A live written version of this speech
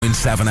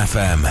106.7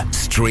 FM,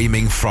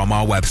 streaming from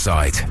our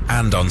website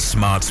and on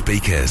smart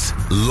speakers.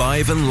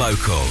 Live and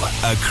local,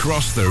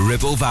 across the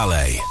Ribble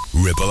Valley.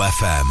 Ribble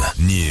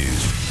FM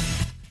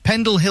News.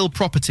 Pendle Hill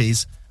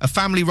Properties, a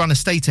family-run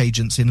estate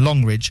agents in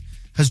Longridge,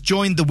 has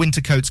joined the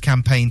Winter Coats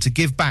campaign to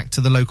give back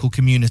to the local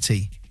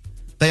community.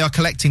 They are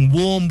collecting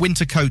warm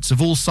winter coats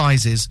of all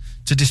sizes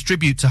to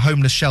distribute to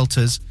homeless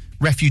shelters,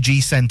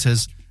 refugee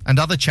centres and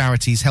other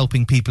charities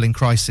helping people in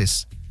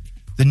crisis.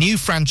 The new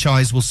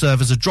franchise will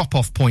serve as a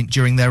drop-off point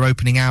during their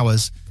opening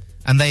hours,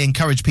 and they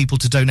encourage people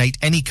to donate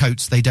any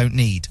coats they don't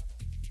need.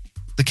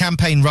 The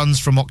campaign runs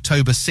from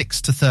October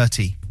 6 to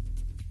 30.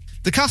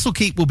 The Castle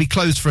Keep will be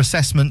closed for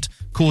assessment,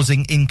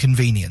 causing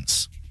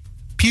inconvenience.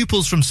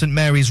 Pupils from St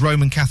Mary's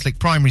Roman Catholic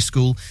Primary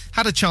School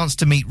had a chance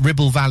to meet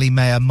Ribble Valley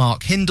Mayor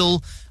Mark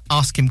Hindle,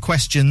 ask him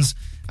questions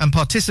and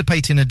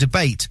participate in a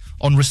debate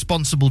on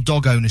responsible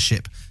dog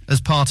ownership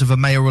as part of a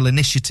mayoral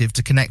initiative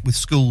to connect with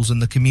schools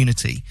and the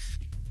community.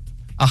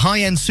 A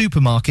high-end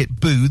supermarket,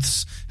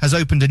 Booths, has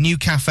opened a new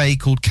cafe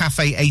called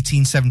Cafe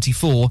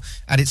 1874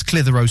 at its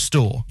Clitheroe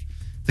store.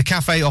 The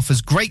cafe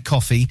offers great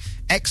coffee,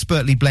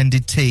 expertly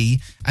blended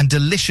tea and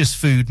delicious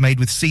food made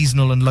with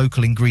seasonal and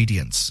local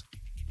ingredients.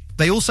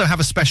 They also have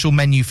a special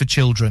menu for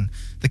children.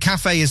 The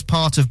cafe is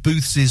part of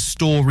Booths'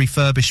 store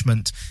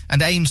refurbishment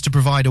and aims to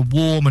provide a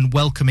warm and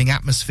welcoming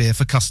atmosphere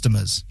for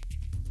customers.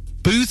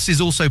 Booths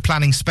is also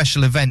planning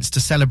special events to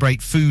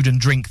celebrate food and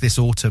drink this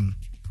autumn.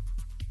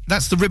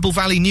 That's the Ribble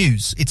Valley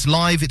News. It's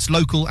live, it's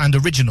local and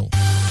original.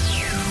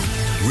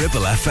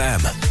 Ribble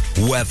FM.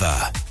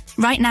 Weather.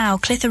 Right now,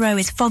 Clitheroe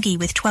is foggy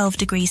with 12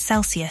 degrees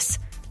Celsius.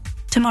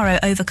 Tomorrow,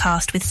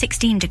 overcast with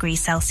 16 degrees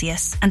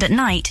Celsius. And at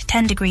night,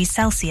 10 degrees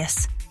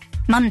Celsius.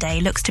 Monday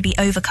looks to be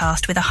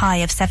overcast with a high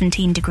of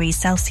 17 degrees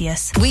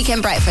Celsius.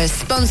 Weekend Breakfast,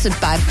 sponsored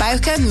by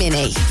Bowker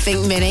Mini.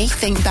 Think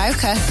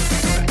Bowker.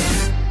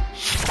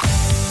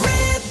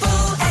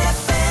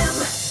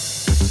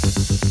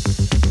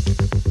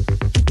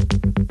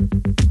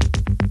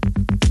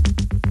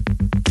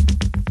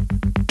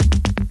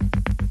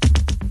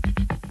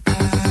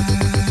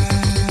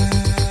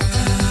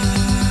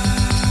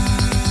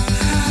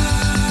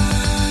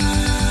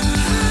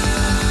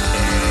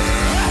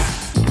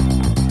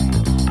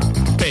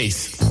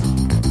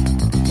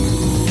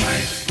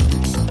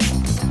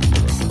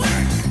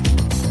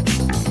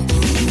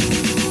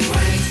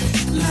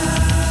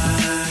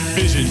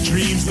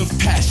 Dreams of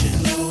passion,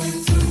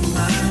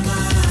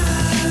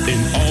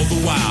 and all the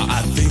while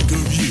I think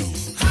of you.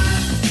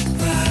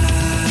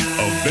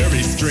 A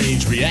very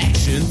strange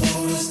reaction.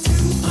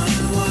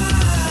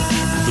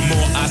 The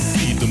more I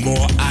see, the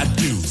more I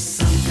do.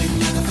 Something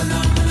like a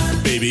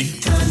phenomenon, baby.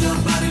 Tell your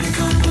body to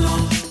come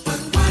along, but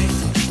white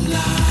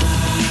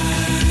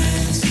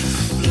lines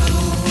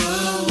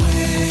blow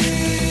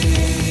away.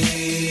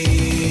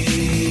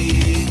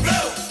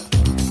 Blow,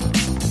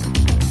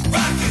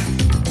 rock it.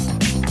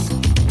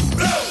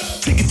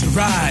 Ticket to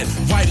ride,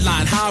 White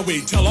Line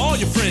Highway. Tell all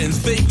your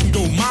friends they can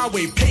go my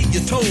way. Pay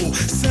your toll,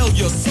 sell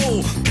your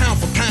soul. Pound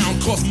for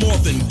pound, costs more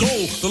than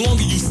gold. The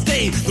longer you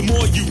stay, the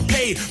more you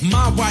pay.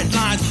 My white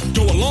lines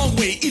go a long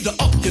way, either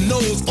up your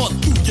nose or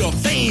through your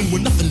vein.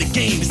 With nothing to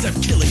gain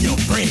except killing your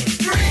brain.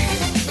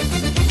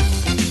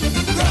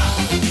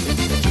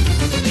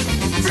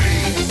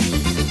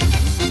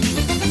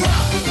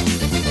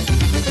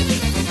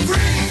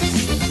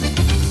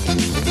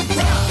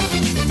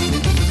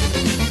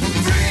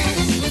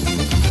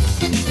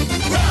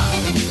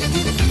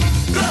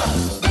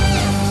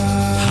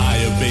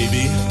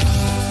 Baby,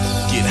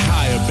 get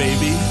higher,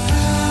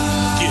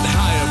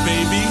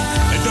 baby,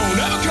 and don't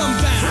ever come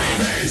down.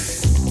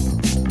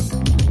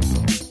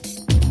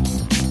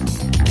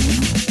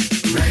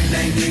 Ring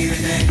dang ding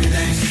dang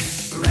dang,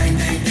 ring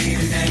dang ding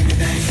dang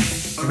dang,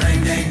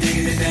 ring dang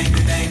ding dang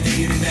dang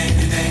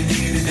dang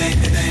dang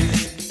dang.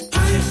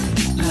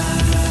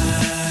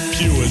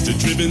 Pure as the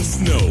driven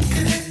snow,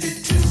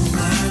 connected to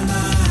my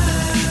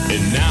mind,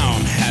 and now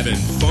I'm having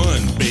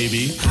fun,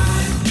 baby.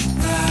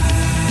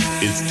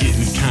 It's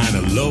getting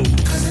kinda low.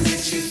 Cause it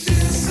makes you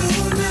feel so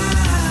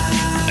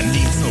nice. I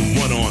need some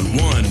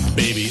one-on-one,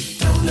 baby.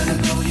 Don't let it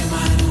blow your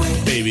mind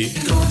away, baby.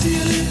 Go to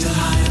your little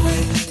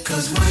highway.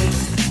 Cause white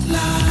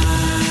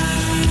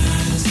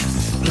lines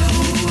blow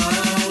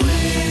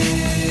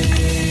away.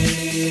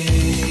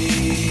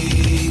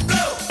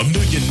 Blow. A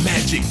million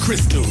magic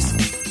crystals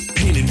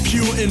painted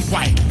pure and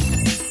white.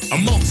 A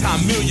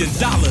multi-million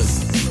dollars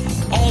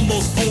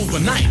almost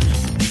overnight.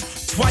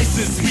 Twice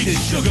as sweet as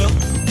sugar,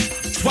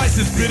 twice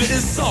as bitter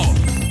as salt.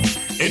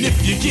 And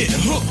if you get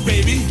hooked,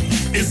 baby,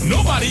 it's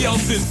nobody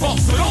else's fault,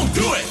 so don't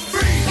do it.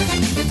 Free.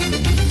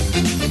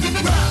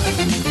 Rock.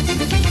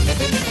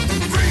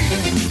 Free.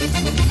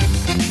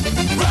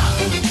 Rock.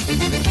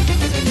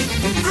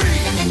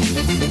 Free.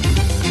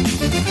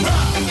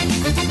 Rock.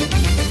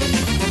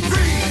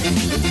 Free.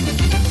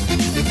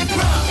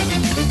 Rock.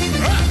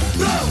 Rock.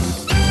 Go.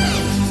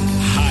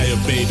 Higher,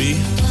 baby.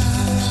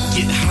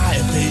 Get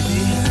higher,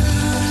 baby.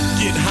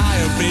 Get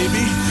higher,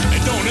 baby. And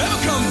don't ever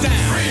come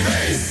down. Free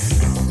base.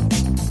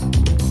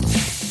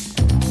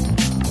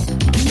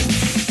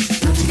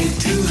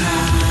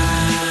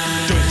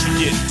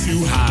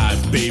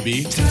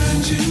 baby.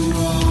 Turned you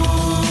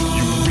on.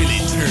 You really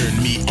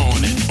turned me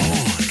on and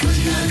on. Could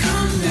you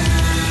come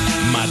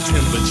down? My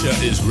temperature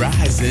is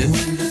rising.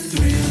 When the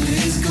thrill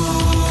is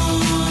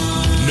gone.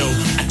 No,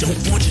 I don't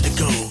want you to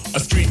go. A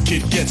street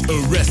kid gets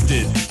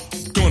arrested.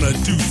 Gonna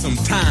do some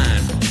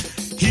time.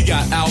 He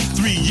got out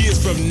 3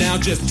 years from now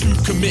just to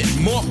commit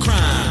more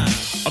crime.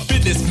 A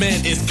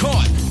businessman is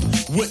caught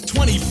with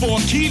 24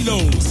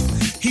 kilos.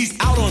 He's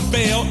out on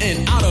bail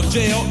and out of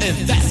jail, and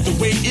that's the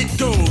way it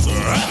goes.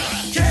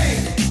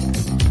 Cane,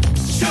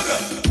 sugar,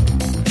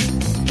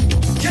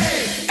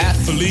 cane.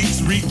 Athletes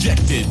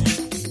rejected,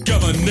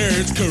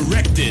 governors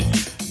corrected.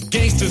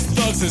 Gangsters,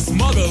 thugs, and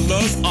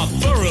smugglers are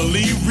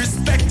thoroughly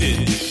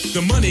respected.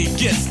 The money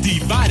gets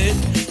divided,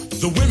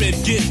 the women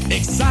get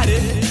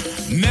excited.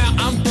 Now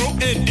I'm broke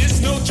and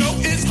it's no joke,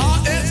 it's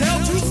hard as hell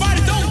to fight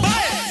it, don't buy it!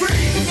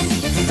 Freeze!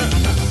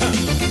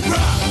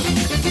 Rock!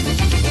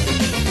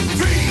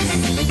 Freeze!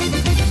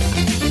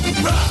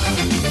 Rock!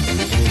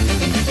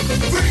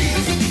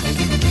 Freeze!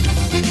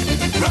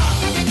 Rock!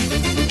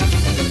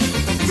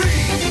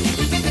 Freeze!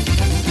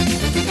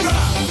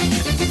 Rock!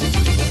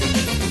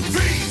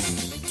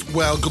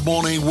 Well, good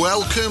morning.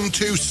 Welcome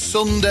to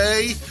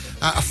Sunday.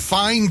 A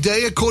fine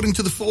day according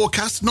to the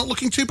forecast. Not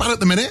looking too bad at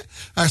the minute.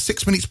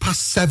 6 minutes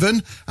past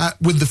 7.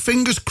 With the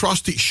fingers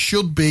crossed, it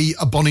should be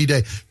a bonny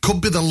day. Could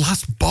be the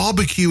last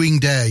barbecuing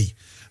day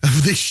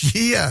of this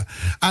year.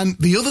 And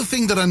the other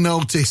thing that I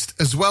noticed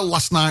as well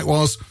last night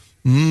was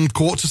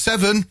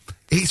 6:45.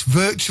 It's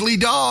virtually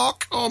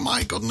dark. Oh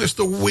my goodness,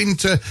 the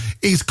winter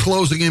is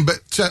closing in.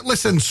 But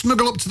listen,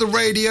 snuggle up to the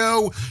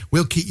radio.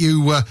 We'll keep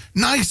you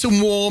nice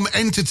and warm,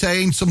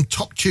 entertained. Some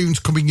top tunes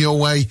coming your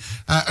way,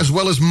 as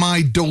well as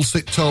my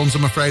dulcet tones,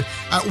 I'm afraid.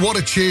 What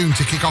a tune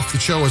to kick off the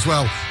show as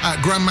well.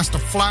 Grandmaster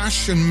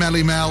Flash and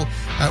Melly Mel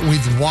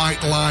with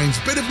White Lines.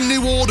 Bit of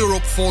New Order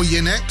up for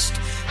you next.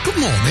 Good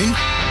morning.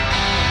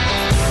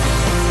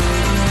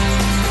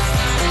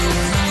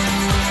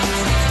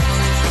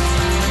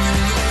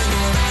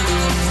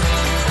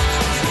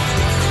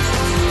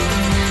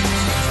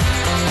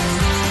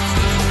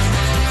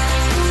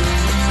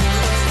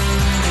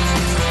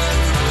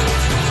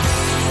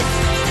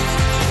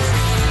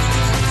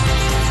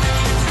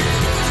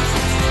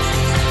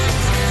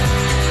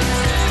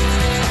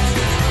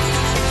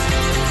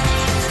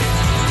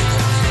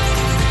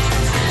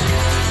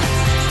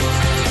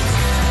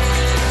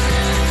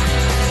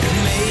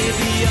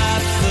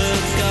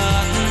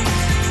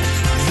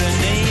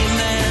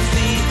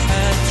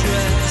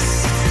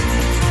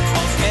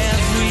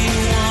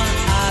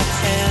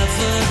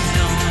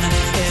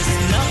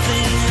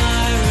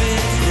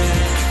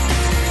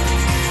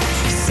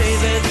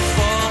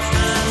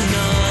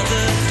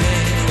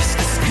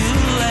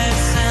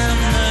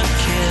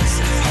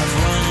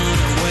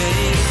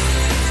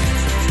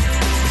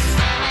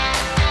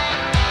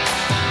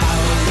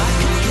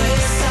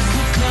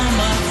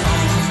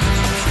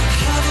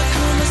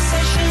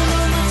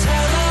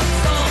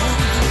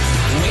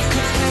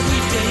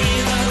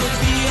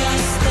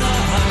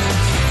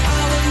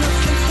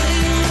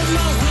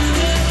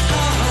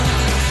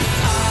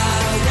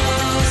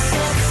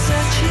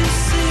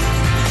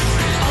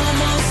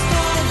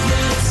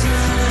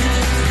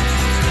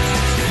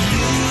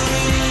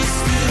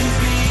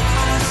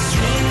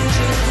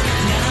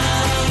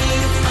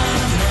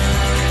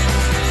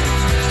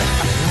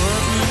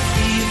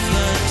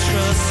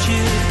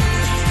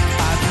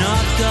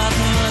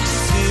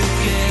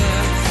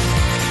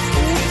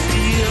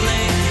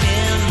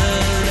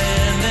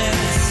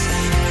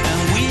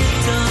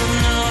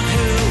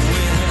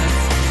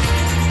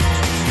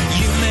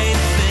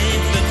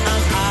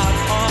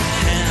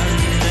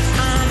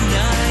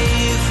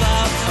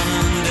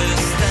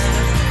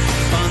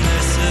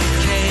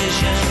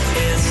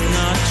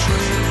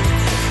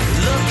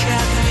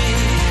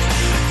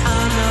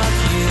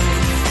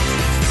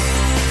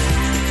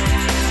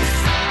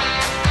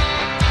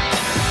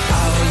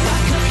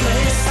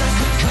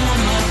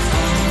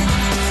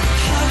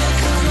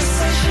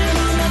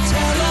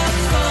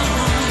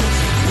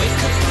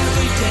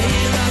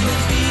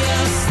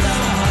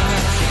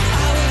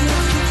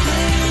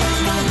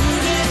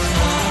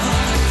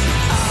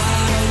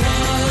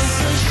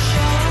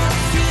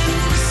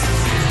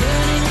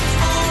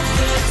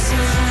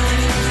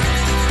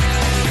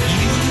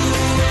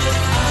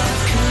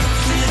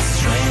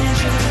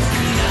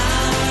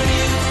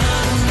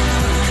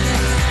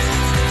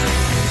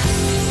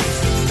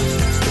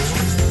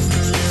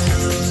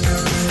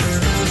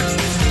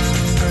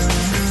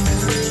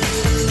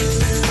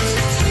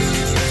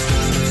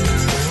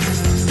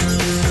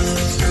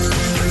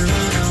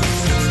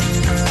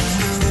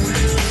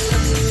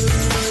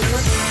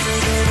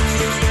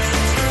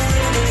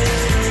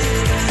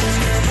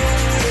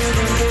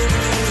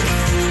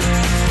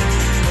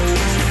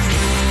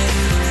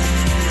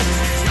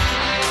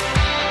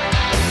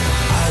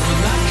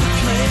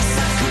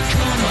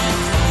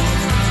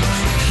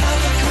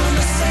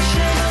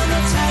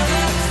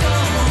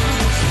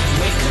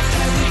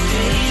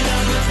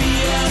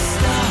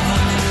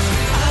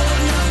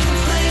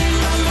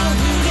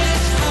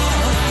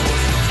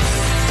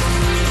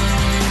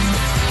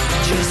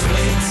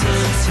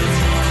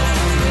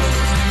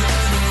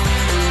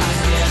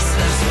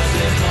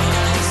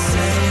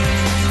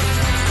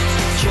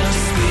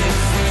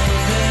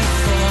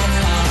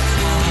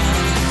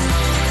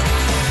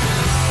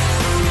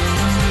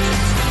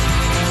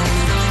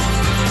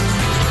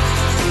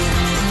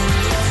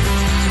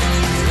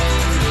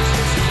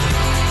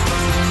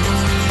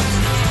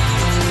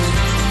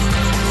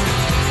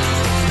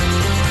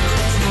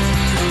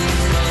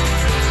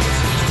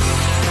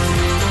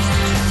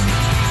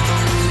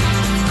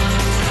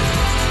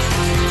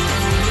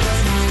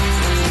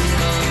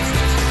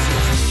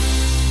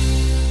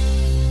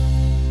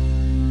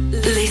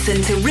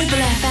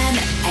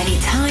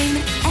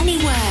 anytime,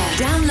 anywhere.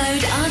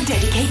 Download our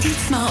dedicated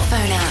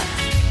smartphone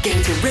app. Go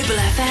to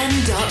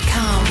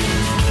ribblefm.com.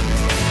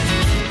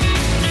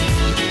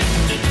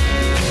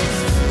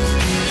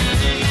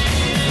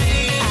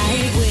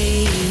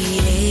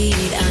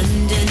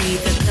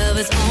 Underneath the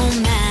covers all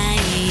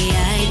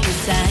night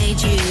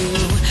beside you,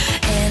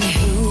 and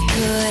who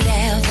could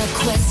ever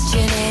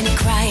question any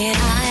crying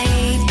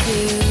I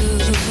do?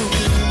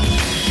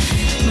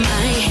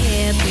 My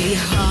happy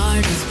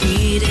heart is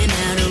beating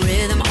out a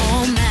rhythm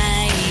all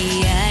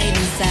night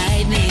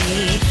inside me,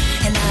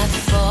 and I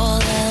fall a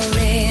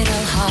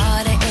little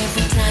harder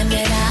every time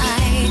that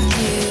I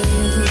do.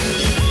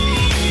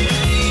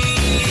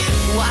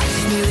 Watch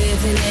me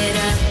living it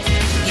up,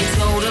 you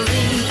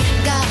totally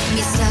got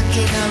me stuck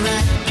in a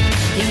rut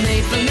you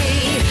made for me.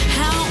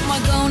 How am I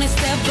gonna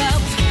step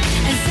up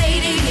and say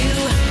to you,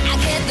 I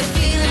get the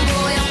feeling,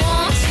 boy, I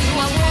want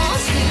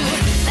to.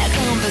 That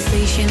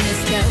conversation is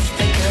tough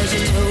because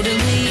you're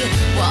totally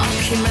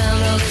walking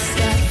around all the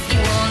stuff you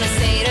wanna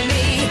say to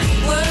me.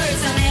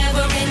 Words are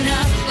never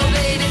enough. Oh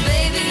baby,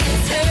 baby, you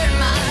turn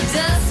my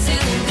dust to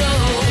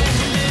gold.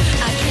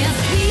 I can't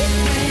speak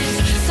French,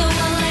 so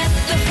I let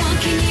the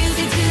funky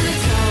music do the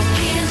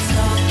talking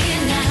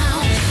now.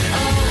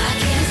 Oh, I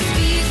can't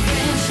speak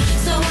French,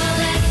 so I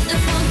let the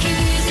funky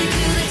music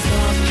do the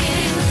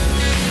talking.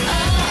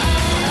 Oh,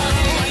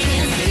 I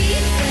can't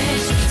speak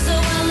French, so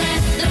I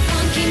let the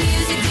funky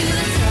music do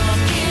the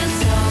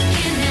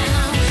talking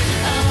now.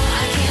 Oh,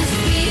 I can't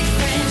speak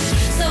French,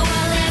 so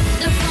I let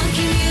the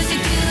funky music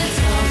do the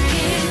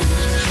talking.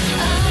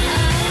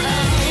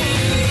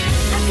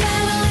 I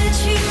gotta let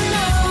you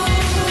know,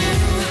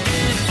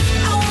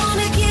 I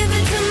wanna give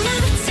in to my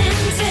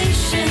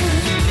temptation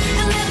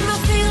and let my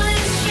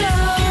feelings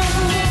show.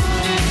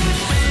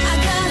 I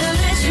gotta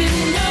let you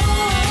know,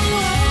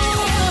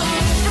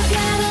 I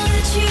gotta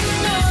let you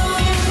know,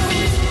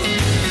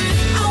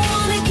 I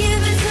wanna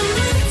give in to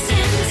my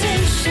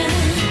temptation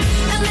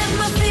and let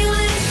my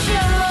feelings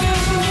show.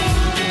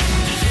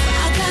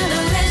 I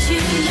gotta let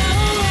you know.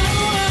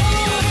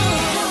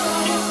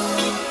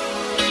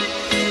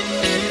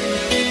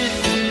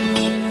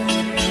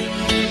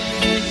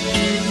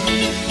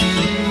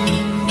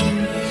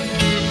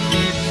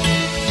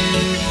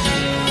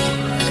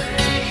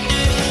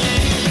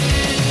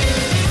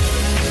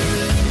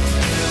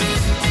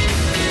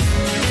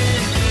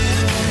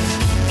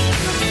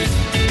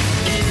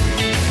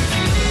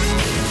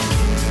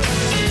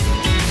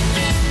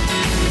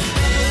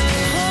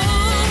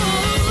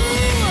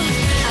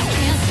 I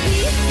can't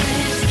speak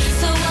French,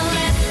 so I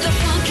let the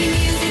funky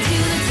music do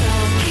the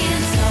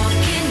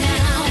talking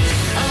now.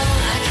 Oh,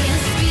 I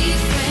can't speak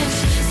French,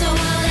 so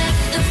I let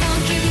the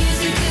funky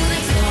music do the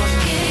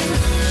talking.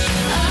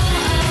 Oh,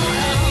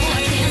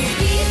 I can't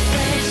speak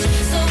French,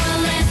 so I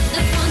let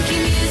the funky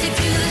music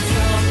do the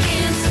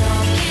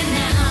talking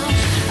now.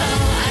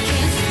 Oh, I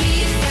can't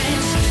speak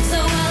French, so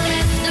I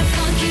let the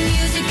funky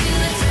music do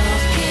the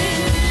talking.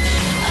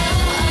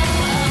 Oh,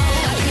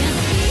 I can't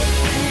speak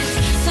French,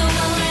 so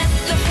I let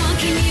the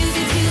funky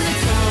music do the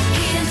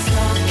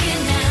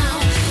talking now.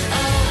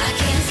 Oh, I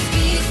can't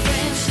speak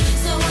French,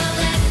 so I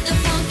let the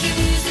funky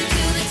music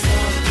do the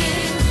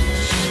talking.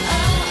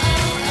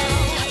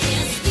 I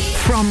can't speak.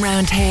 From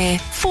round here,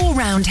 for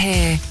round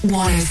here,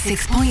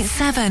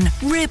 106.7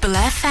 Ribble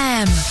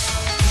FM.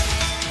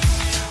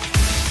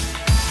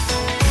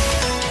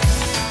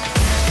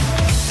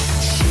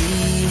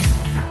 She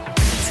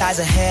ties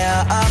her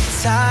hair up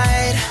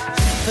tight,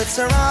 puts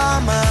her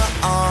armor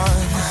on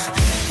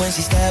when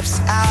she steps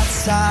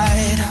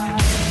outside.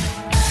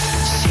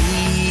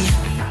 She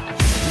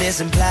lives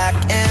in black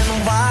and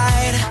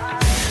white,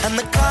 and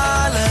the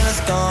color's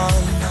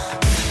gone,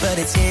 but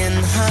it's in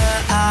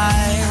her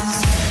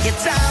eyes. Yeah,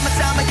 time and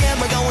time again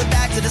we're going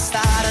back to the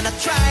start, and I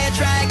try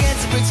again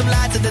to bring some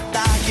light to the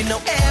dark. You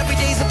know every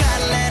day's a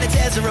battle and it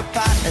tears her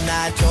apart, and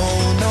I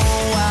don't know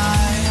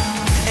why.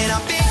 And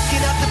I'm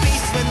picking up the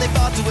pieces when they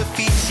fall to her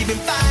feet. She's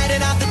been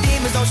fighting off the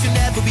demons, though she'll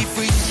never be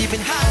free. She's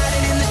been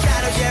hiding in the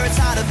shadows, yeah, it's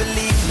hard to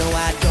believe. No,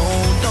 I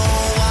don't know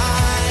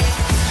why.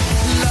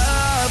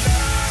 Love,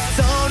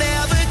 don't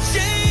ever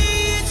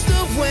change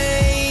the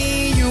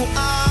way you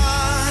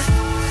are.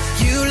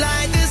 You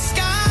light the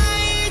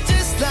sky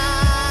just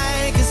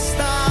like a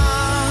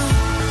star.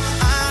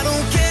 I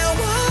don't care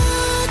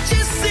what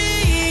you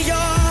see,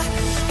 you're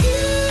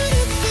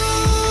beautiful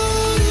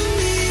to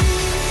me.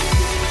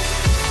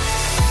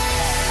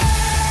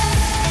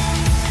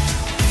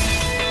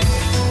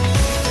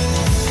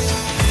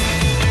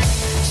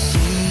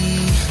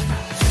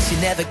 She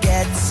never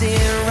gets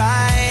it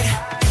right,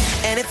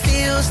 and it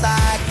feels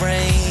like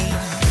rain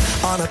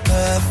on a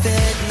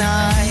perfect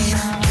night.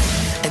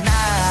 And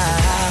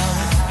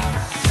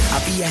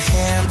I'll be a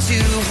hand to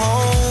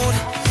hold.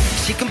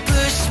 She can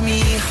push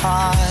me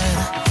hard,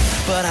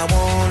 but I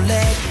won't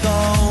let go.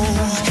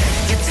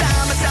 Yeah,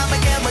 time and time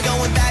again we're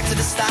going back to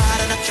the start,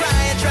 and I try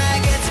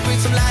again to bring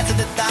some light to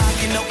the dark.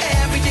 You know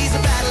every day's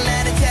a battle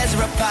and it tears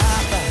her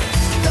apart, but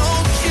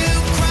don't you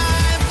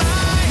cry,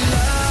 my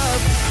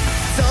love.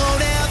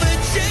 Don't ever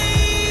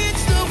change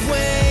the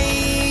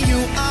way you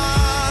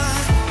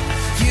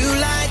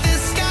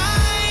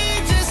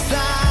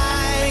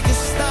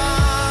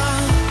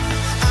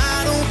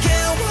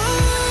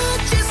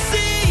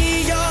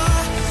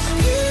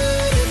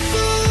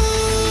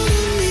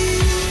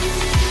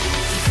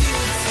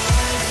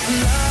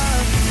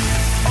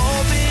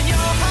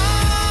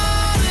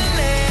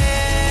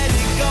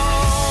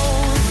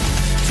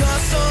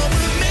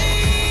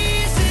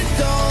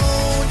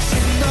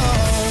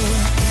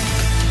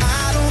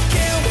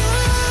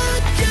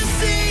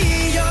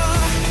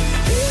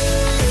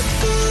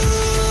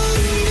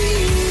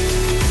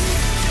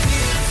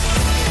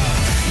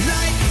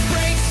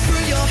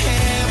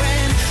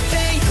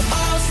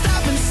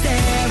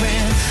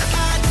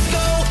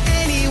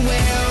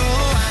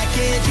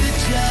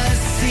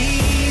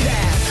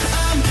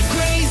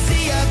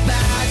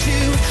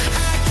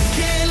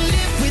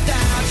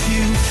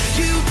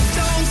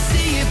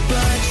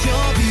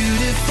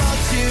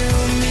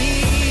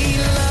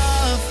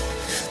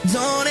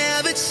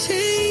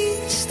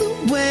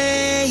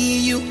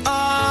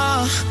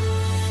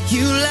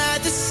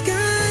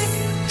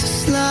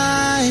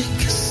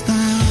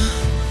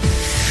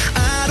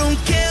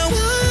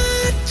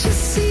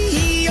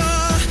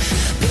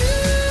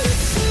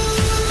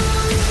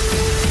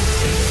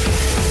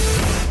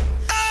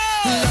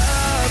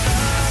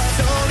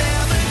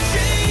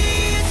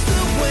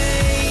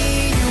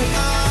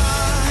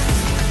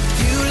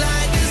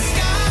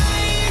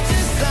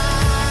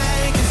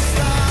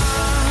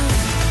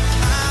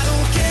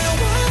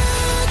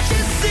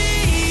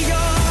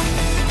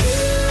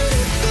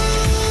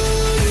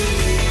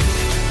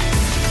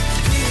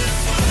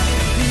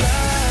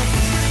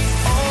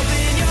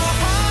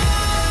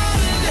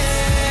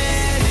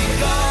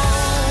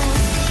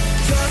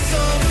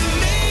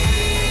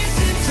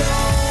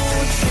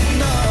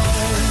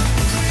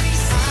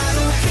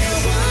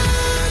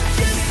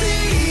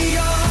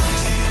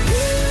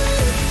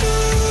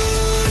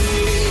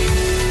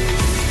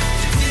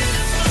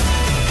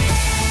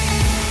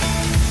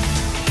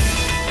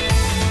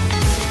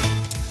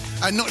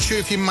Not sure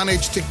if you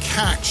managed to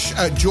catch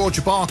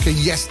Georgia Barker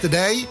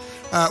yesterday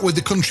with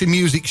the country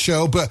music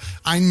show, but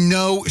I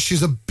know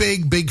she's a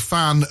big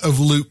fan of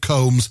Luke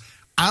Combs,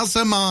 as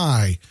am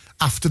I.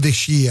 After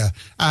this year,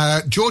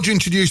 George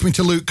introduced me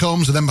to Luke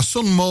Combs, and then my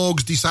son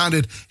Morgs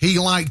decided he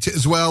liked it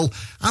as well,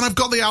 and I've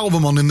got the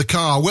album on in the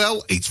car.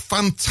 Well, it's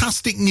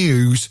fantastic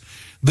news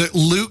that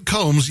Luke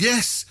Combs,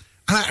 yes,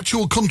 an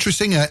actual country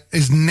singer,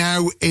 is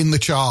now in the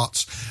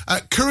charts.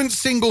 Current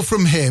single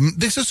from him,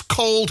 this is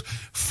called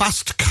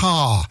Fast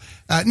Car,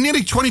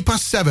 nearly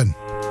 7:20.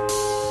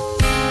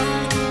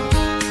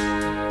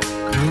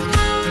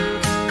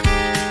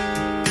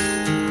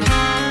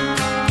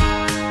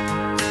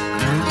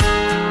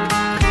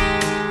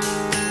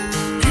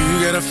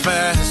 A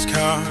fast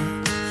car,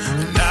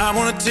 and I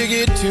wanna take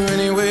it to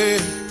anywhere.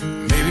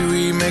 Maybe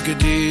we make a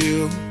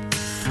deal.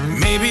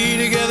 Maybe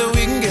together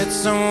we can get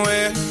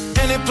somewhere.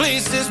 Any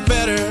place is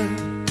better.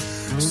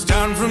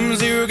 Starting from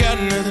zero, got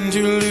nothing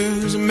to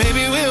lose.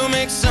 Maybe we'll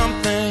make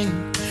something.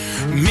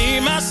 Me,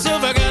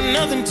 myself, I got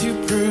nothing to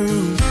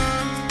prove.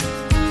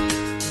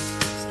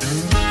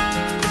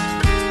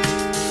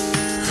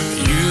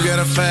 You got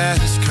a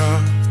fast car,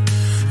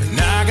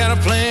 I got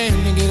a plan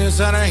to get us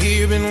out of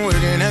here. Been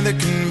working at the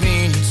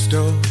convenience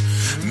store.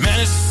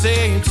 Managed to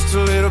save just a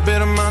little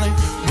bit of money.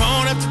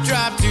 Won't have to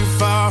drive too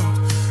far.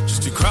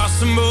 Just to cross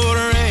the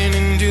border and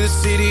into the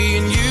city.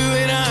 And you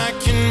and I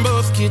can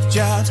both get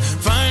jobs.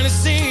 Finally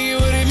see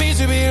what it means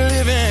to be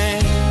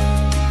living.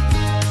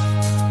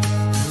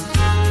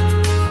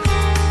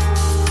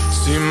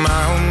 See,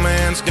 my old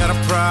man's got a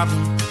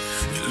problem.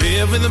 You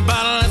live in the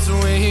bottle, that's the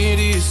way it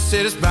is.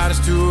 Said his body's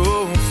too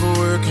old for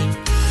working.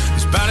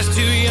 Body's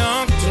too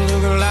young to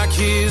look like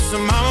his. So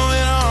mama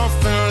went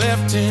off and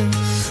left him.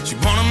 She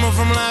wanted more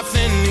from life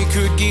than he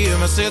could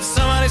give. I said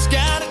somebody's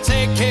gotta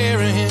take care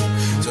of him.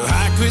 So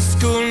I quit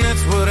school and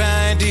that's what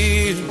I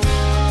did.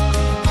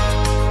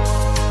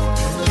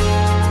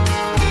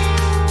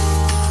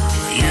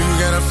 You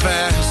got a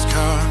fast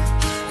car.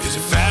 Is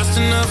it fast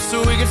enough so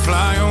we can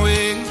fly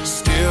away?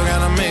 Still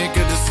gotta make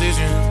a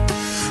decision.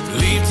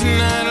 Leave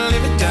tonight or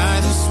live or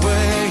die this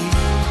way.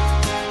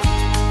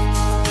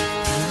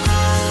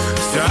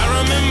 So I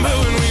remember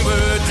when we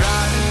were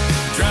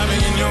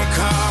driving in your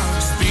car.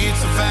 Speed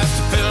so fast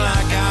I felt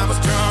like I was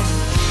drunk.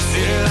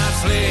 City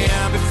lights lay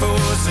out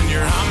before us, and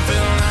your arm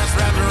felt nice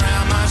wrapped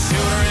around my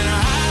shoulder. And I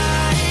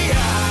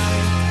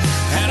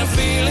had a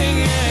feeling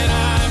that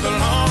I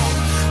belonged.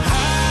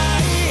 I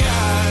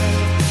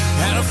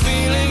had a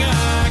feeling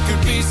I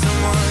could be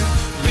someone,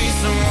 be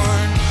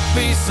someone,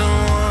 be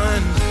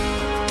someone.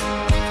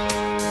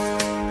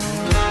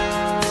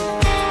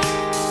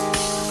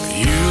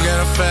 You got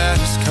a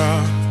fast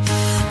car.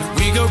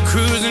 We go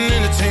cruising,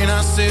 entertain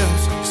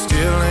ourselves.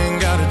 Still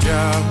ain't got a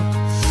job.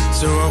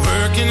 So I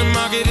work in the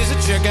market as a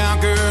checkout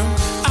girl.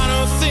 I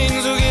know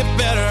things will get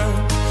better.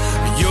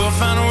 You'll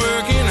find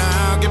work and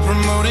I'll get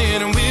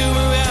promoted. And we'll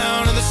move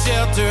out of the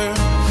shelter.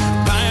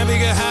 Buy a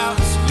bigger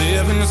house,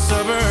 live in the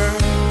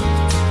suburbs.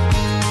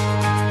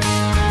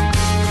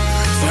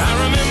 So I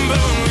remember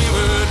when we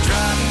were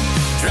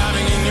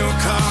driving in your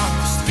car.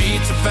 Speed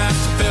so fast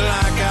I felt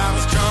like I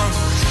was drunk.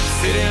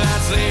 City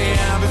lights lay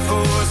out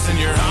before us, and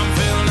your arm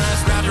felt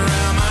nice wrapped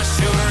around my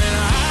shoulder. And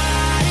I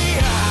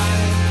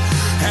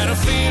had a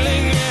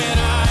feeling that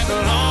I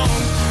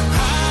belonged.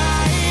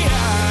 I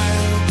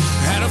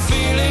had a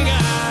feeling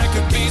I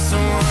could be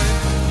someone,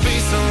 be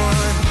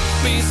someone,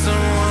 be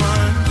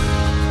someone.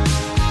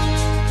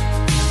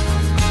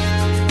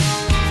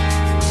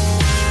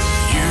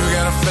 You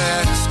got a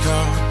fast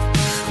car.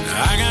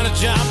 I got a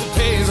job that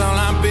pays all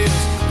our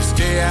bills.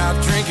 Stay out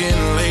drinking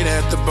late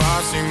at the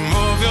bar. See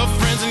more of your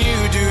friends than you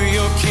do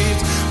your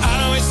kids.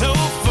 I'd always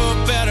hope for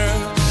better.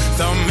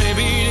 Thought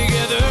maybe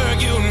together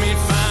you and me'd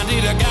find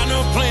it. I got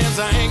no plans,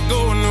 I ain't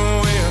going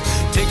nowhere.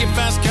 Take your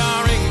fast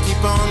car and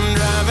keep on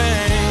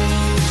driving.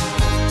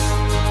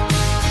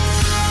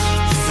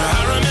 So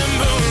I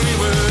remember when we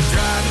were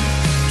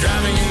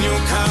driving in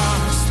your car.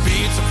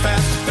 Speed so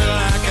fast I felt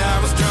like I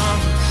was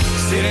drunk.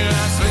 City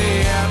lights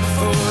lay out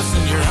before us,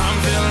 and your arm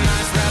felt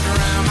nice wrapped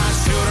around my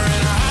shoulder.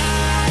 And I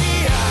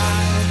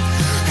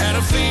had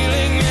a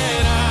feeling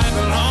that I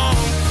belonged.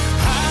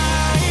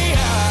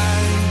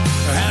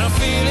 I had a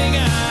feeling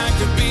I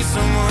could be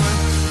someone,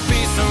 be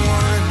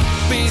someone,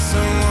 be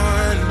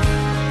someone.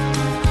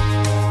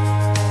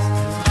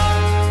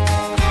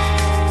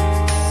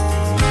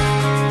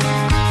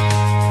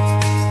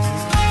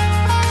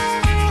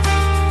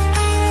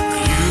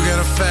 You got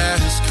a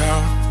fast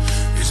car.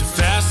 Is it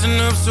fast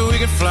enough so we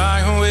can fly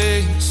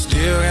away?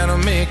 Still gotta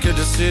make a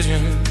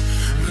decision.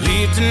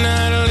 Leave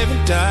tonight or live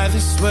and die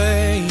this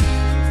way.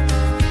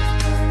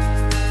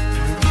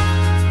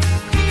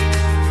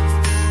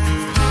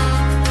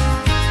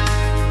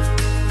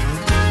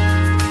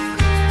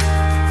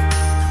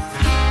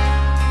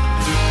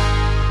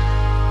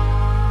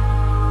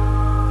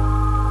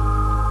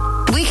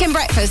 Weekend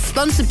Breakfast,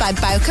 sponsored by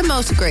Bowker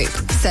Motor Group.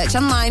 Search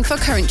online for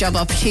current job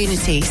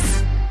opportunities.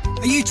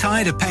 Are you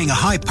tired of paying a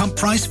high pump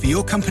price for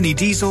your company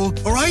diesel?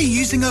 Or are you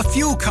using a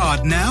fuel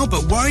card now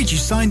but worried you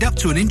signed up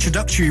to an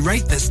introductory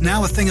rate that's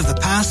now a thing of the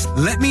past?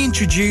 Let me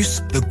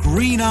introduce the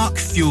Green Arc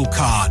Fuel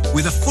Card.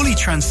 With a fully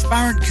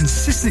transparent,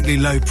 consistently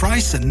low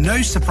price and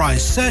no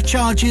surprise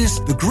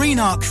surcharges, the Green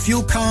Arc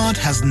Fuel Card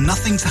has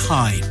nothing to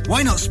hide.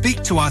 Why not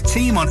speak to our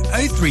team on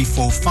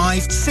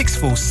 0345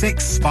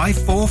 646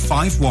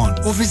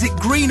 5451 or visit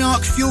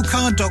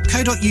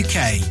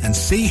greenarcfuelcard.co.uk and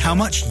see how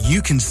much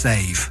you can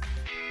save.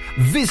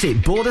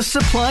 Visit Border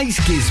Supplies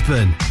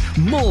Gisborne.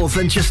 More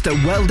than just a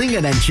welding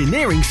and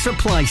engineering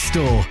supply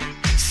store.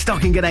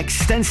 Stocking an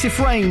extensive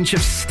range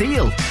of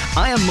steel,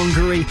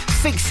 ironmongery,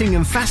 fixing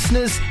and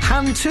fasteners,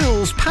 hand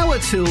tools, power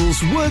tools,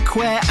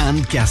 workwear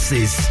and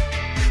gases.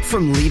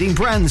 From leading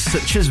brands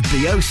such as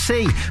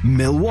BOC,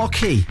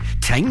 Milwaukee,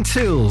 Teng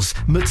Tools,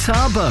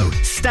 Metabo,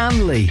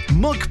 Stanley,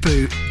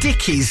 Muckboot,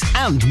 Dickies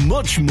and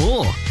much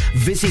more.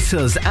 Visit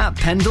us at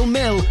Pendle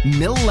Mill,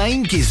 Mill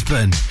Lane,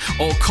 Gisborne,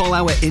 or call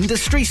our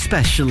industry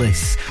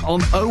specialists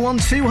on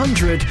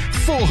 01200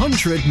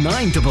 400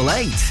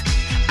 988.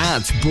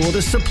 At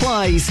Border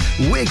Supplies,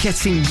 we're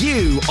getting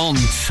you on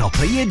top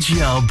of your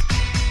job.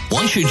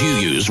 Why should you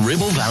use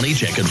Ribble Valley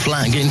Checkered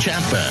Flag in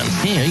Chatburn?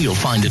 Here you'll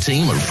find a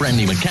team of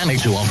friendly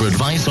mechanics who offer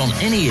advice on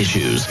any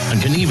issues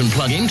and can even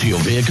plug into your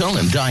vehicle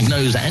and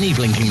diagnose any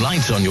blinking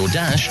lights on your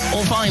dash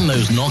or find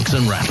those knocks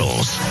and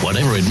rattles.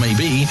 Whatever it may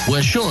be,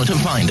 we're sure to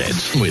find it.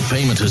 With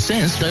Payment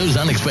Assist, those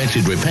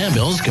unexpected repair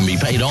bills can be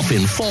paid off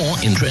in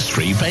 4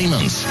 interest-free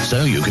payments,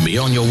 so you can be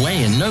on your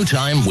way in no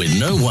time with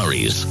no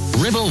worries.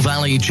 Ribble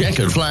Valley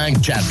Checkered Flag,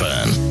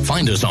 Chatburn.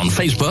 Find us on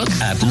Facebook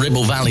at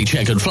Ribble Valley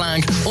Checkered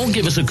Flag or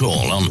give us a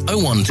call on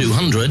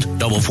 01200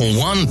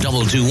 441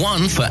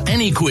 221 for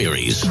any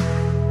queries.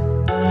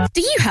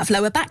 Do you have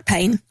lower back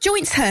pain,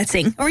 joints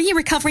hurting, or are you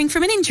recovering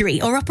from an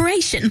injury or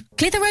operation?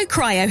 Clitheroe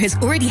Cryo has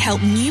already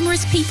helped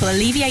numerous people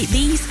alleviate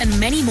these and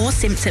many more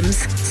symptoms.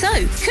 So,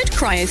 could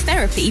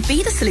cryotherapy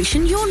be the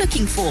solution you're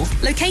looking for?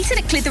 Located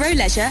at Clitheroe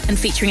Leisure and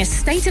featuring a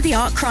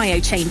state-of-the-art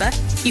cryo chamber,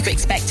 you can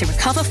expect to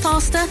recover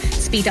faster,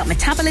 speed up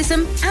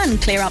metabolism,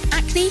 and clear up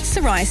acne,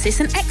 psoriasis,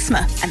 and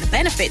eczema. And the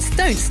benefits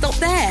don't stop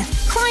there.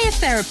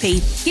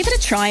 Cryotherapy. Give it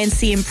a try and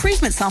see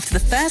improvements after the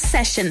first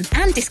session,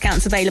 and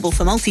discounts available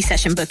for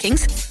multi-session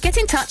bookings. Get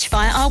in touch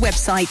via our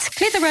website,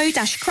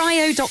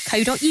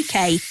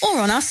 clitheroe-cryo.co.uk,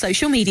 or on our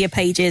social media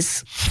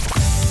pages.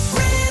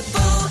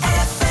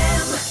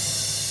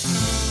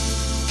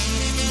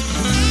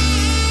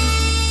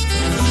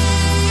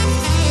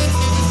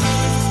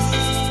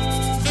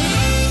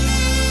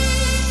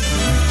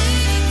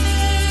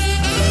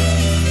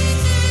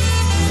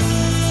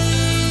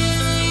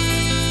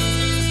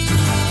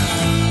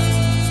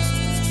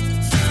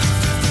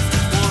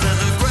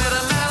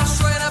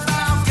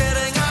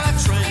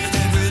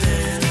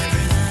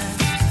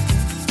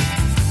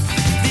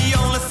 The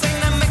only thing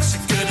that makes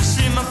it good is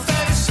see my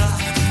face.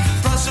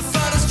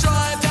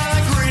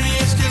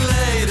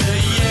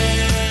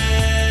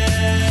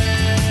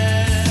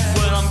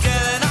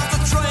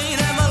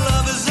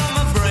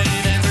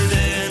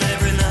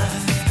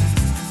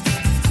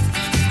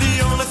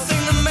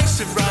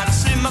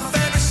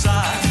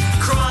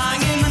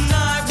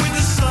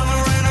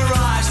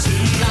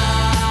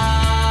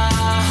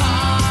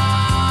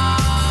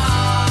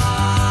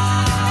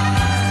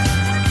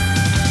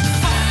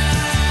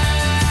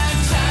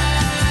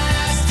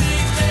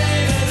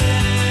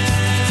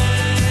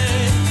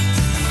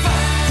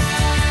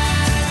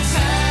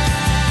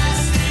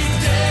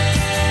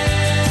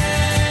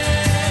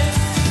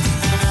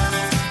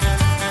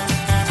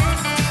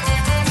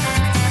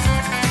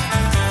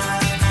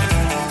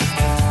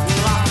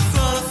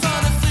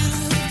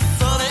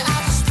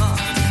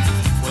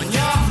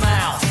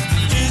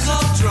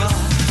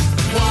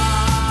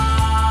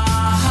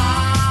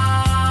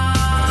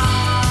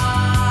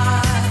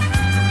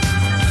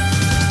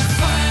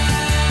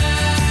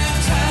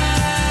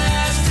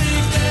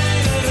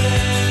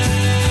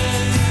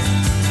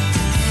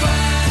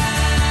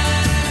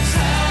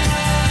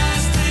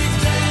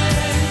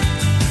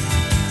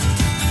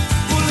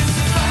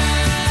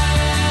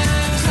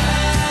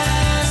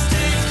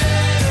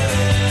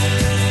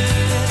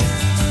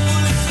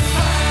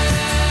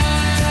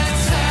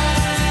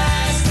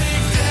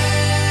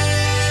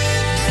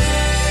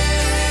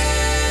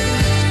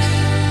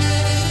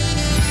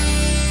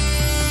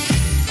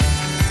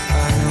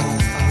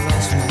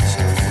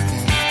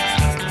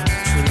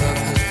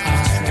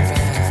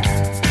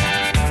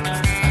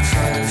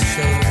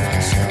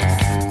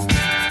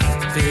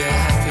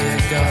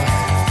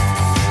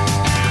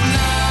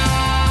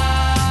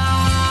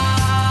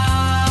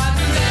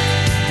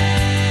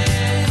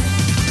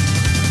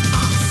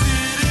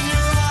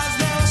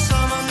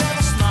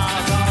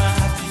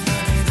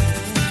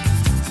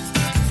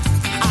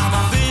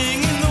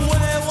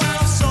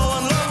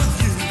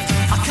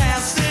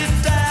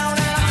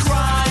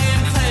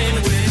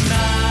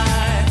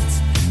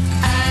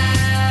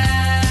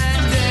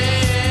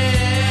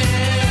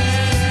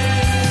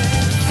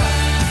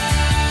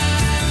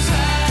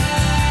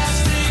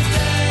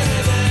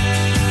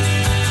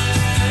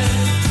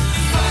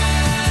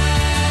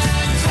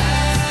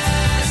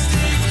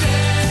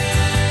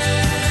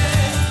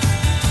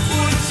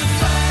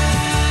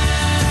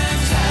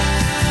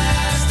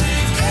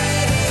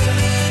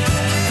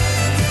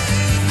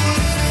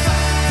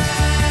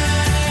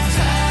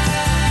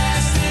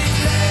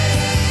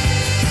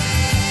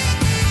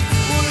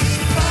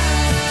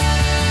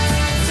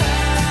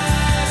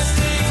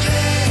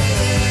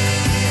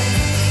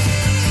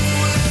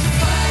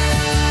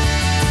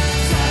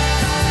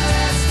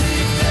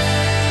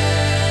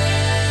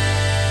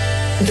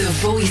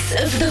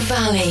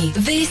 Valley.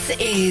 This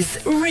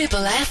is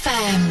Ribble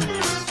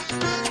FM.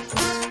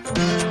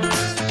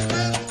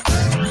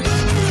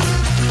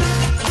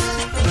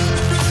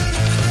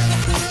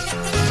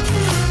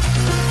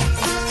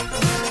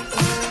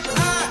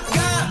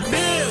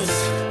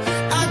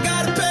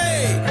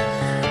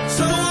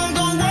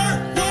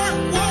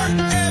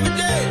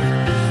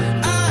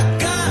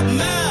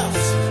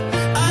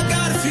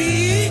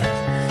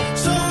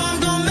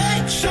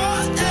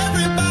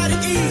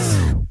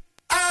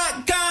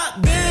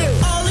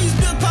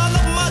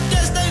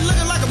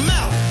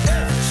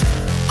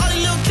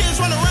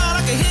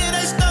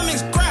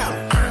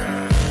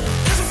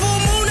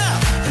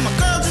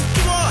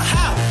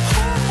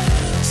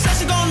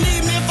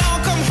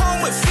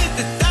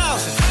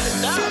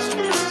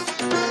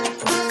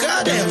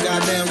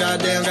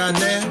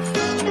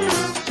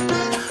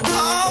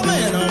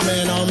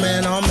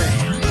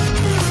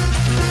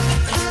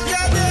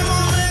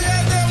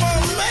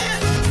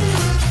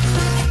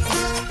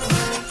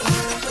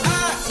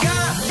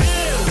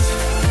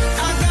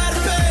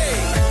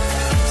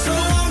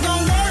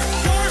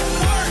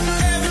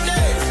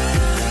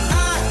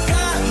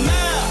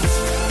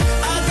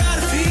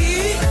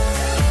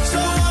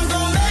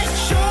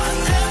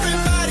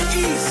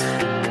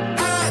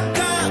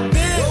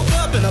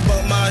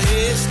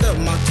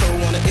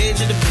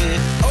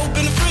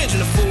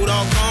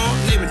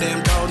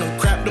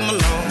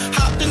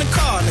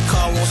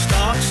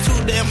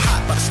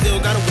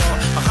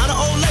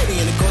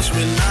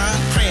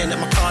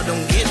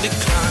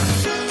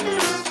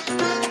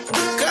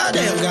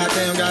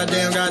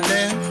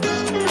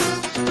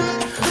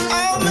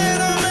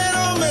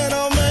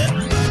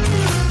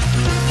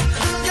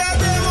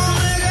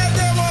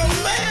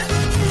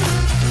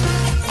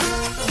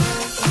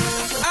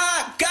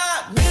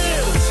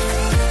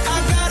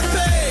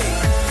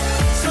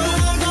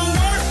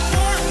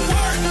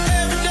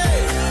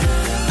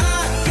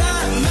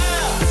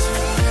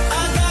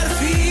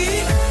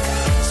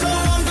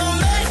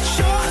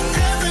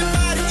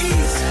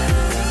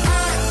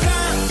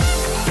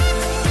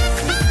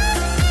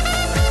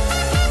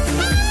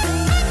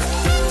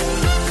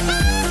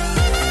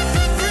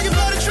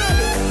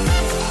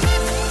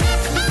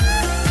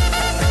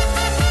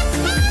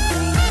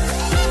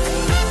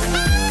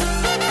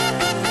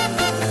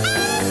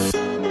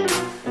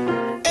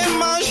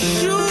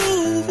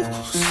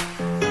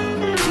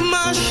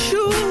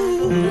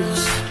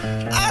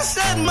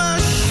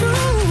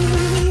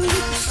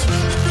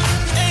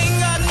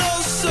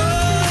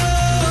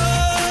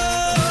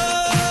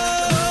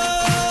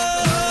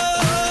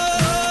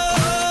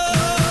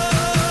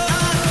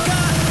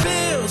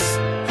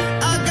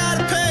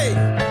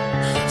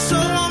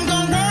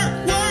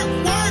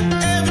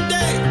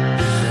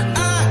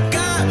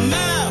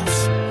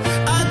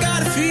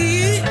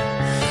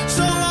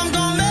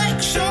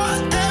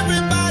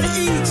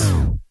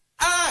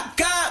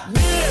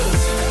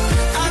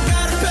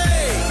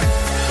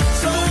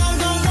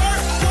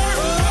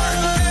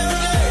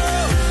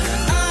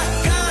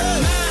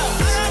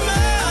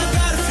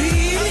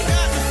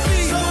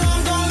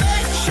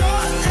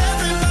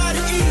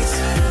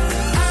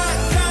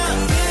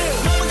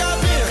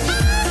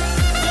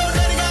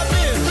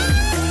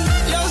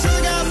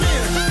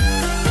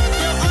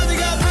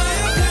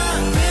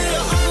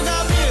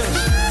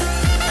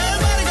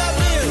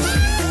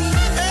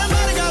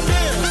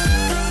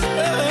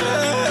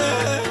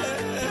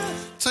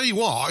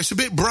 It's a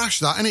bit brash,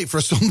 that, isn't it, for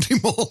a Sunday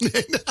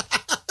morning?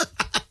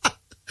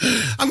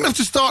 I'm going to have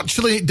to start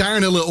chilling it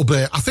down a little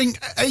bit. I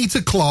think at 8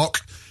 o'clock,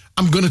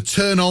 I'm going to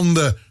turn on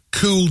the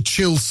cool,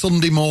 chill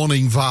Sunday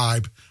morning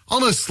vibe.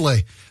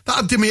 Honestly,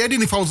 that'd do me head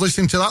in if I was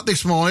listening to that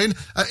this morning.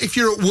 If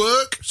you're at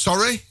work,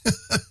 sorry.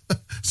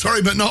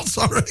 Sorry, but not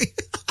sorry.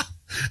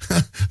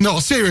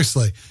 No,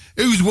 seriously.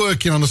 Who's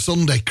working on a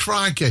Sunday?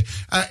 Crikey.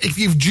 If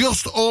you've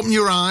just opened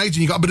your eyes and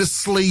you've got a bit of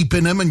sleep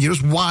in them and you're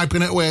just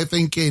wiping it away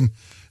thinking,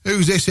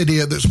 who's this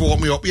idiot that's woke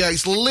me up? Yeah,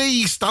 it's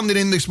Lee standing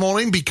in this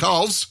morning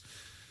because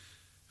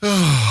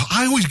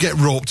I always get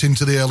roped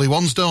into the early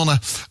ones, don't I?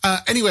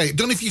 Anyway,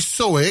 don't know if you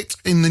saw it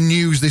in the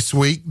news this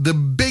week, the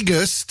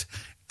biggest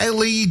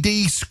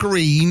LED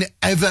screen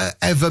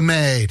ever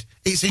made.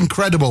 It's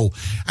incredible.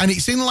 And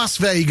it's in Las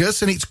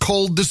Vegas and it's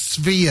called the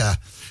Sphere.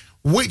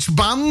 Which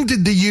band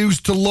did they use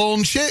to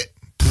launch it?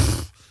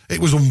 It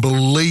was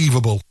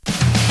unbelievable.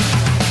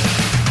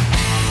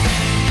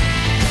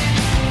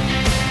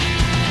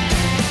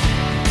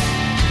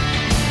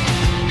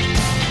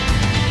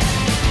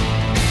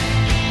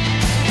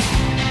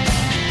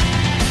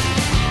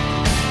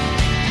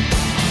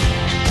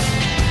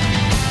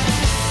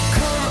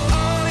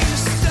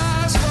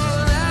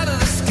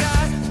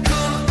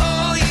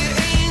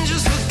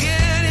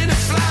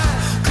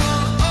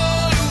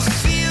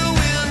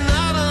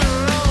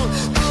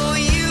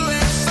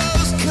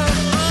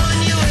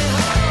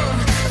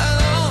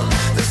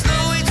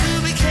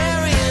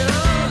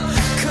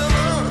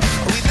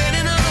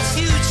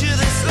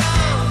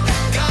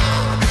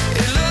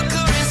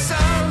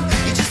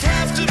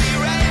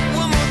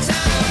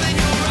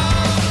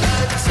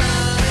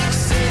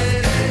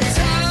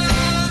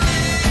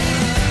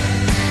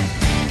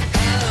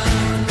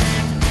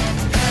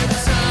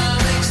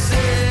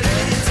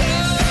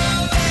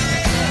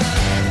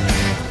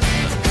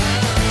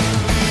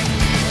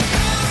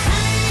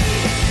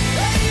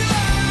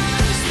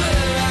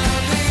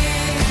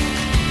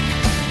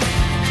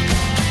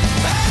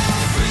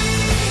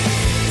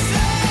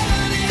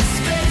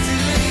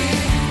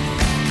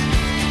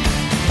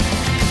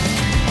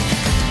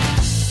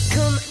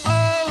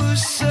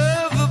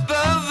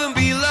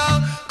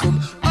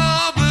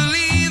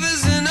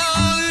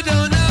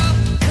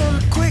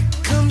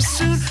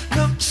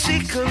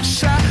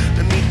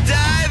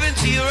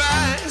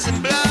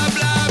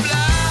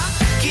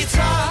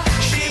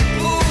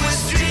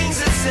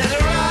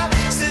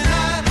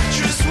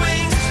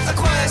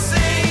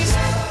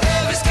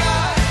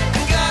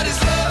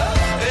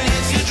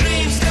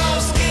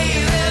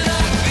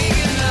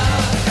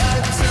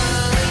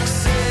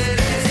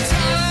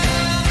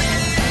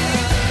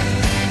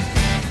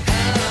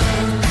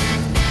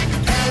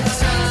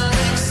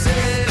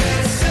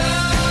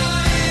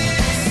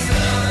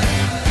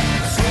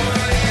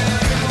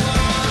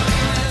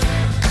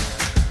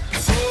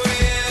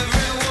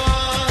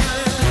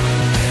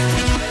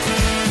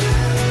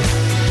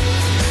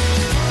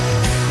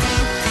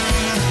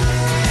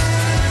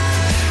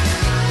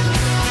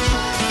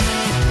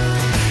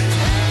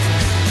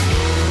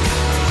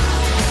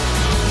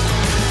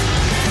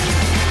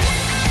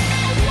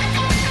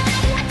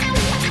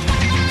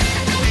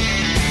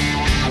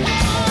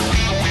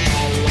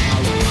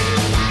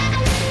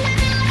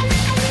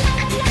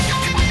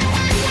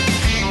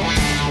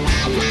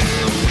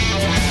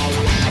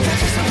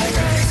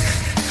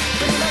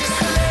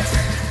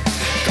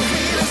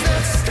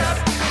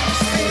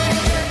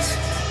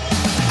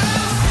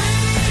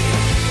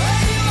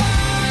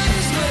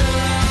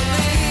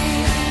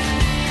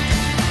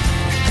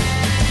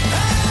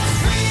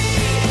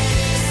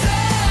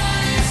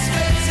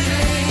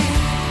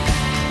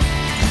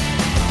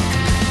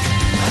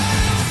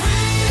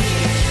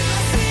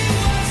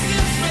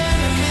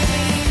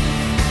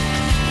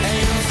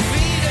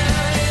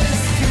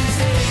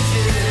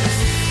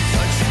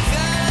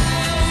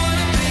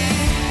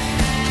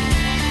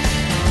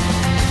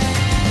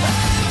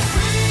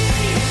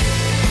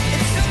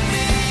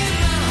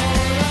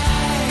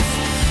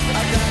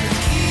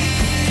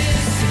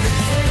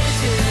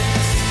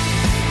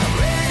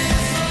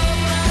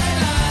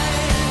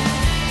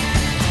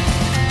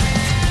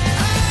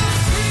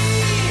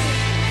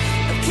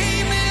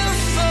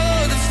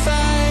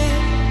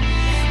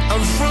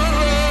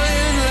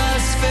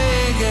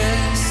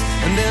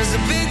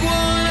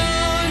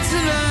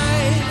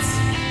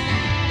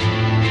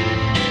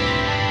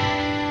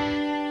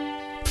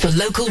 For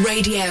local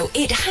radio,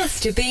 it has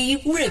to be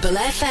Ribble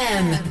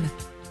FM.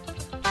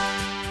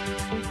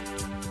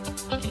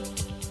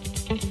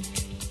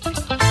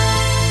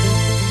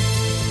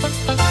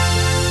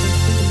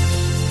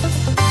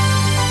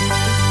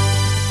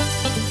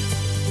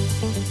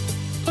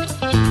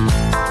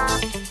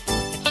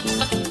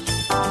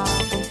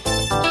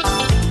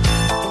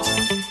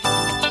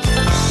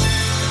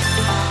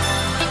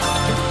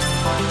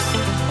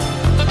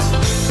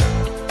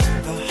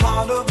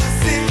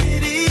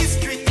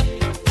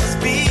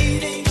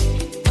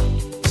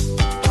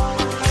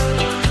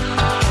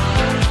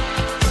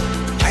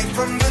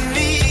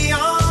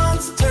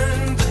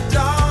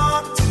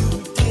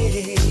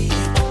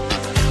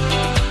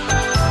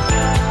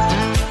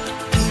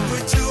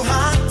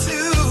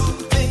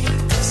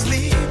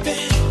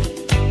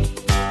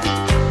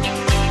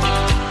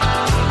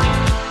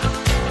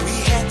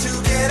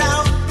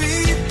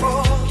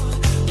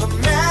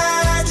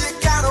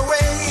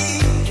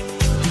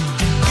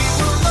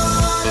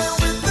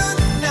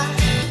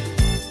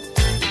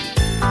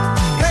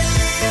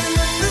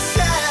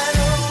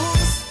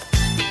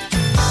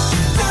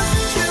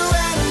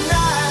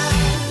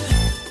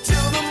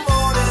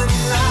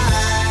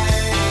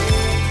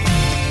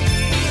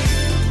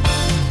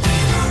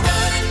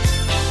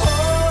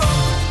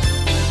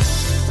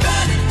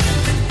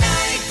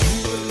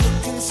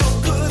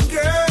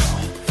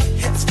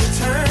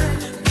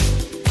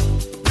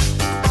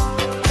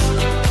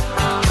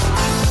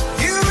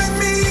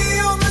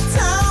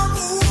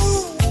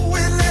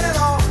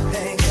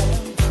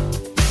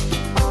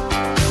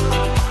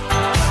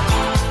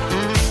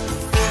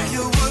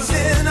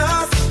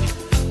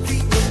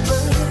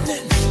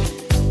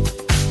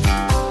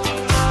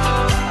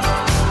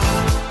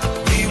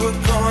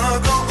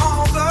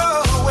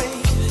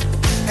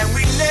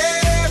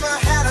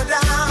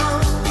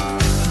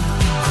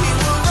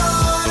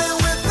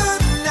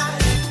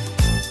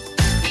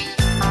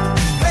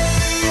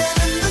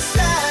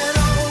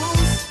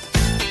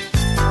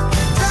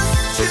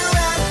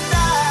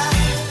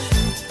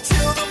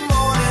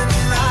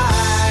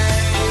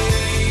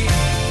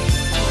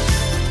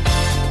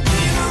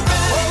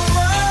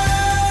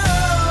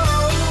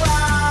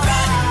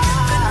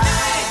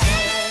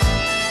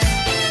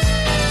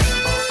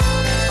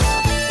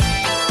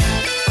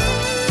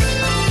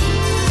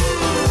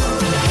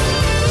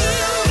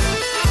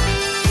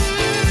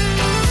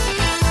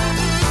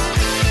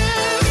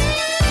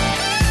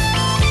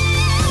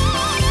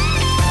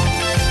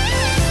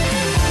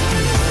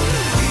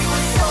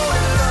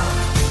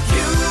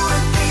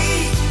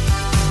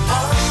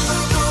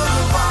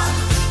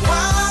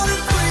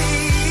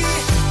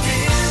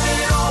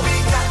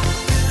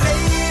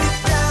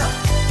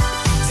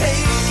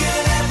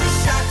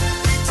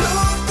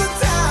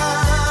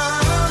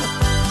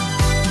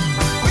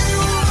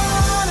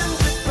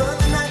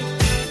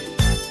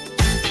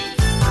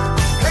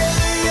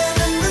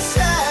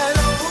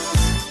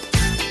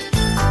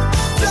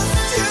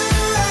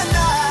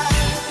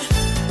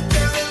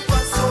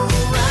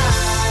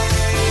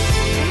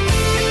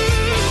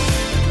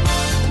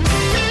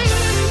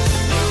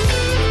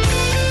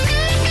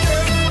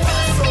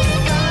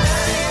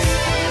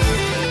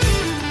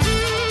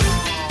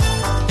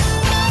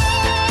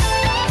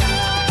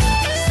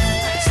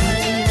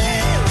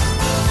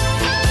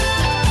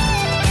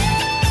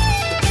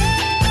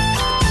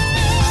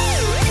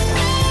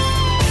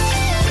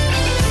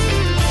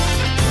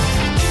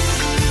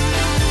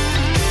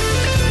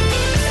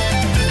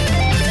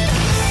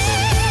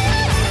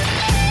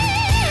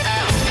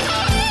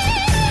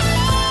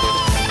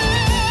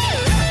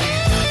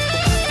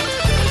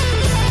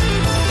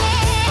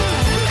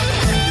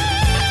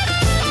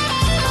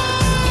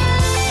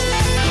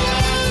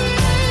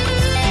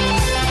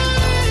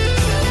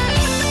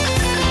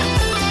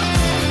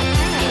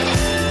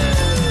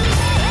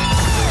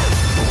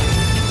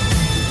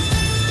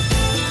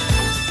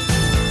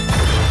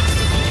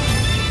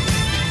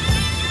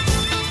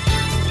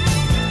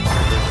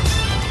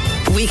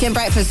 Weekend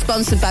Breakfast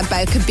sponsored by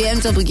Bowker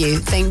BMW.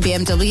 Think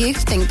BMW,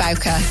 think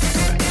Bowker.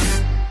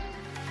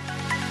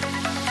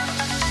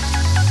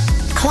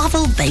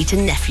 Clavel Bait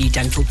and Nephew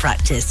Dental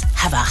Practice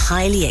have a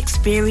highly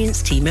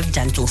experienced team of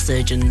dental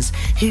surgeons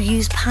who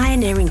use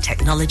pioneering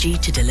technology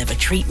to deliver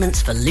treatments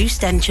for loose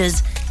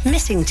dentures,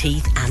 missing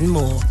teeth and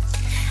more.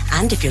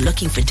 And if you're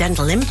looking for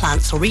dental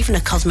implants or even a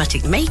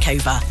cosmetic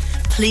makeover,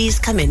 please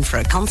come in for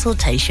a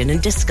consultation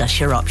and discuss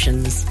your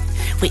options.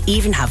 We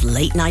even have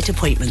late night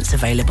appointments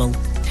available.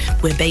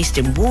 We're based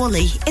in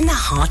Worley in the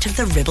heart of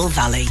the Ribble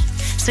Valley.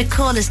 So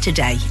call us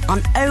today on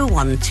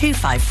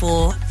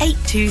 01254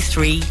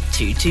 823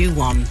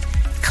 221.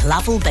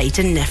 Clavel Bait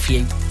and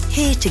Nephew,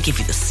 here to give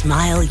you the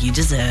smile you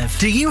deserve.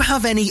 Do you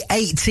have any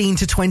 18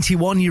 to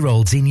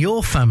 21-year-olds in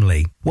your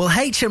family? Well,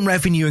 HM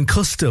Revenue and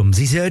Customs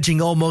is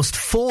urging almost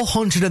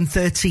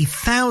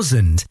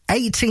 430,000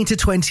 18 to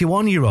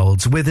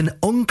 21-year-olds with an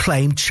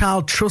unclaimed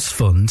child trust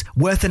fund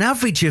worth an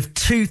average of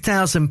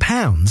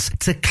 £2,000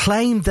 to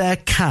claim their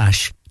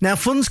cash. Now,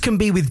 funds can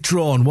be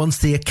withdrawn once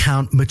the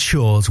account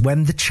matures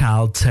when the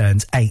child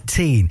turns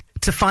 18.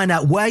 To find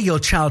out where your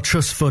Child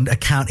Trust Fund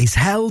account is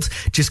held,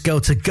 just go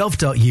to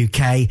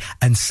gov.uk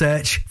and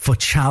search for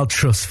Child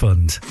Trust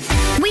Fund.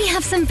 We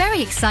have some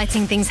very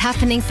exciting things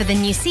happening for the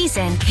new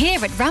season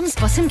here at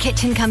Ramsbottom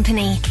Kitchen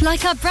Company,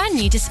 like our brand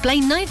new display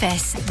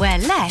Novus, where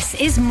less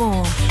is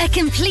more. A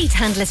complete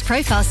handless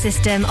profile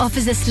system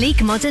offers a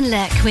sleek modern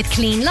look with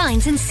clean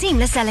lines and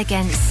seamless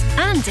elegance.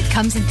 And it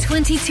comes in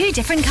 22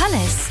 different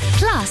colours.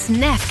 Plus,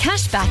 Neff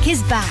Cashback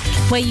is back,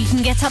 where you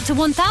can get up to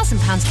 £1,000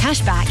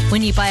 cashback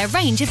when you buy a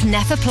range of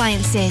Neff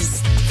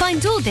appliances.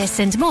 Find all this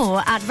and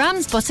more at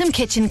Ramsbottom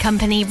Kitchen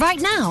Company right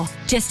now.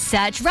 Just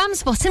search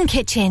Ramsbottom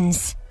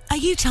Kitchens. Are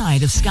you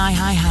tired of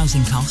sky-high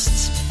housing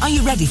costs? Are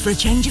you ready for a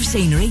change of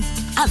scenery?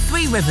 At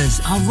Three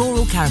Rivers, our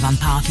rural caravan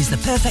park is the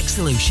perfect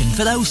solution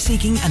for those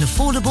seeking an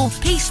affordable,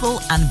 peaceful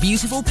and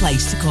beautiful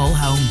place to call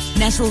home.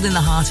 Nestled in the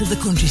heart of the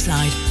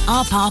countryside,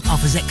 our park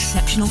offers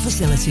exceptional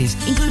facilities,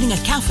 including a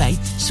cafe,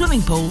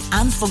 swimming pool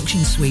and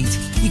function suite.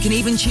 You can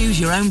even choose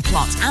your own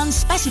plot and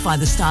specify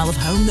the style of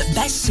home that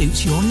best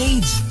suits your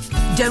needs.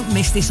 Don't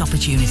miss this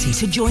opportunity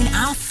to join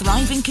our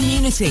thriving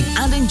community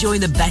and enjoy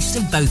the best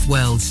of both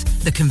worlds,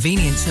 the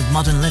convenience of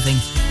modern living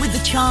with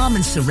the charm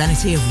and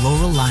serenity of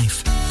rural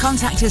life.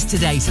 Contact us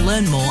today to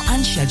learn more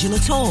and schedule a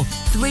tour.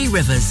 Three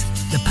Rivers,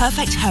 the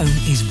perfect home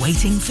is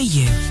waiting for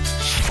you.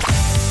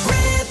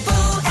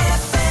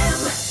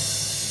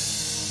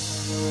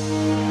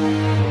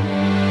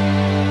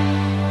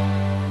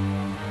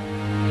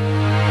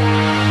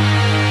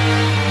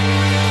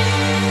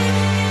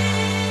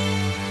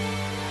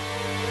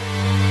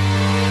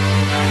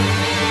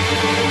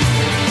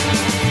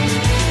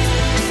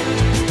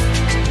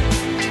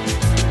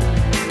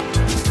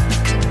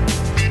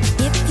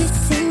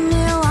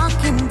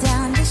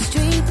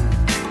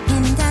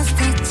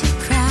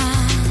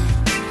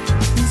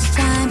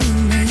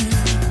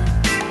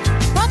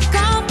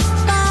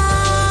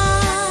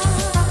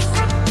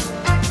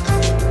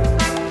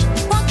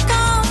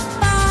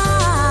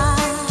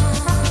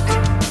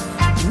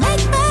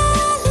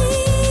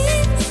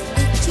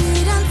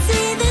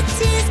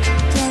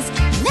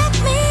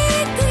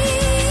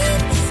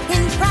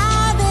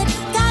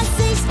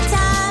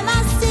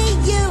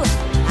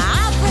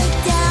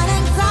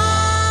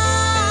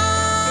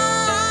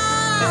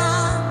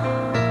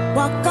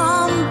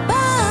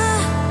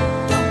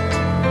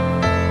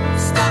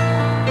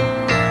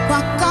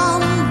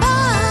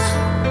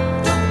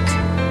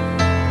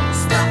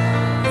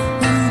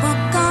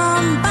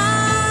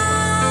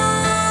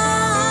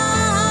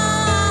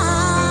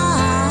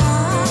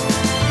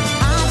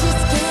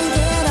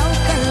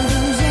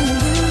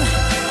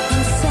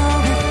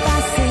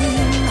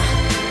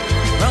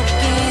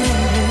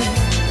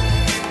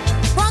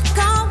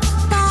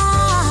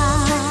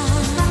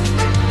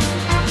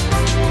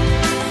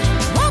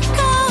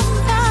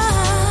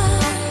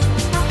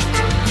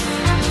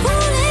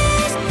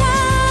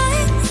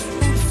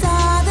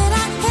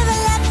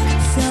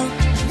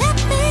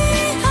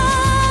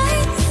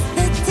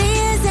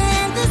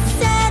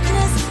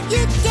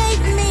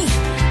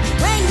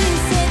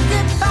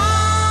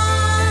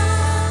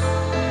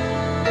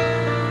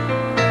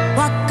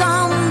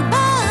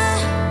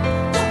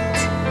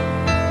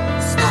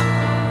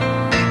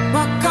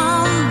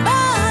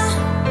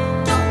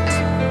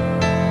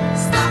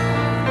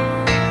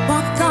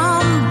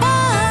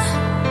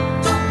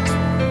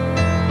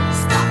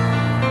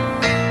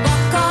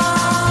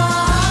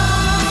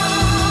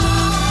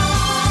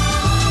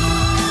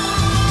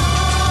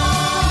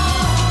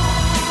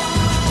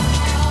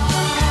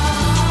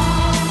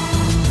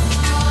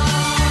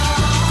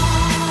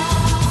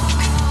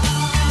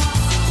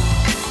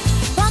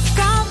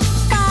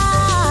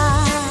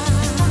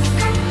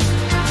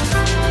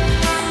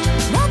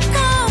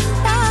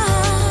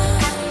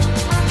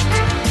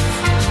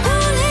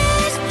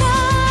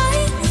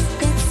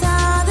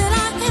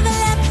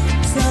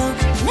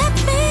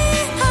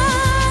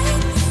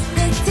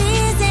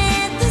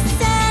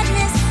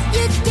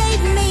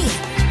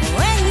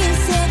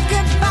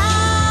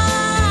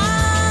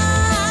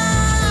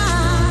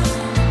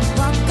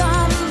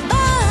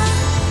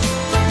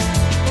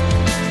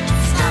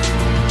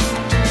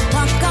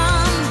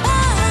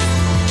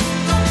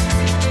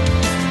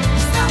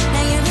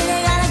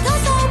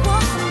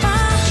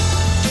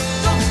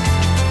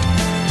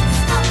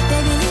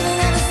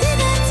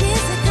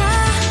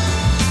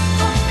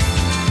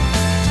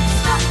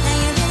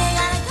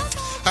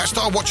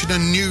 Watching a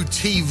new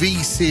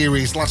TV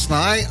series last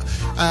night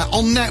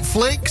on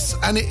Netflix,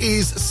 and it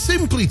is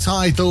simply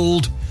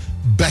titled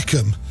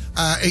Beckham.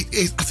 I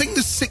think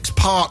there's 6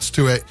 parts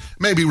to it,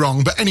 maybe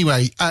wrong, but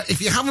anyway,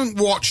 if you haven't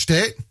watched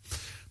it,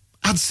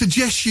 I'd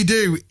suggest you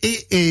do.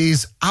 It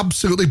is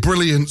absolutely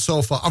brilliant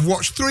so far. I've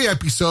watched 3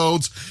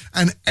 episodes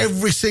and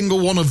every single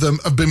one of them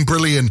have been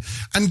brilliant.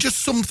 And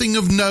just something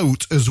of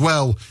note as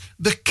well,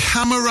 the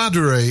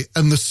camaraderie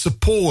and the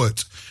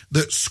support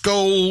that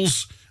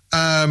Scholes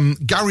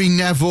Gary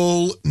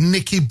Neville,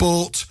 Nicky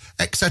Butt,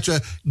 etc.,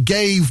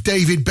 gave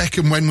David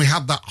Beckham when we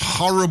had that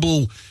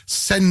horrible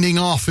sending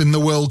off in the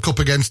World Cup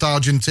against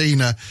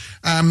Argentina.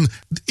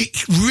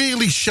 It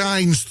really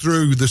shines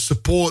through the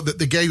support that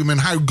they gave him and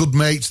how good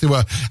mates they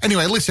were.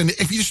 Anyway, listen,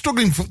 if you're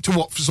struggling for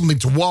something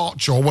to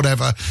watch or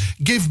whatever,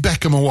 give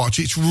Beckham a watch.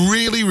 It's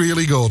really,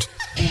 really good.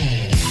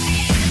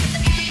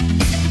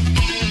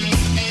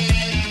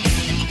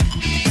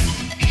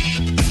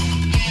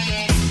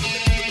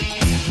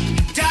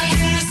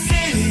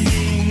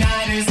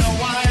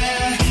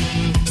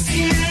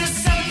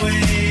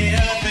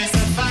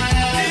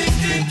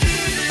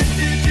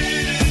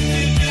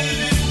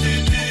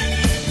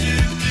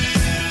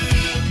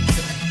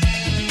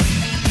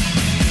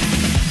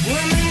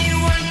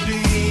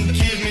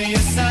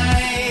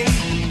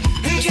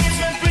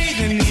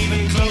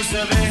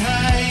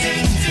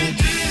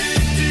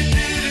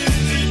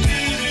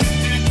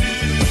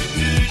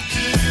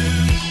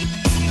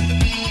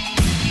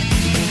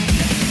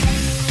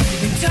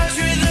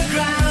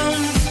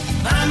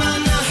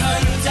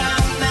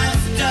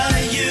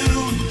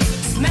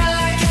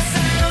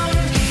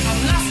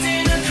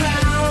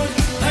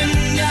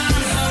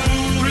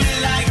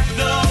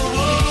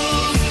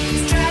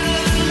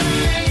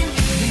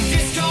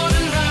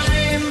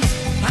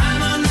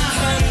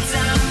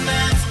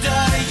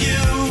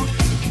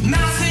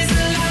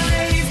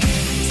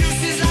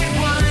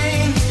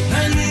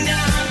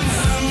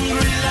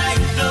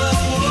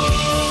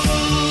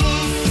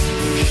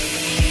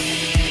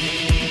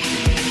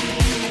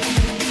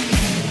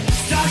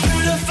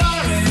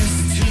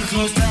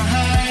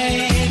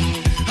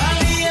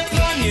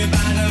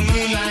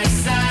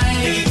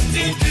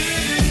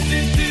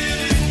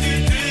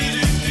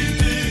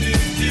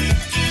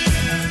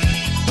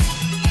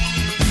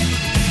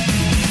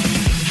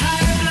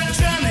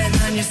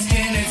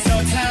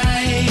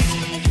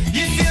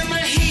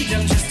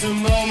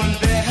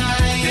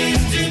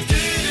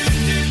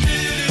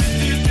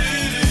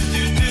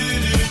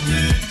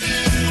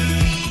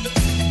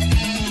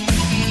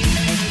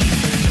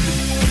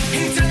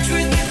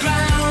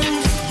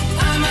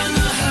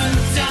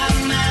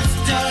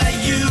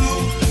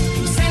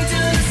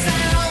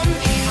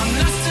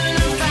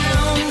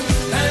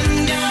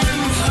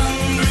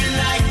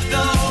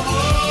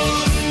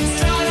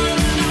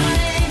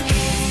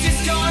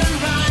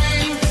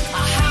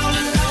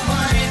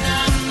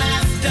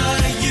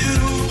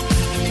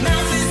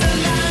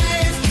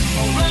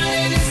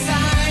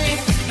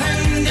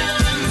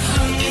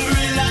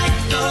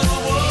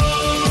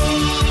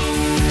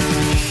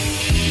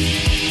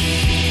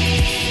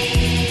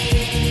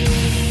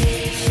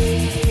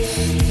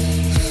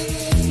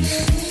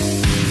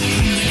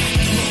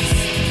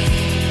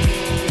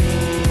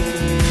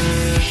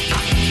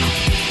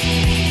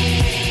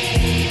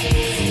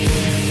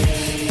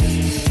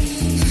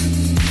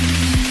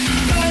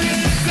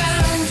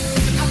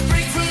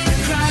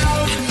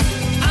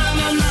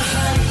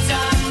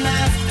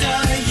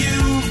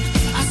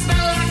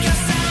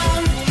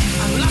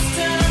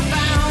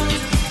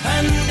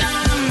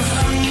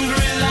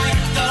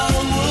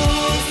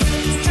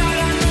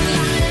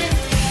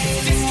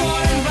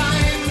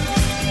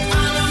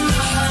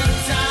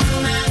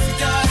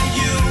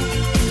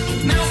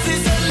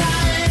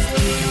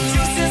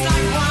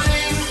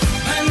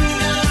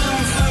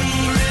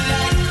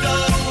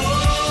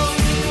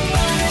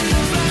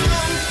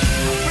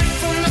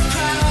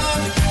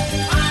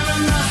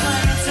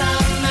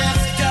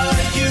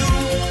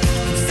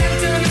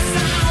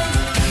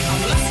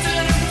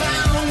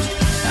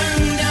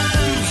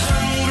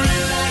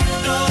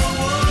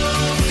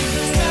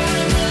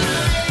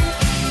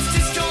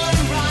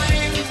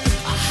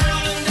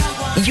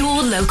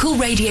 Local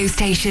radio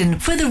station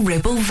for the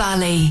Ribble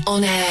Valley.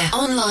 On air,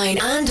 online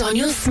and on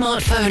your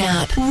smartphone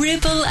app.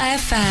 Ribble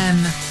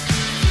FM.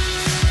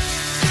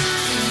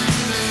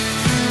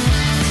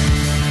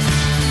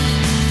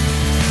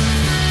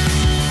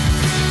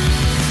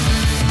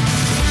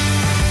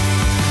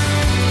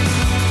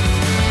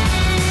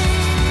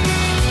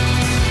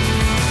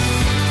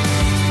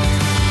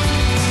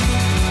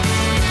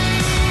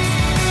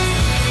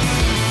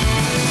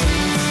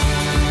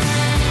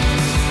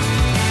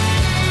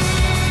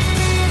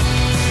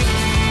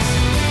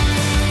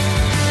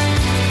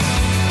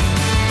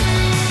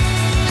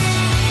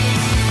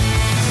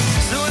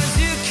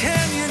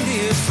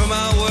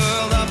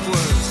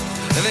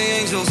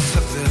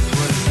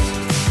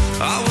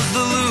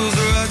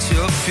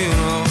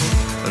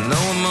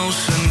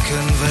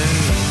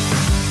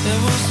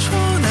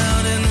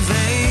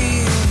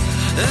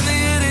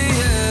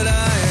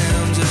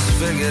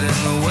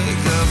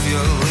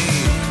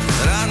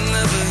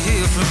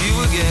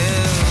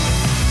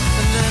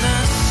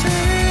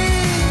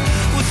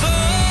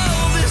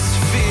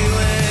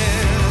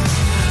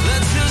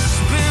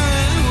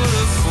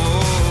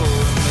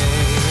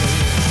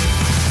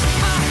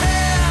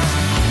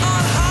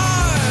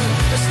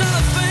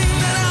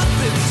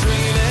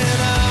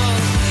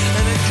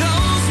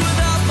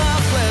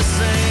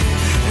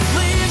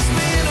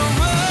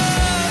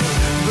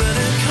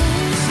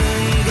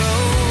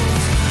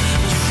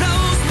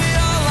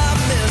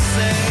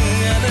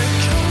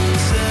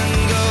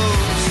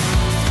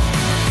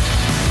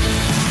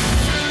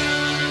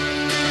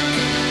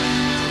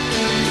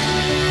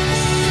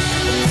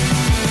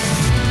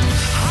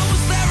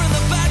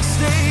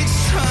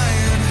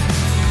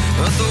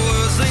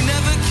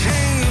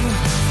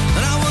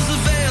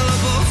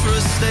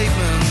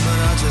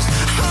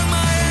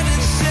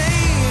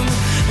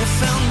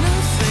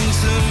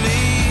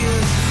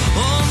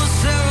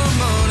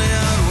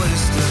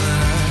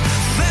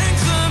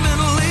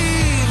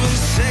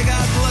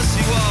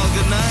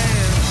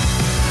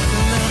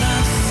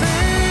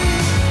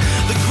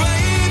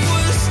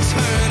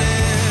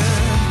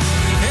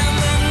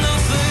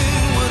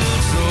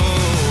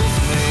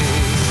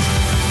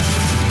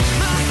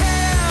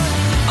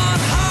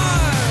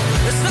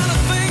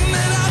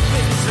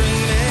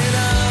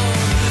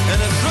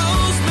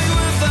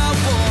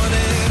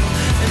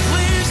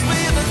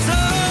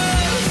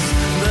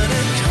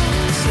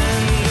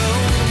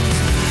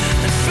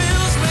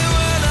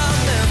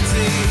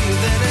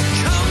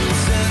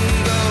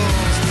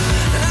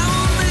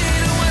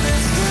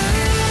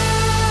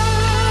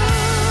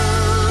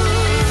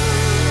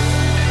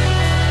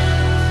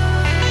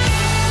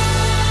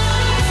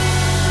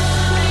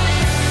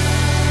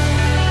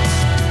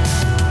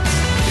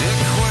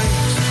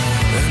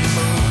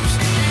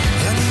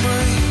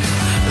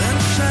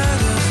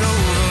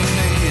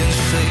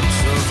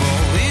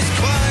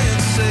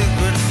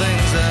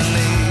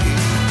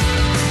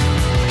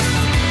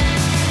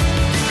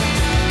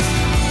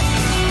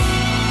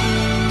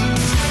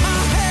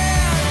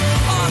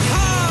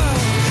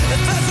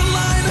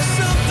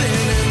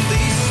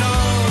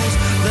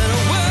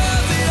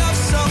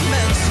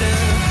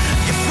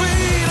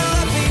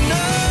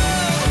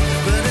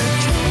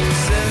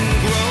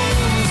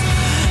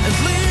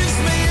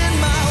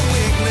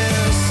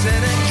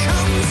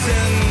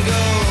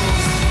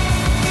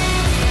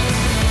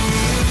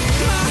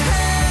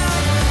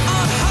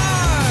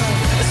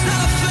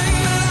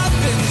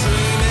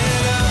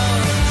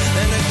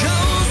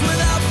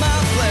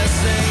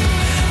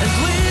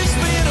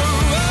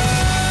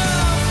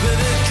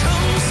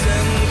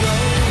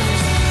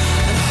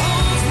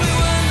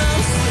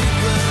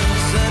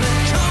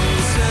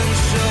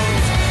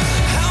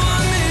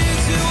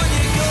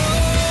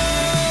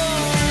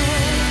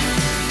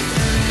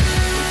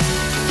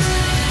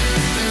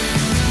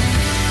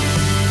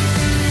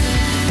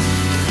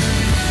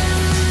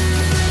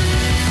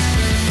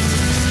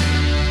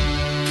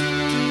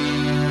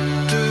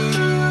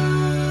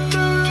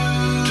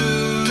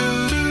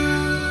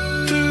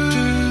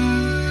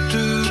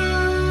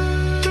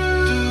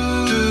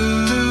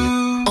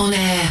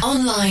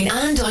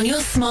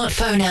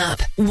 smartphone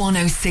app.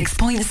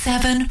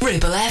 106.7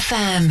 Ribble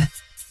FM.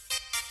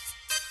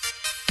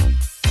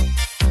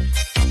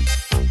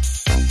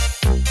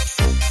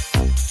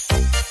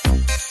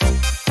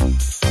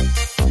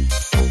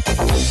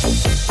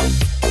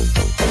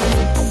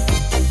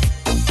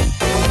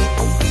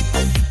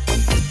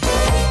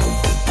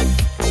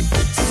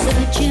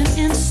 Searching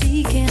and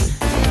seeking,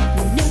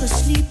 never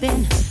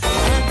sleeping.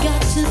 I've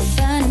got to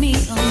find me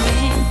a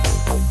man.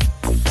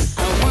 I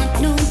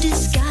want no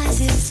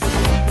disguises,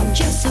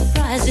 just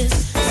surprises.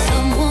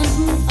 Someone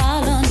who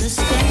I'll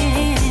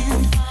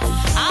understand.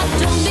 I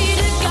don't need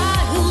a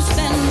guy who'll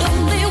spend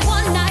only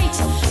one night,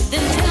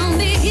 then tell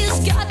me he's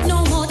got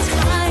no more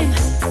time.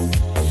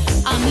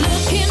 I'm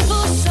looking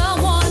for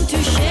someone to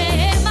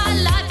share my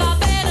life. I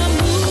better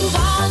move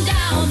on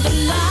down the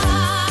line.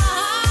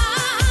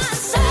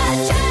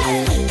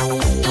 Searching,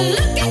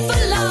 looking for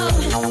love,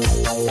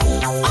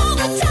 all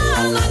the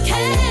time I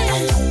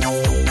can.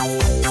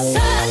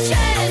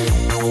 Searching,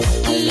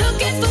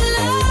 looking for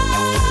love.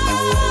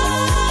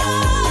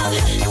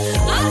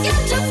 I've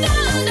got to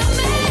find a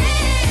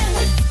man.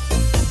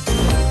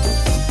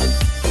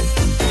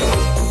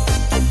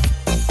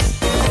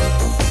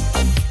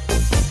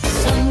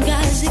 Some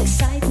guys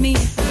excite me,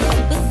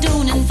 but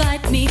don't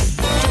invite me.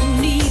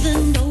 Don't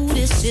even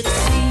notice, it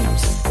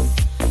seems.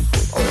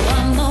 Oh,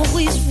 I'm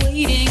always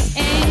waiting,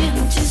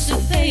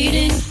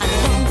 anticipating. I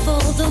long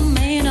for the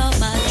man of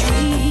my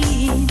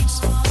dreams.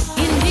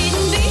 He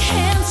needn't be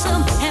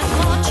handsome, have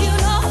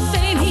fortune or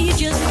fame. He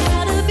just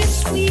gotta be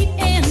sweet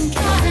and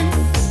kind.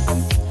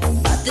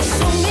 But there's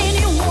so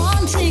many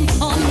wanting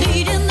or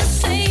needing the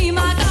same. I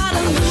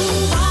gotta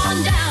move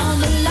on down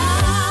the line.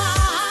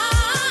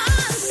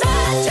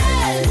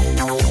 Searching,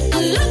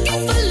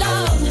 looking for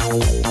love,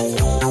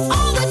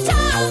 all the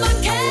time I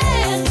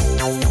can.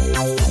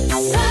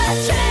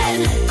 Searching,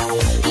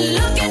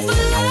 looking for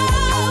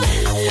love.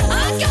 I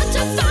got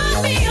to find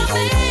me a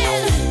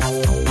man.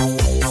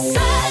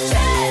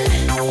 Searching,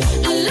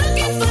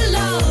 looking for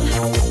love,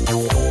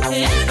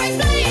 every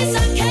place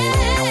I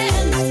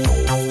can.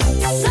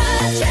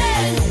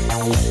 Searching,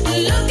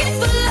 looking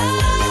for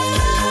love.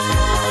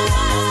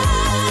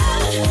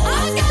 I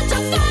got to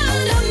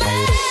find a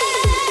man.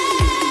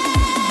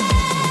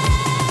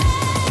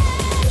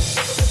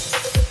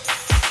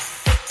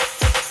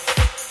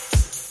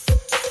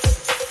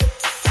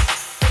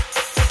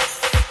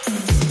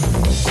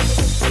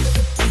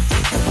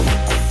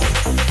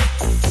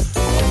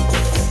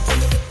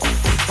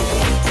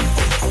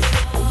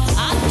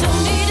 I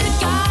don't need a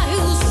guy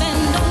who'll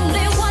spend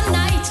only one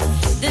night,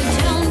 then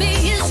tell me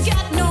he's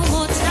got no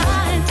more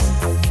time.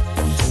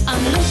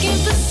 I'm looking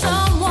for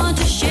someone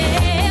to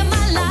share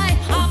my life.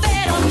 I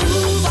better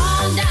move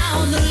on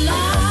down the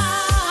line.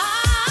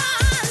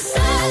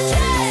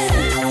 Searching,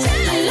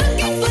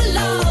 looking for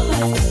love,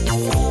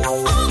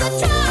 all the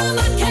time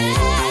I can.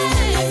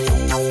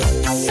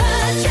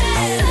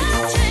 Searching,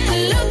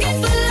 looking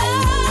for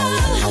love.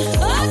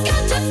 I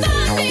got to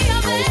find me a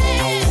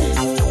man.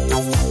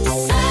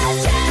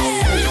 Searching,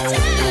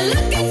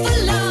 looking for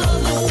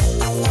love,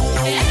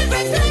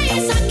 every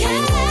place I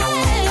can.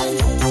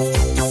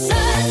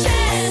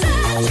 Searching,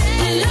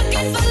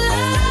 looking for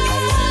love.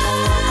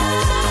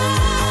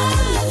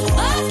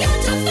 I got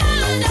to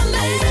find a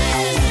man.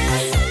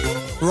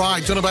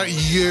 Right, don't know about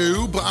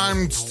you, but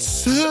I'm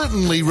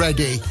certainly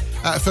ready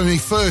for my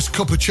first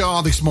cup of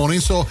char this morning.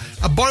 So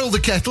I boiled the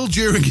kettle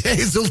during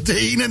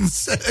Hazeldean and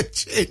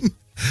searching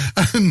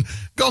and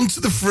gone to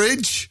the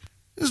fridge.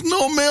 There's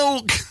no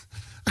milk.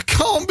 I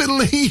can't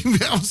believe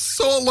it. I'm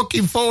so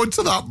looking forward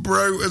to that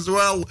brew as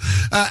well.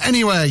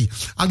 Anyway,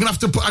 I'm going to have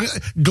to put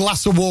a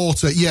glass of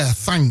water. Yeah,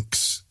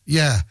 thanks.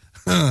 Yeah.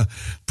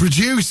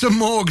 Producer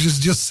Morgs has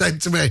just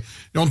said to me,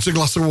 you want a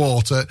glass of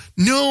water?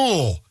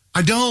 No,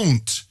 I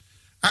don't.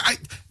 I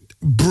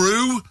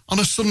brew on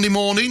a Sunday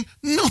morning,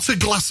 not a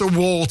glass of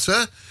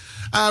water.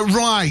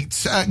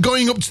 Right,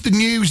 going up to the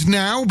news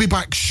now. We'll be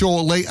back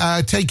shortly.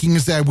 Taking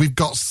us there, we've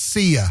got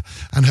Sia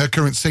and her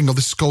current single.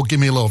 This is called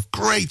Give Me Love.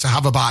 Great to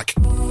have her back.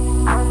 You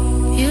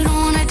don't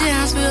wanna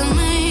dance with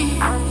me,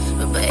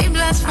 but babe,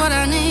 that's what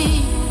I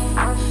need.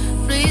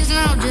 Please,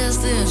 now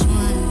just this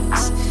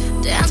once.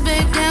 Dance,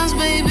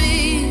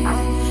 baby.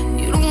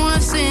 You don't wanna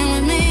sing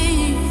with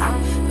me,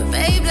 but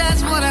babe,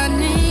 that's what I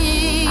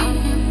need.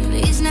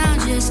 Please, now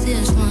just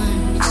this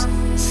once.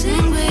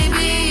 Sing,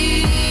 baby.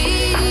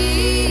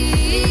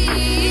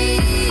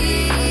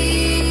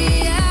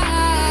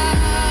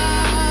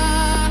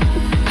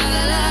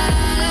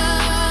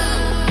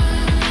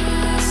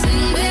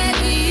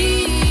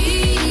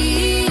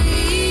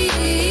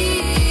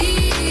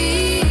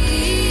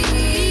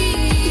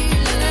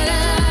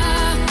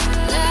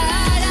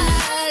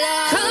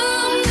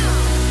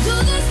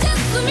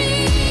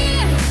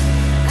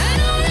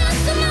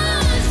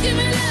 Give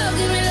me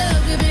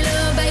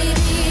love, baby.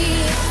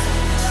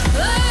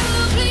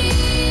 Oh,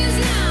 please.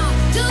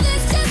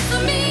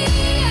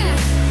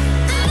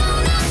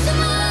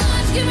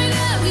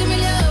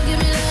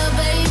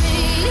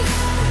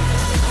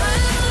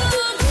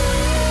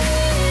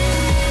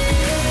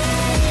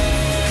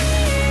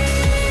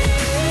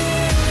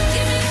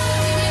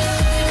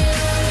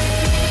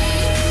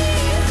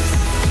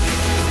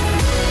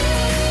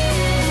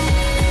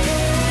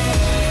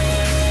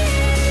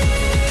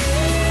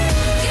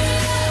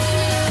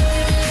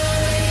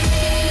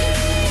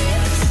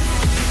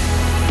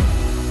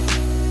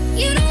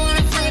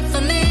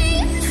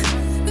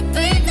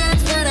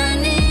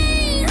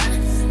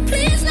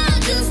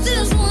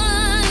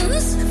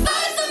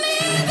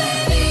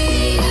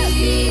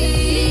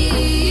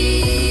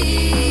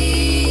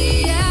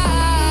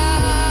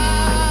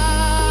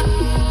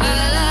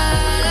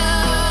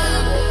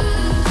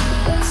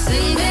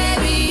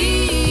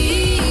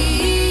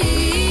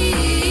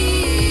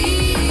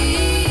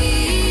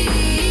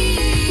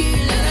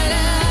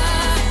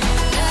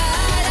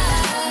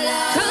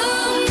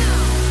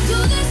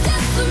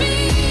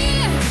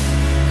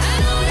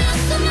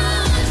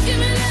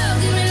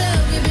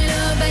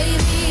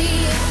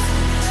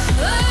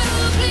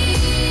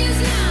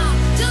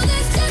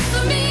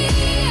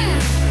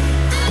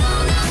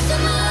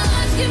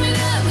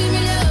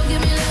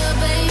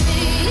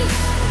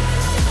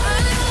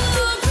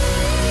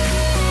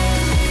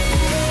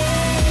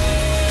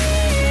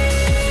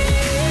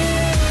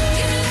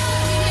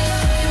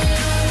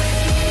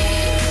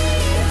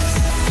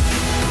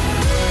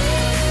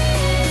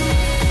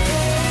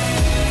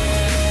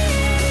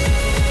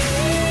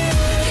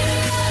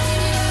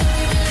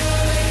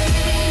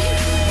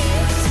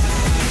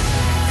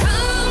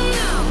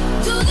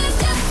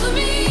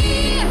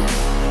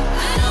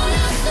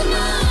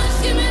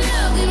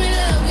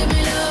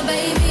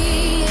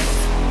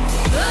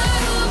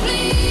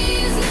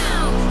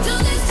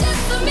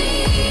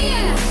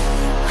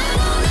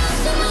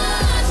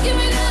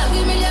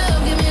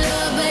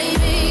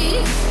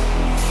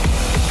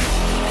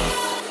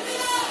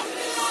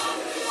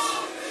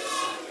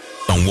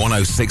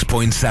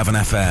 106.7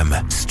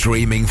 FM,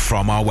 streaming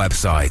from our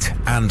website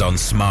and on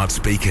smart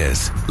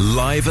speakers.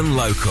 Live and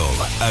local,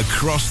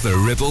 across the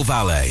Ribble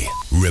Valley.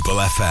 Ribble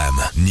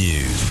FM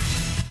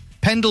News.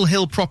 Pendle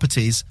Hill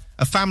Properties,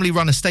 a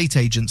family-run estate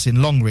agents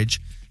in Longridge,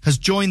 has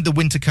joined the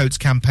winter coats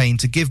campaign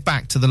to give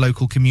back to the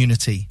local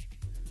community.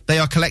 They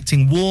are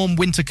collecting warm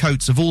winter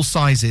coats of all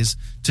sizes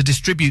to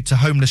distribute to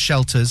homeless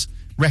shelters,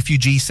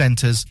 refugee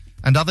centres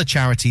and other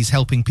charities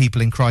helping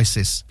people in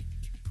crisis.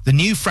 The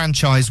new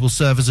franchise will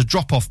serve as a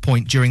drop-off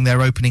point during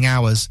their opening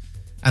hours,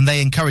 and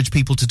they encourage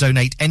people to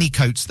donate any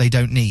coats they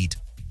don't need.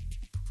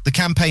 The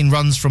campaign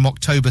runs from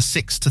October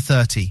 6 to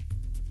 30.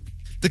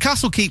 The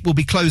Castle Keep will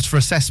be closed for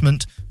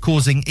assessment,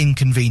 causing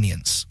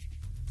inconvenience.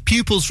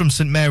 Pupils from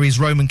St Mary's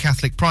Roman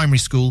Catholic Primary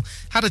School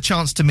had a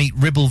chance to meet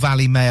Ribble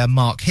Valley Mayor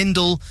Mark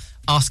Hindle,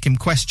 ask him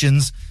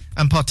questions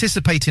and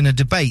participate in a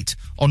debate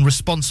on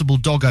responsible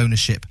dog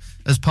ownership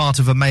as part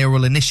of a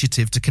mayoral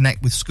initiative to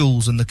connect with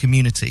schools and the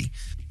community.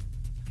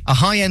 A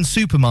high-end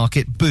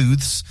supermarket,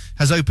 Booths,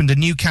 has opened a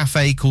new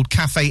cafe called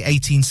Cafe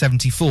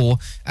 1874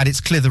 at its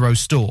Clitheroe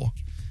store.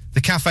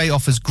 The cafe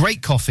offers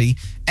great coffee,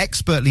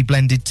 expertly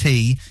blended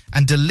tea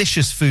and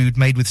delicious food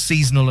made with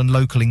seasonal and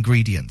local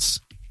ingredients.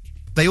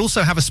 They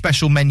also have a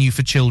special menu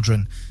for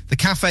children. The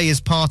cafe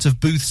is part of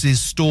Booths'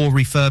 store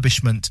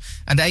refurbishment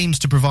and aims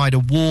to provide a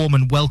warm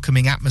and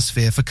welcoming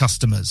atmosphere for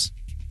customers.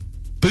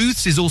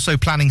 Booths is also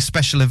planning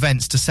special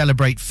events to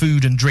celebrate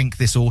food and drink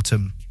this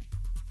autumn.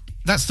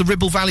 That's the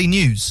Ribble Valley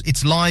News.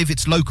 It's live,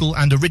 it's local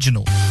and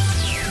original.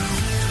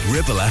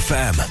 Ribble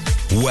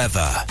FM.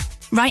 Weather.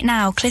 Right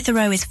now,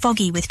 Clitheroe is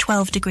foggy with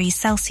 12 degrees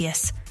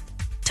Celsius.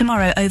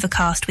 Tomorrow,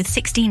 overcast with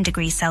 16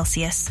 degrees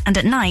Celsius. And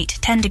at night,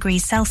 10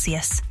 degrees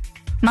Celsius.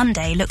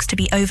 Monday looks to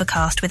be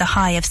overcast with a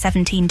high of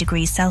 17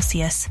 degrees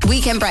Celsius.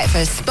 Weekend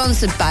Breakfast,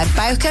 sponsored by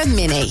Bowker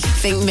Mini.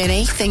 Think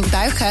Mini, think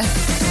Bowker.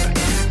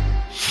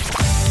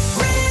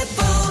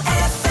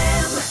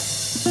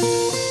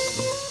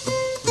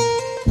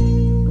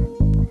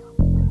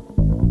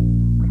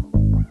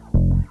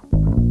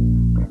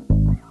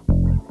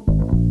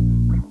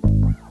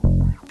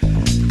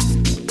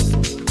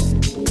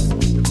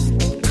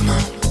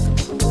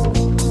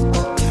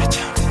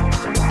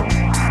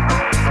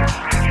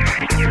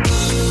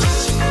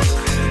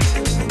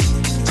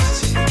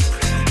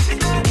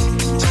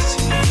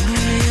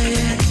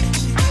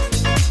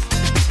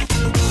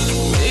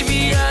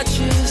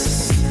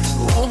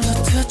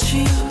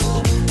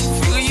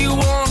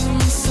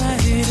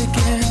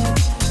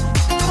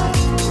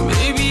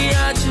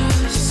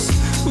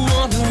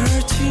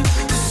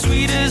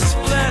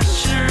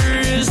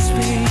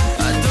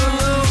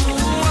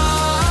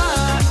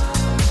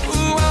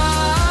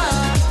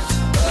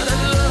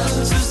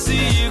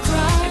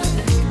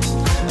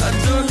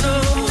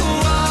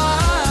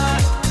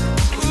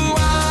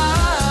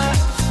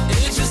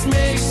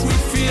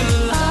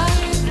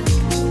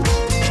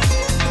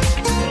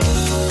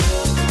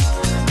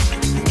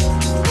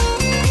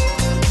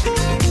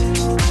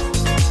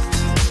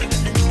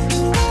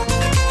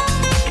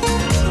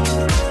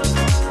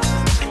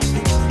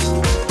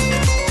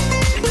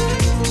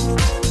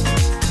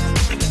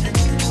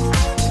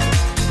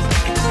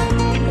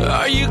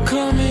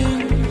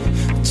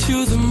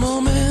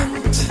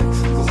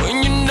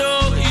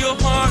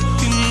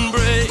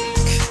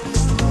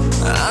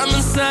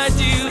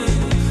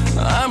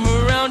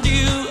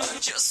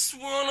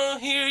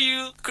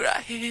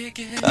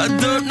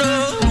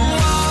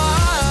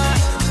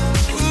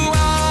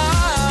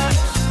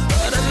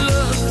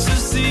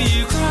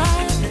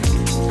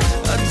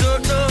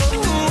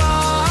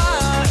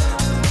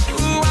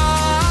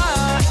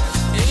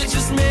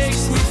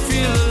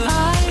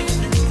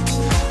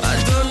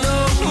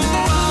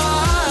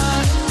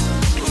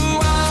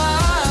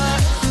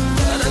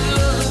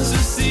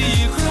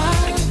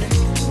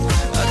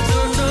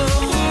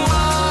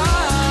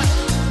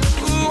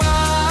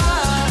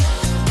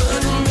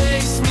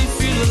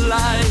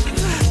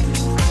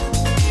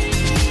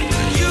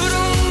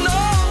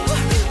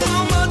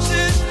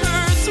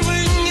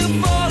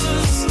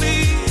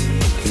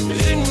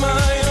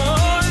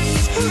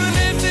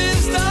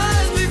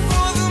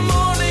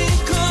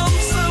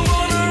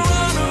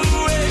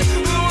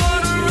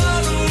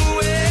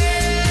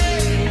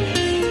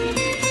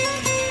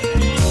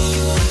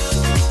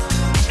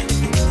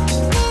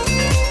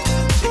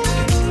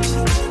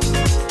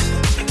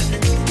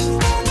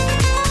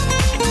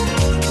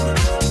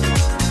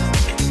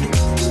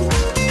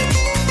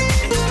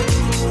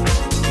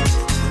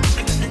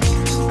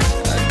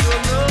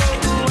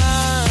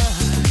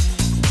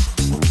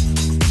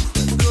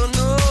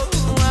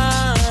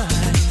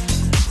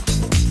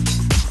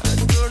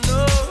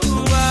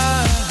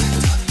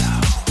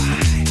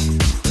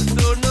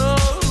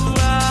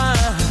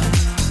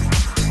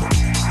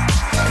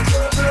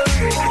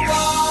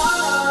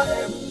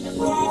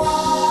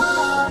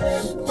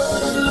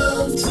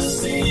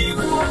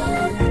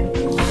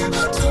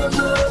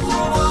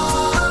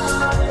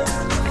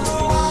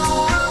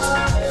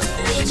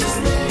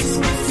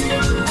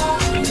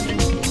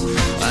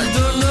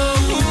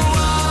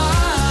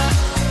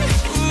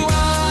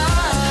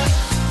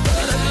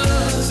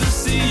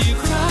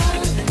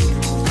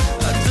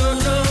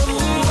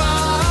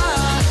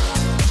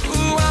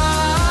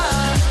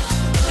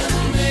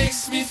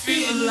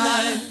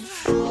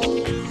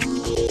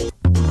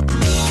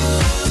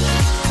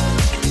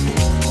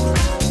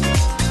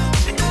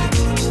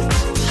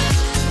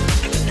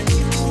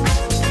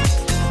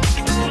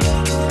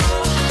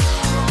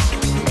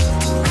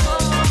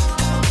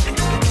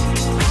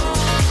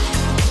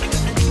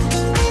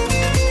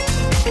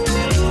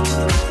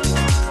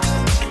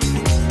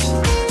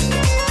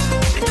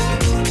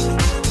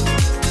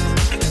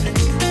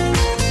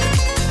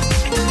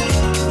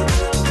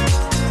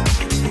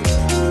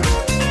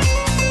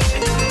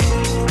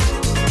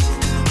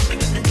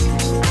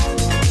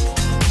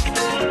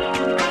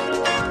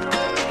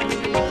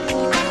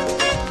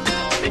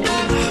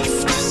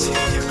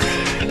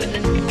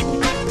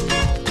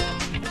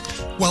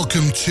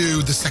 welcome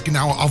to the second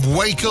hour of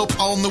Wake Up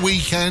on the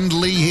Weekend.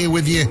 Lee here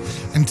with you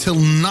until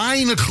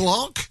 9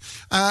 o'clock.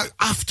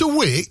 After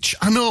which,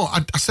 I know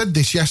I said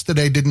this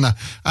yesterday, didn't I?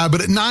 But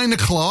at 9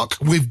 o'clock,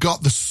 we've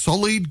got the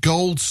Solid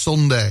Gold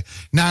Sunday.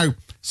 Now,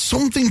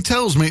 something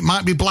tells me it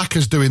might be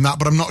Blackers doing that,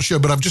 but I'm not sure.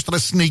 But I've just had a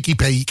sneaky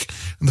peek,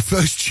 and the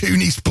first tune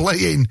he's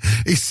playing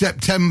is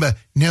September.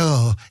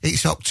 No,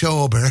 it's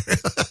October.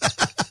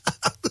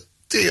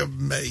 Dear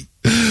me.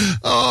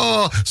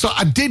 Oh, so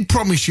I did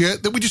promise you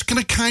that we're just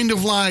going to kind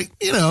of like,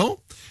 you know,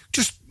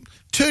 just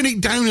turn it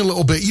down a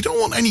little bit. You don't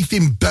want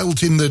anything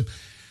belting the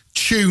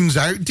tunes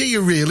out, do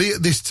you really,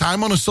 at this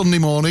time on a Sunday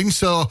morning?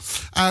 So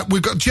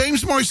we've got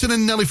James Morrison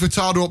and Nelly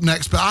Furtado up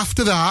next, but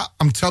after that,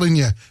 I'm telling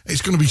you,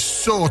 it's going to be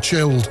so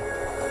chilled.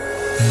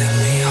 Let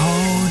me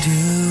hold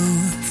you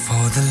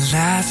for the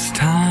last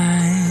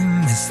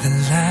time. It's the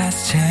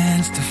last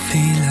chance to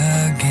feel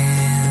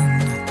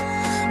again.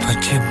 But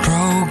you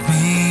broke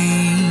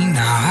me,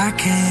 now I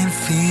can't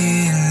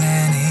feel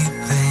anything.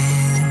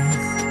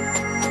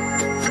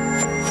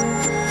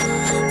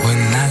 When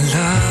I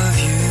love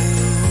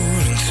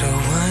you, so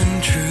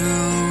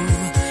untrue,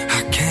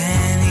 I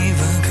can't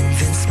even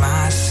convince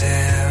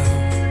myself.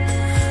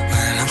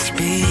 When I'm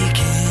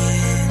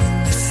speaking,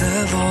 it's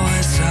the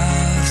voice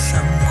of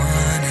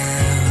someone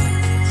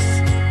else.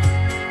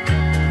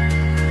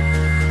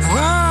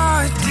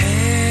 Oh, it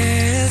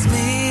tears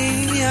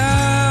me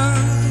up.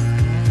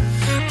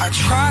 I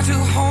try to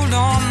hold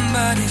on,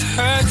 but it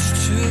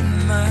hurts too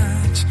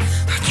much.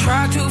 I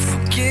try to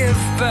forgive,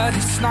 but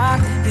it's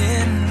not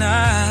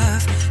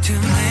enough to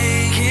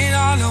make it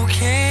all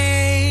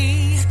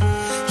okay.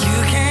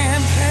 You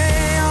can't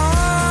play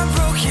on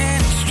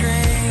broken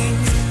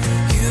strings.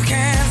 You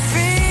can't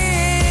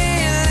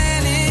feel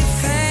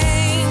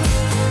anything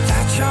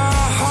that your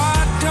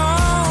heart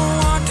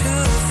don't want to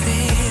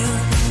feel.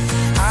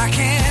 I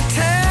can't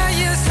tell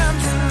you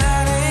something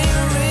that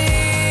ain't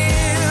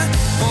real.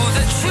 Oh,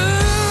 the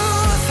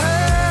truth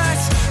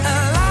hurts,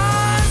 and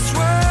life's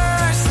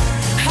worse.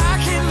 How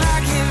can I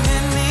give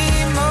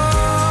any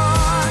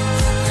more?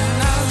 And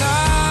I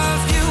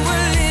love you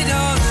a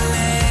little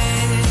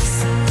less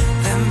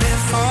than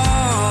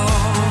before.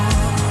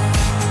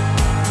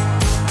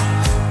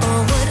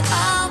 Oh, what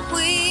are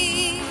we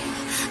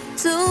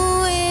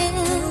doing?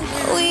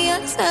 We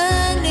are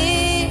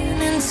turning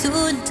into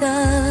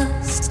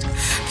dust,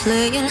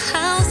 playing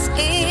house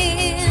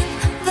in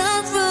the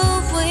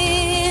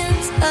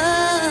ruins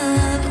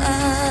of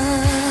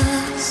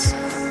us.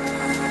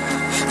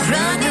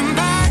 Running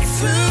back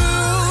to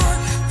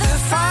the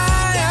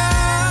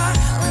fire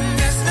when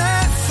there's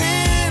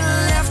nothing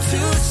left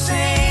to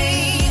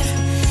save.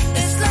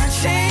 It's like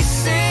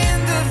chasing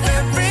the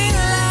very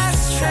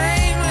last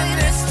train when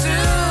it's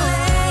too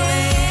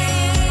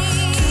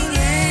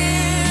late.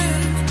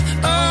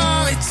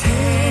 Oh, it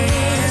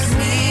tears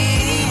me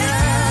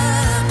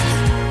up.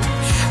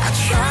 I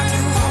try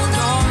to hold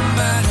on,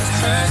 but it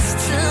hurts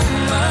too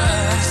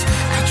much.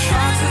 I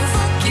try to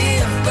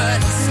forgive, but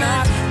it's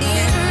not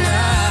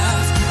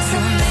enough to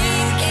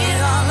make it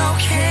all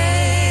okay.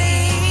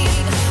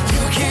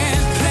 You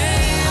can't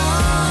play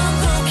on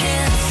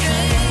broken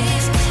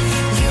strings.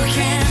 You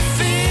can't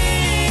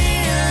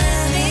feel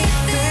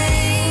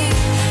anything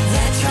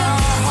that your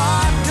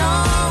heart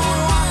don't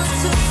want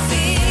to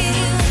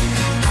feel.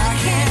 I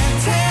can't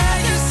tell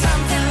you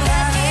something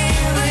that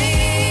ain't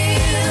real.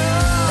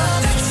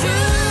 The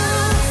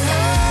truth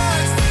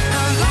hurts,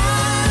 and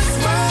life's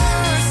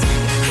worse.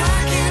 How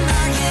can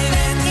I give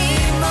any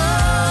more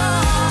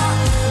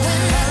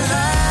when I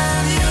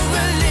love you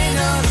a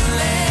little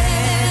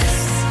less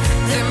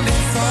than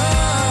before?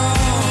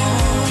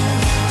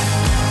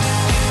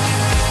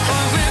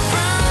 Oh, we're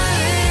running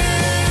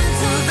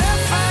to the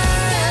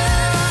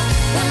fire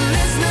when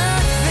there's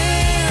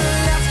nothing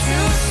left to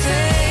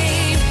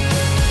save.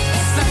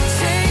 It's like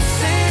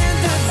chasing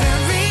the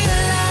very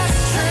last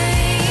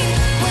train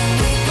when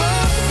we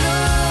both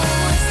know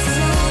it's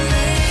too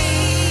late.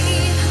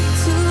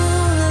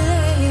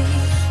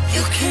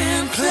 You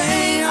can't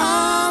play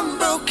on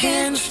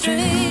broken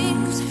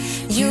strings.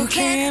 You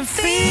can't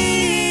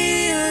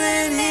feel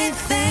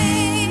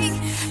anything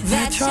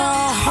that your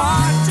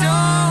heart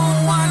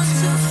don't want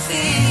to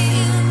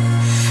feel.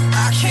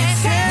 I can't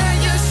tell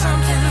you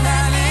something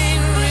that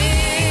ain't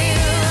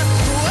real.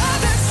 Oh,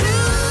 the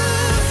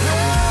truth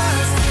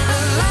hurts,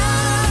 and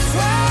life's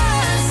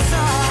worse.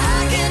 So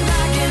how can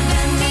I give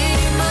any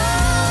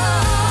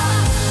more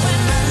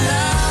when I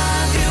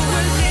love you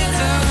a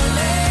little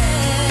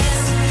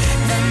less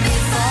than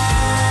before?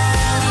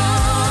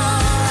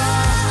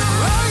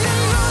 Oh, you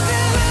know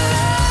that I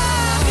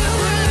love you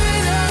a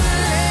little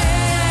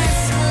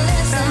less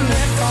than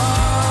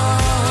before.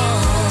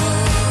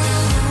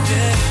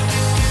 Yeah.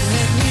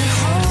 Let me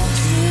hold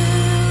you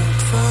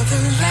for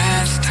the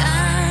last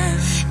time.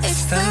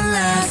 It's the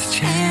last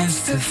chance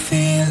to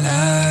feel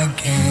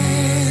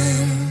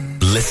again.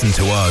 Listen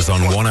to us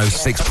on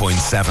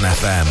 106.7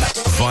 FM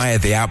via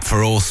the app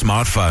for all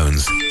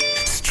smartphones.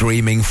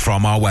 Streaming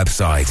from our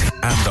website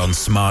and on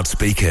smart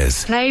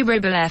speakers. Play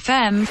Ribble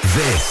FM.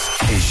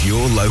 This is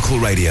your local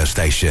radio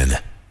station.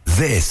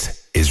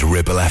 This is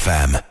Ribble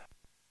FM.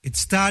 It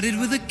started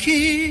with a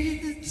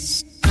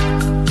kiss. The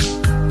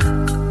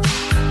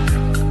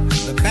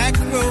back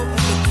row of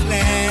the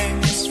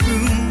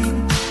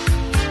classroom.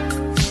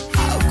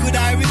 How could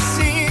I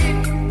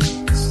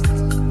resist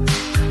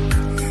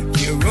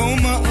the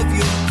aroma of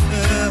your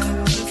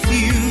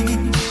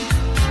perfume?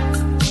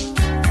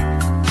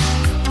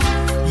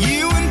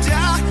 You and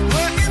I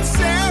were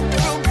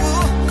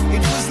inseparable.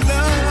 It was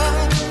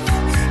love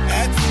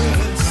at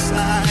first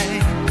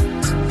sight.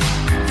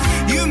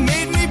 You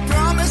made me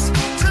promise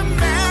to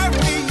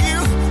marry you.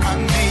 I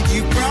made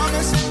you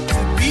promise to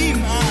be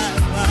my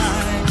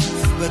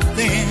wife. But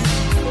then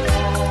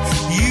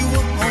you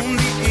were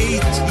only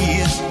 8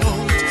 years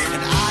old,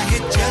 and I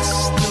had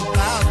just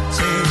about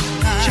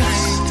turned 9.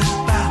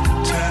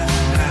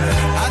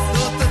 I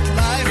thought that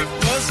life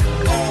was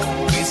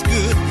always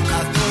good. I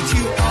thought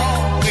you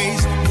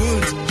always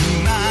would be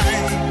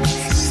mine.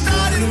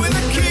 Started with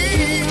a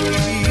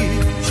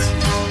kiss.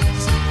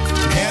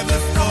 Never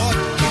thought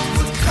it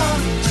would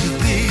come to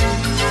this.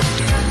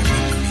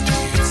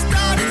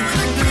 Started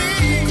with a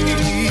kiss.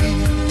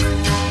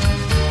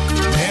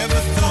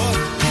 Never thought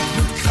it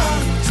would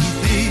come to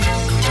this.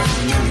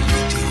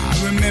 I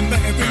remember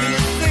every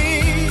little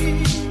thing,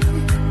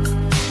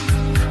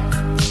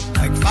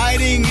 like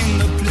fighting in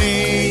the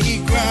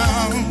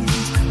playground,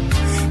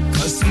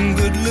 'cause some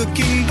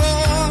good-looking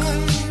boy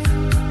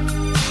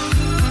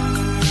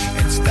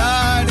had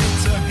started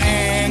to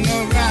hang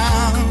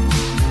around.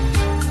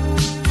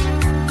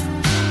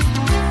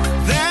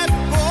 That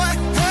boy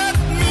hurt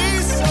me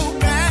so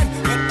bad,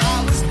 but I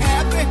was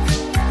happy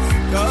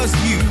 'cause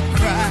you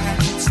cried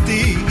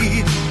still.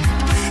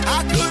 I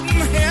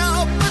couldn't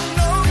help but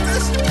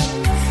notice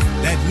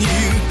that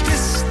new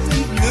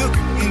distant look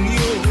in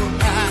your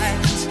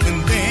eyes. And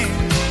then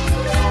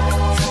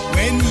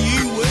when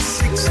you were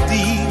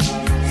 16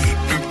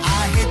 and I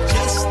had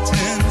just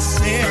turned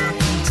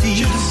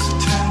 17,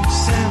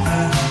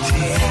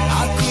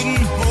 I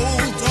couldn't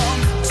hold on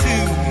to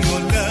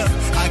your love.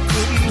 I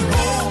couldn't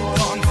hold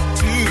on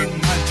to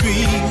my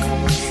dream.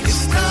 It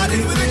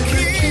started with a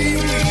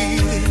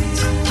kiss.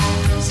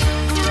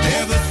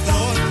 Never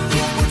thought it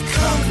would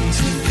come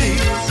to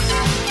this.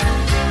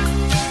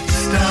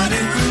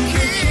 Started with a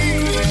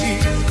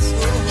kiss.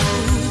 Oh,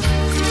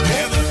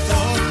 never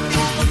thought it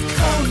would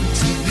come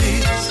to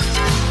this.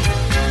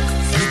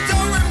 You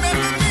don't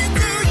remember me,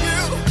 do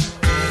you?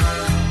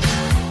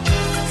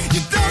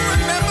 You don't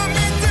remember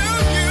me, do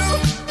you?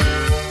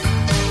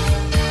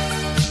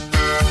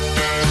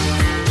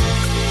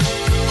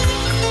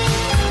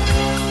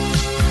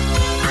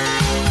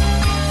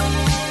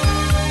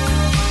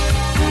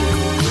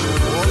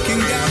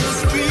 Walking down the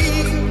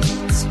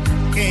streets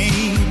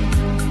came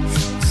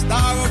the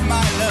star of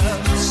my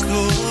love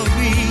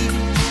story,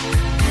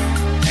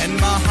 and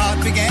my heart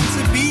began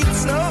to beat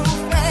so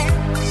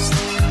fast,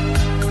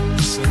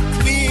 so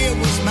clear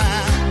was my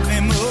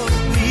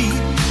memory.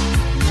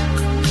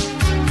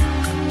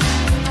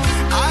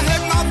 I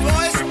heard my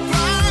voice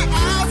cry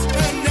out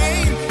her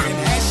name, and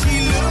as she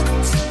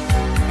looked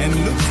and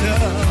looked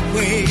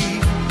away,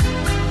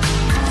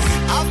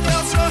 I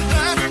felt so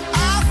hurt, I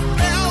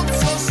felt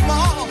so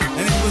small,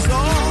 and it was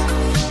all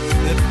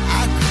that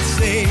I could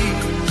say.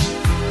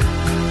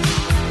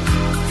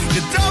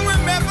 You don't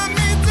remember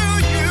me, do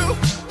you?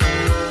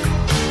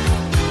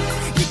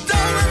 You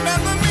don't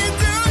remember me,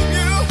 do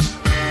you?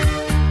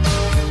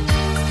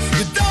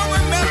 You don't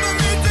remember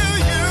me, do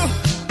you?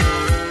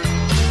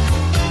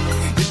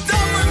 You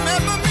don't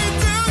remember me,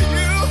 do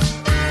you?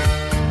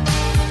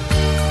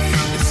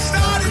 It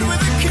started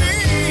with a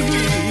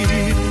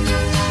kiss.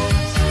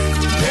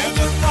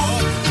 Never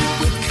thought it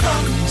would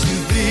come to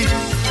this.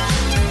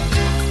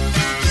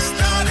 It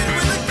started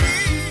with a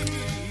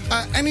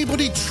kiss.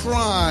 Anybody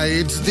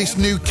tried this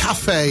new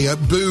cafe at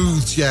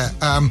Booths yet?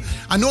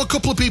 I know a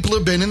couple of people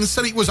have been and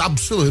said it was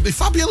absolutely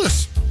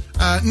fabulous.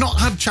 Not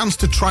had a chance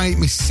to try it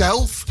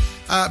myself,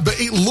 but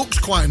it looks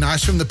quite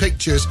nice from the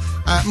pictures.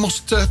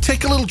 Must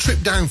take a little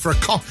trip down for a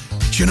coffee.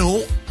 Do you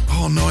know?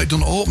 Oh no, it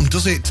doesn't open,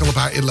 does it, till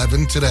about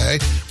 11 today?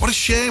 What a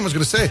shame, I was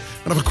going to say. I'm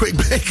going to have a quick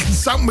bacon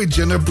sandwich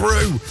and a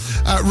brew.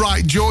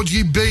 Right,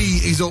 Georgie B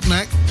is up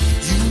next.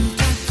 You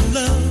got the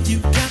love, you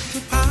got the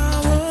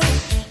power,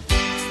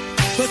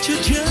 but you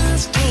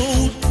just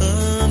don't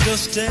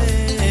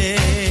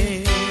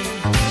understand.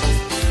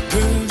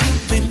 Girl,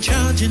 you've been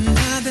charging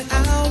by the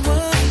hour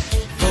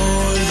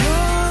for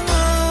your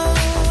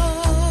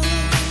love.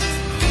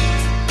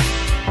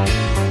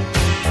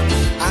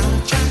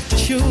 I'll try to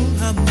show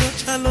how much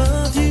I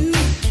love you,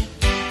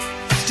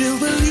 still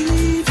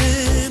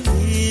believing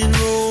in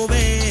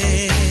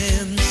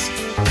romance.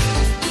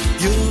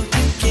 You're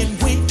taking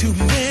way too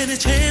many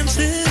chances.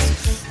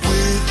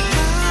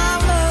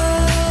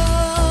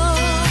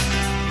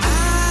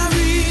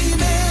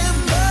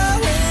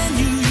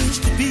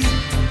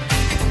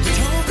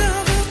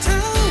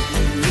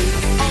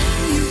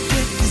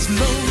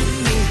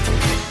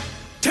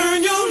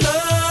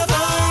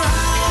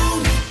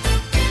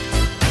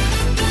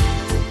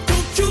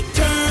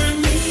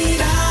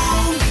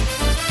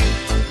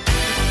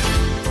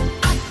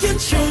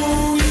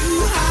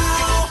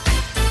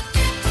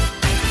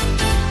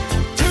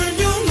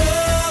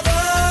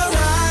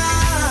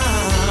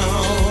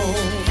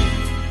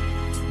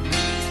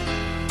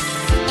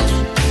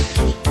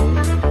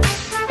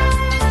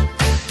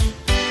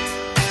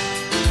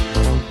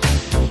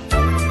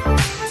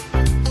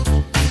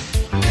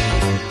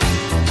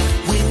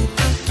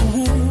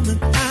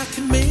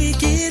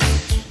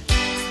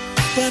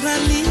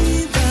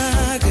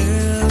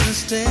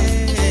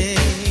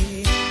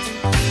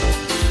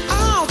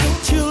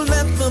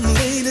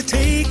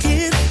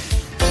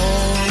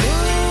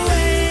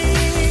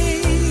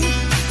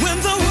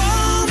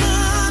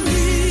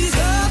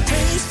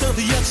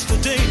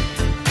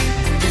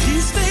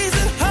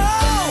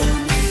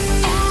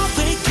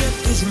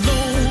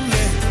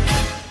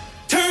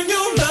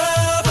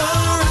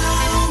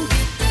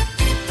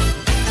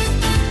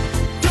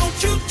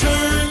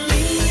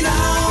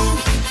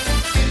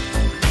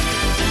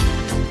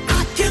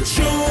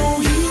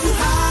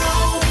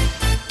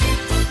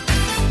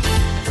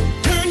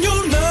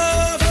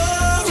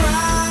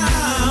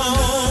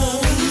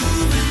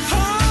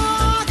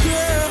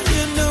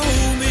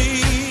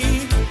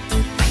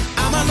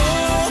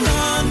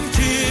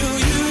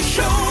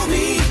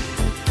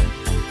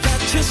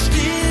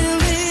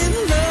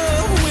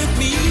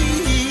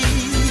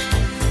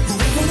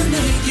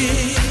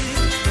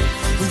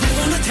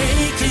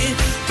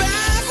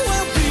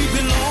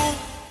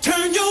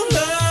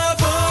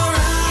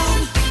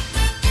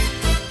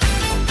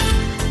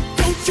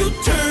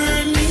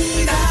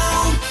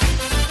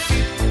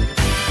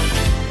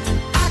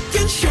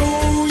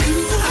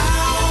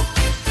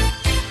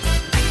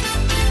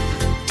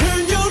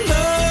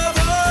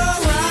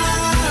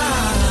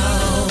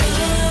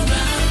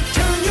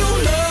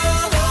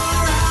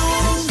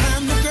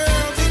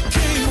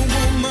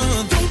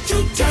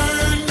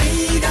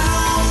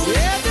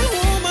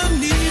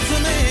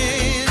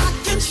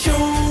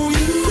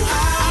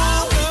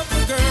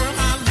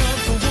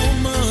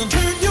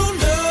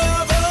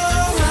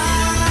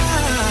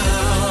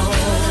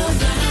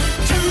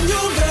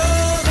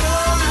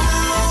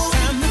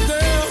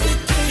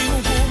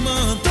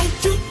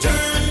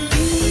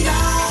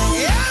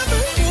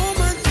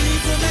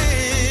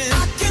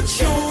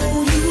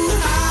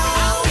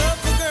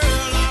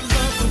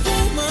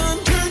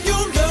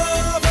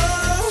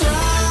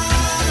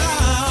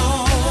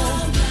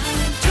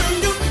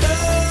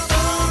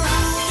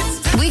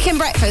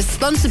 Breakfast,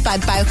 sponsored by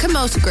Bowker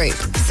Motor Group.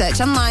 Search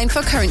online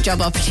for current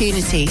job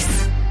opportunities.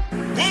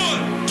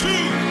 1, 2,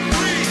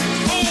 3,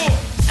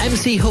 4.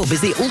 MC Hub is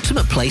the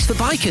ultimate place for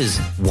bikers.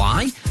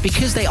 Why?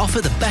 Because they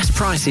offer the best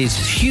prices,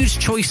 huge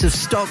choice of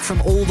stock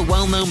from all the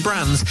well-known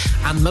brands,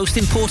 and most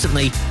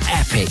importantly,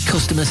 epic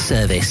customer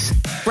service.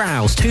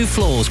 Browse 2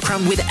 floors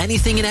crammed with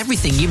anything and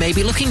everything you may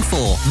be looking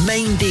for.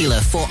 Main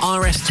dealer for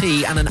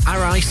RST and an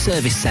RI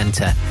service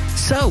centre.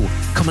 So,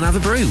 come and have a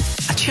brew,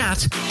 a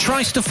chat,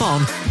 try stuff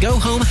on, go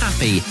home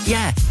happy.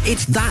 Yeah,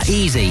 it's that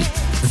easy.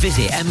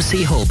 Visit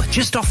MC Hub,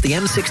 just off the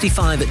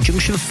M65 at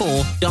Junction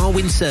 4,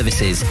 Darwin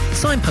Services.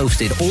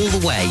 Signposted all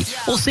the way,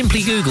 or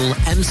simply Google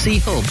MC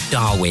Hub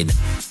Darwin.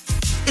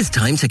 It's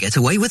time to get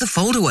away with a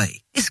foldaway.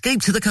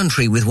 Escape to the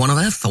country with one of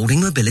our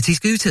folding mobility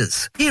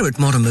scooters. Here at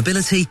Modern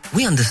Mobility,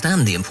 we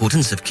understand the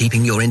importance of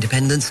keeping your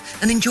independence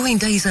and enjoying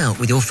days out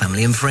with your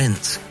family and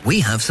friends. We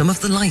have some of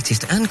the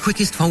lightest and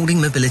quickest folding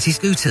mobility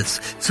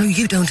scooters, so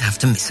you don't have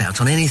to miss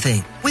out on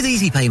anything. With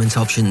easy payment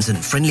options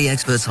and friendly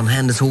experts on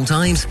hand at all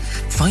times,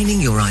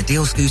 finding your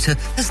ideal scooter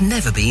has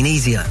never been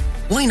easier.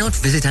 Why not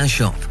visit our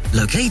shop,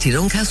 located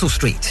on Castle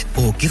Street,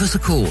 or give us a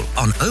call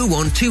on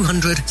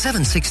 01200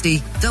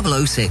 760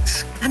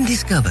 006 and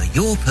discover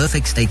your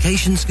perfect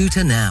staycation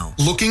scooter now.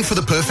 Looking for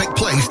the perfect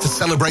place to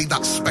celebrate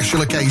that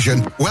special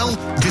occasion? Well,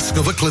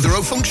 discover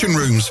Clitheroe Function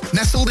Rooms.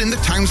 Nestled in the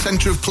town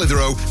centre of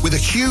Clitheroe with a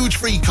huge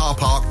free car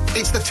park,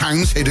 it's the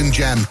town's hidden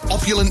gem.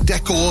 Opulent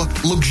decor,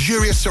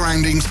 luxurious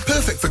surroundings,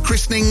 perfect for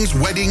christenings,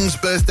 weddings,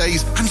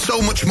 birthdays, and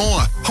so much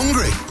more.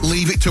 Hungry?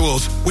 Leave it to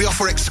us. We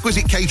offer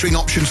exquisite catering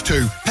options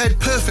too, paired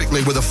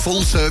perfectly with a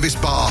full-service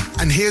bar.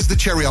 And here's the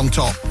cherry on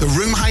top. The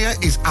room hire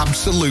is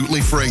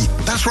absolutely free.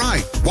 That's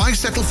right. Why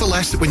settle for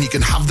less when you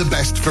can have the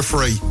best for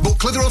free? Book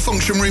Clitheroe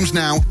Function Rooms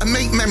now and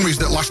make memories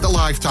that last a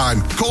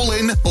lifetime. Call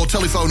in or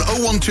telephone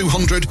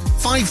 01200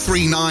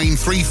 539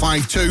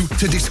 352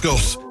 to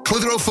discuss.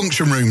 Clitheroe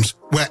Function Rooms,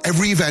 where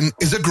every event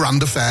is a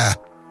grand affair.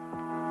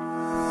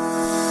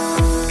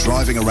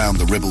 Driving around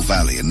the Ribble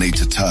Valley and need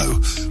to tow?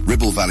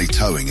 Ribble Valley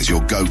Towing is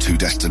your go-to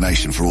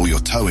destination for all your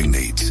towing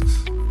needs.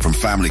 From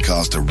family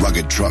cars to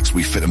rugged trucks,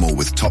 we fit them all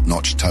with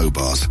top-notch tow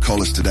bars.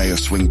 Call us today or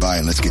swing by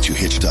and let's get you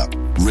hitched up.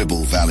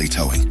 Ribble Valley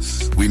Towing.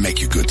 We make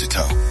you good to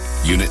tow.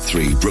 Unit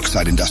 3,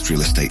 Brookside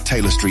Industrial Estate,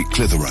 Taylor Street,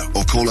 Clitheroe.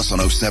 Or call us on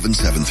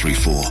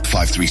 07734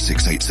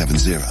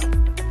 536870.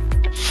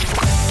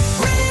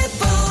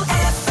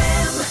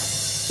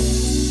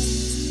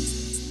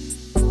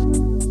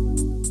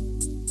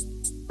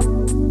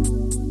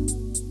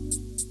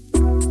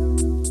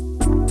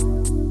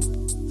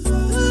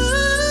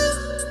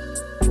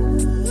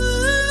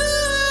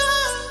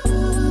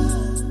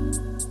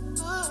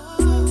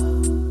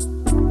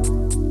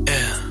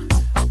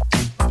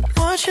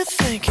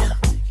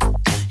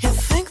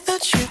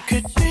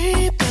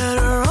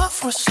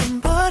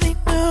 Somebody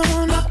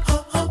new, no,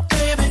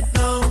 baby,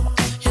 no.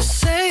 You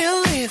say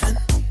you're leaving.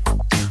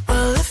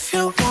 Well, if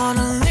you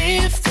wanna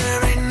leave,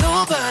 there ain't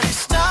nobody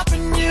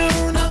stopping you,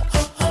 no,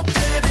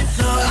 baby,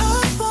 no.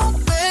 I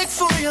won't beg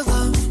for your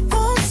love,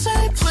 won't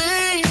say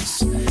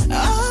please.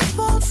 I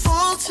won't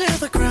fall to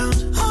the ground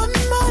on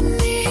my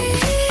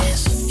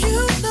knees.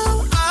 You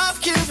know I've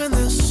given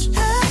this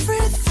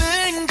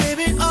everything,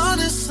 baby,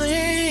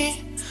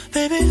 honestly,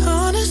 baby,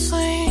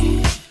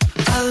 honestly.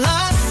 I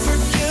lie for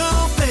you,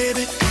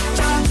 baby,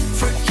 die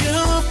for you,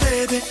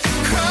 baby,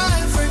 cry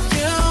for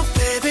you,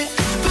 baby,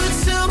 but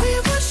tell me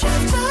what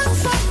you've done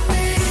for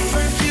me.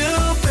 For you,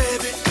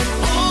 baby,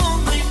 and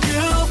only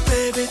you,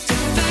 baby, the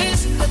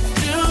things I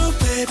do,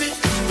 baby,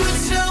 but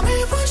tell me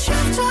what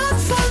you've done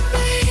for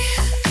me.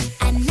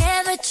 I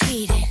never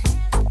cheated,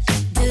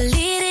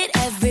 deleted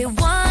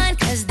everyone,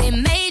 'cause they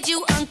made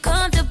you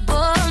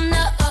uncomfortable.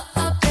 No,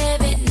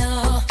 baby,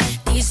 no.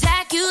 These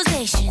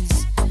accusations,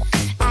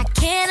 I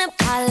can't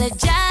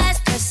apologize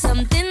for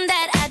something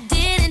that I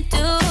didn't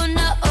do.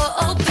 No,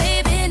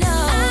 baby, no.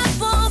 I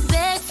won't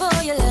beg for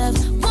your love,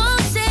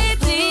 won't say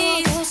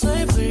please.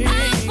 I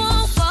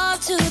won't fall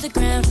to the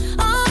ground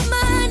on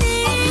my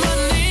knees.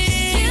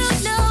 You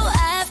know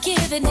I've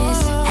given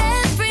this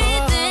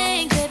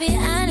everything, baby,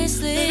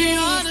 honestly. Baby,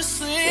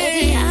 honestly.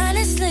 Baby,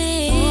 honestly.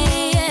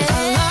 Yeah.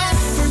 I lie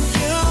for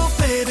you,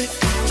 baby,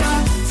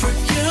 die for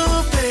you,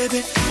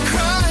 baby,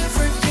 cry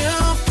for you,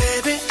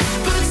 baby,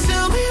 but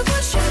tell me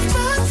what you've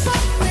done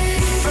for me.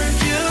 For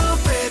you,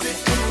 baby,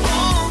 and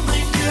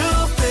only you,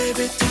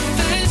 baby, the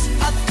things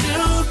I do,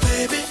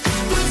 baby,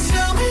 but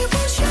tell me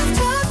what you've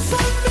done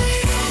for me.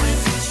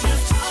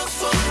 Oh,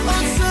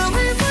 tell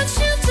me what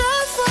you've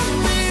done for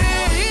me.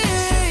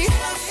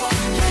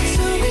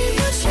 Tell me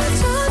what you've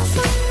done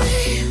for me.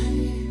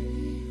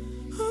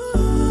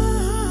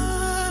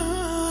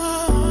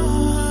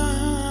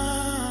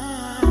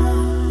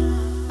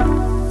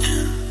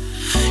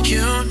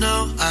 You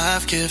know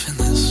I've given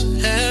this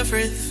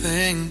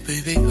everything,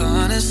 baby,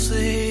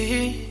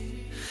 honestly.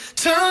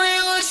 Tell me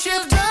what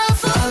you've done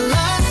for me. I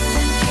lie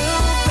for you,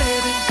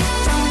 baby,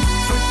 die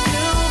for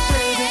you,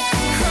 baby,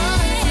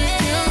 cry for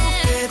you,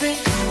 baby,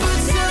 but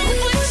tell me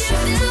what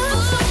you've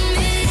done for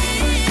me.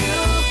 For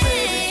you,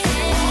 baby,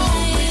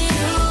 only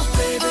you,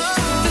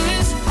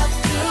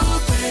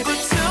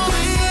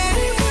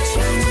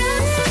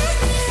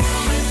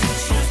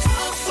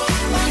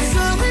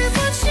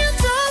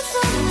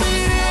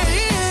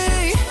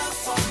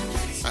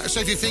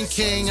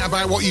 thinking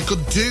about what you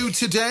could do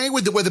today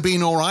with the weather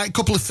being all right. A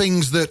couple of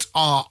things that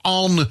are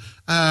on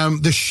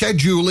the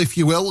schedule, if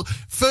you will.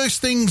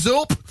 First things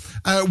up,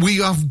 we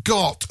have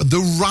got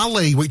the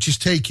rally, which is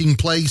taking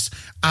place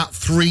at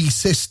Three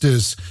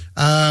Sisters.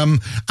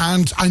 And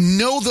I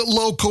know that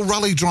local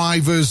rally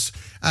drivers,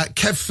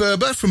 Kev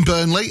Ferber from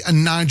Burnley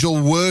and Nigel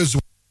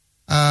Worsworth,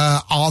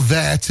 are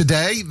there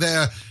today.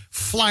 They're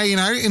flying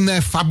out in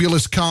their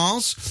fabulous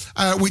cars,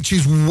 which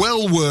is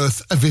well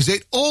worth a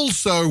visit.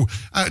 Also,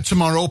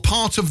 tomorrow,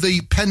 part of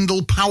the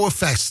Pendle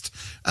Powerfest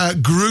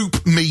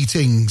group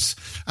meetings.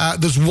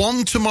 There's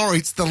one tomorrow.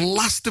 It's the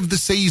last of the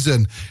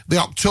season, the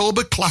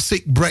October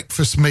Classic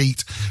Breakfast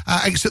Meet.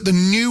 It's at the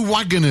New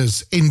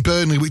Wagoners in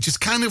Burnley, which is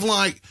kind of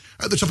like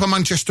at the top of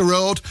Manchester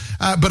Road.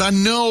 But I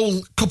know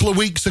a couple of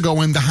weeks ago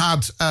when they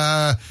had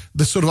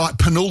the sort of like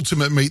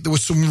penultimate meet, there were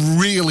some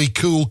really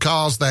cool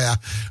cars there.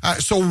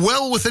 So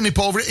well worth a nip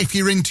over it if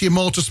you're into your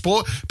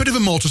motorsport. Bit of a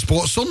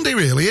motorsport Sunday,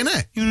 really, isn't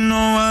it? You know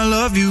I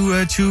love you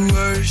at your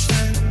worst.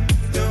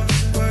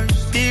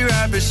 Be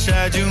right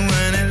beside you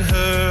when it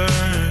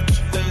hurts.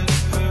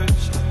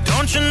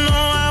 Don't you know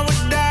I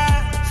would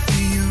die for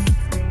you?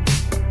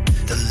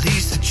 The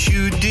least that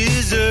you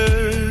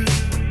deserve.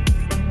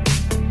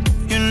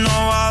 You know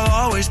I'll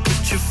always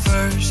put you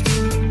first.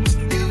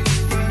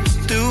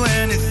 Do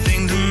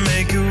anything to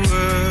make it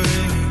work.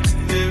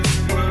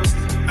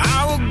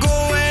 I will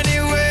go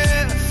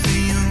anywhere for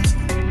you,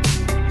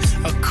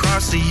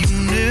 across the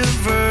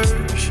universe.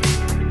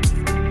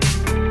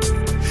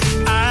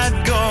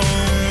 I'd go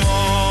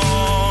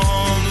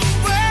all the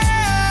way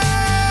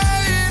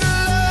to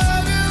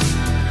love you.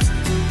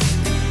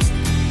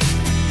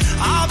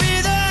 I'll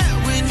be there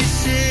when you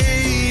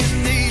say you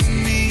need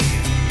me.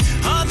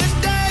 On the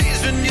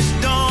days when you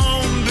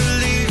don't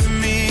believe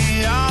me,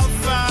 I'll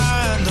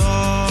find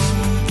all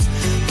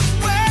the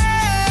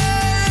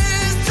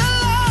ways to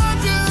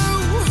love you.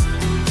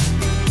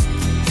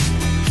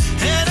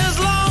 And as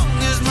long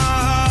as my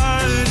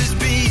heart is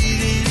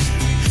beating,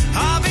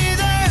 I'll be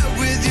there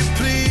with you,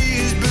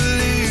 please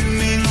believe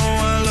me. No,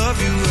 I love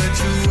you at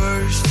your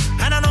worst.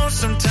 And I know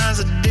sometimes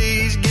the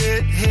days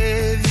get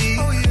heavy.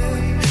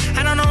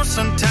 And I know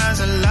sometimes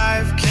a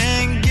life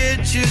can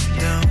get you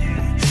down.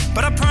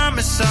 But I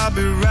promise I'll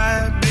be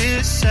right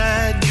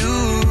beside you.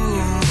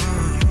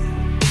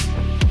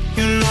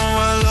 You know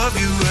I love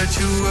you at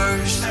your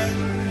worst.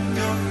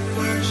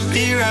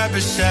 Be right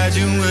beside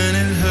you when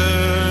it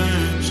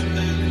hurts.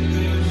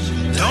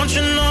 Don't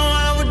you know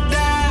I would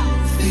die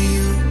for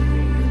you?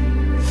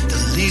 The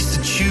least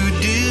that you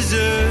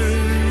deserve.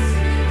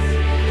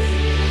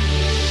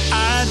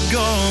 I'd go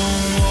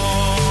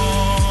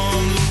all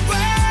the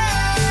way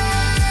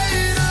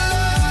to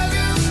love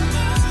you.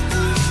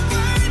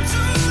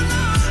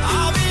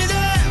 I'll be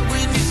there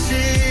when you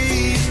say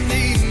you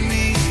need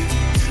me.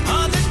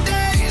 On the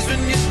days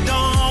when you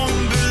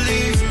don't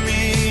believe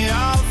me,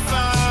 I'll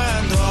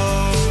find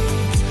all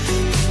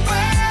the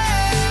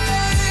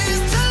ways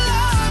to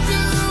love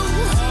you.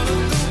 All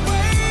of the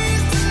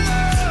ways to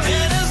love you.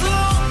 And as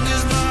long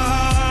as my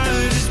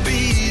heart is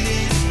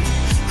beating,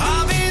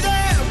 I'll be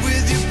there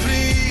with you,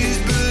 please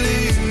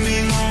believe me.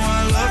 No,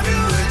 I love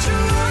you at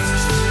your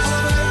worst.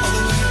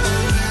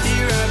 Be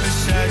right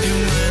beside you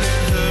when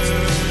it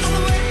hurts.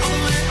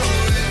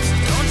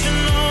 Don't you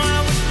know I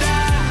would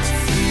die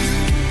for you?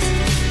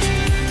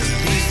 The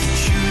least that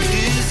you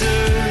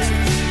deserve.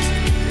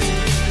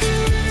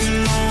 You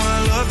know I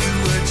love you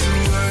at your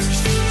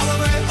worst. All the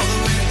way, all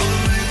the way, all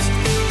the way.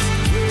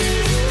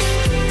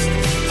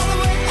 All the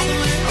way, all the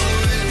way, all the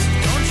way.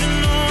 Don't you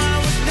know I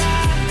would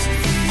die for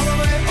you? All the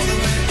way, all the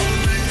way, all the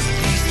way. The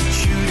least that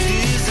you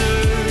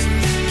deserve.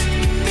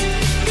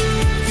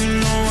 You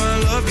know I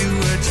love you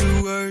at your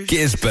worst.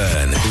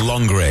 Gisburn,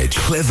 Longridge,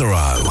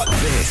 Clitheroe.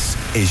 This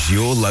is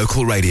your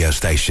local radio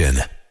station.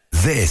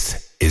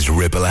 This is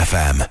Ribble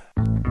FM.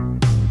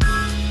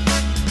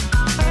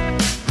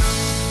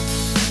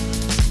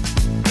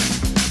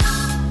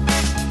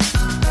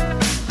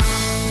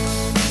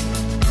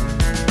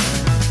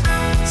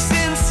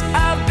 Since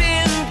I've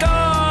been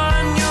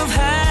gone, you've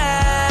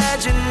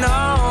had your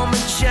normal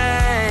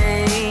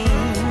change.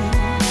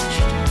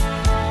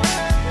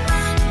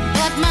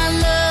 But my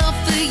love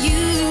for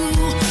you,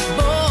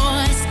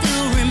 boy,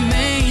 still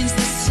remains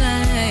the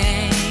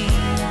same.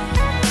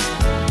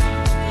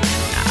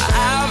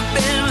 I've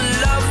been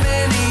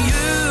loving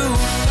you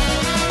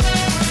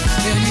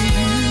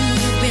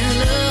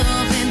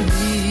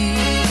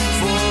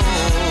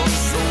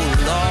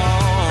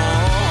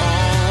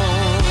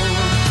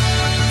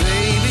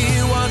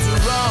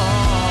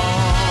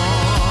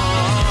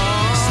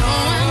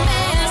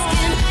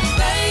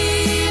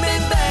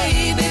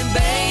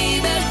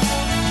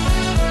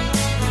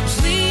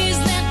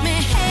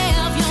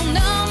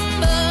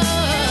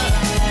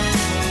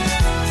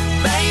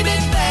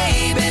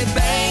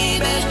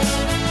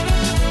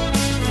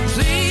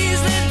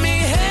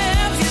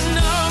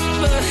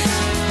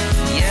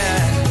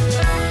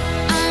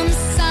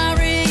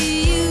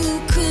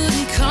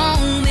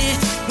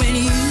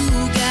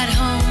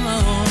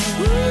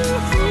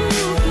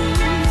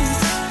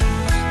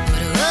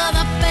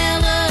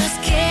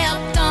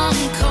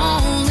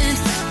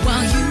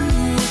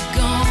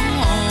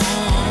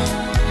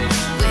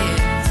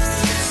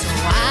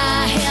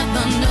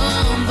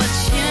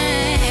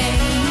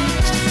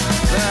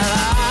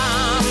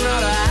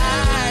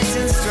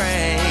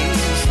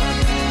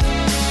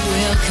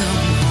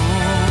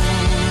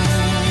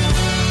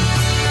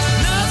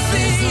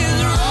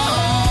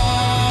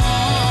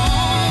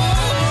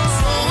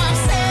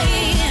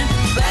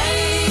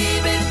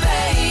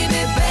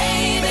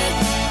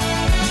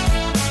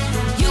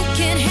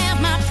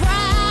my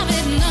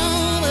private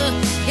number.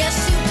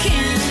 Yes, you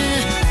can.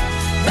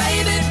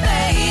 Baby,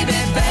 baby,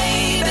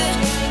 baby.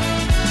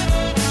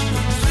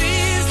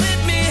 Please let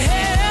me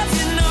have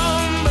your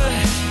number.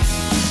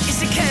 Yes,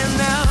 you can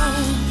now.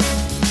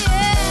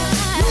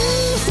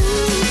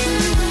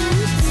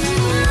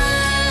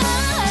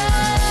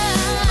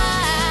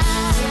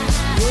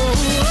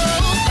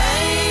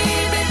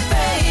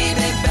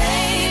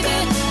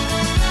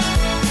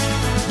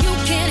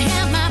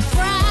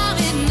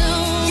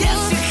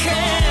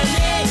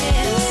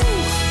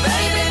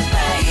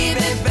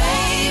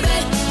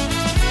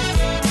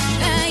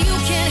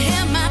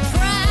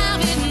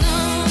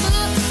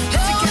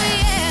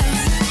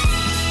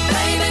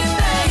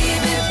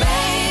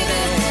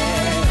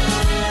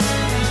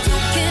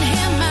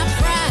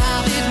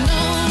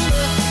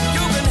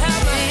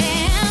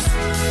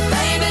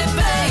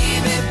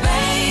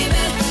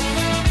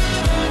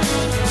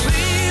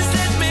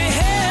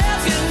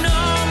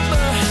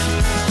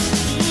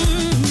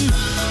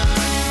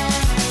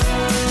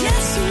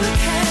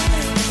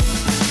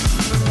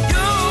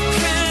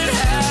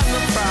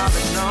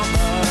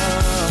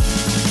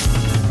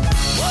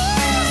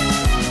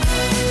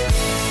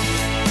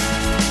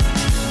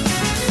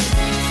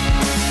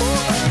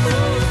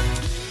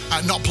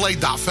 Not played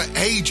that for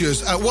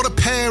ages. What a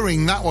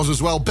pairing that was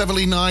as well.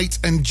 Beverly Knight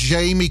and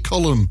Jamie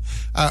Cullum.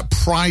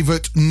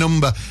 Private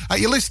number.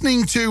 You're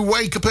listening to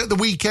Wake Up at the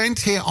Weekend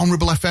here on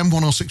Ribble FM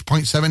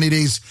 106.7. It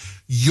is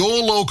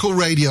your local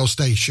radio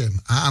station.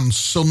 And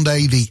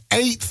Sunday the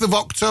 8th of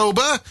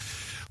October.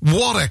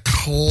 What a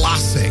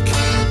classic.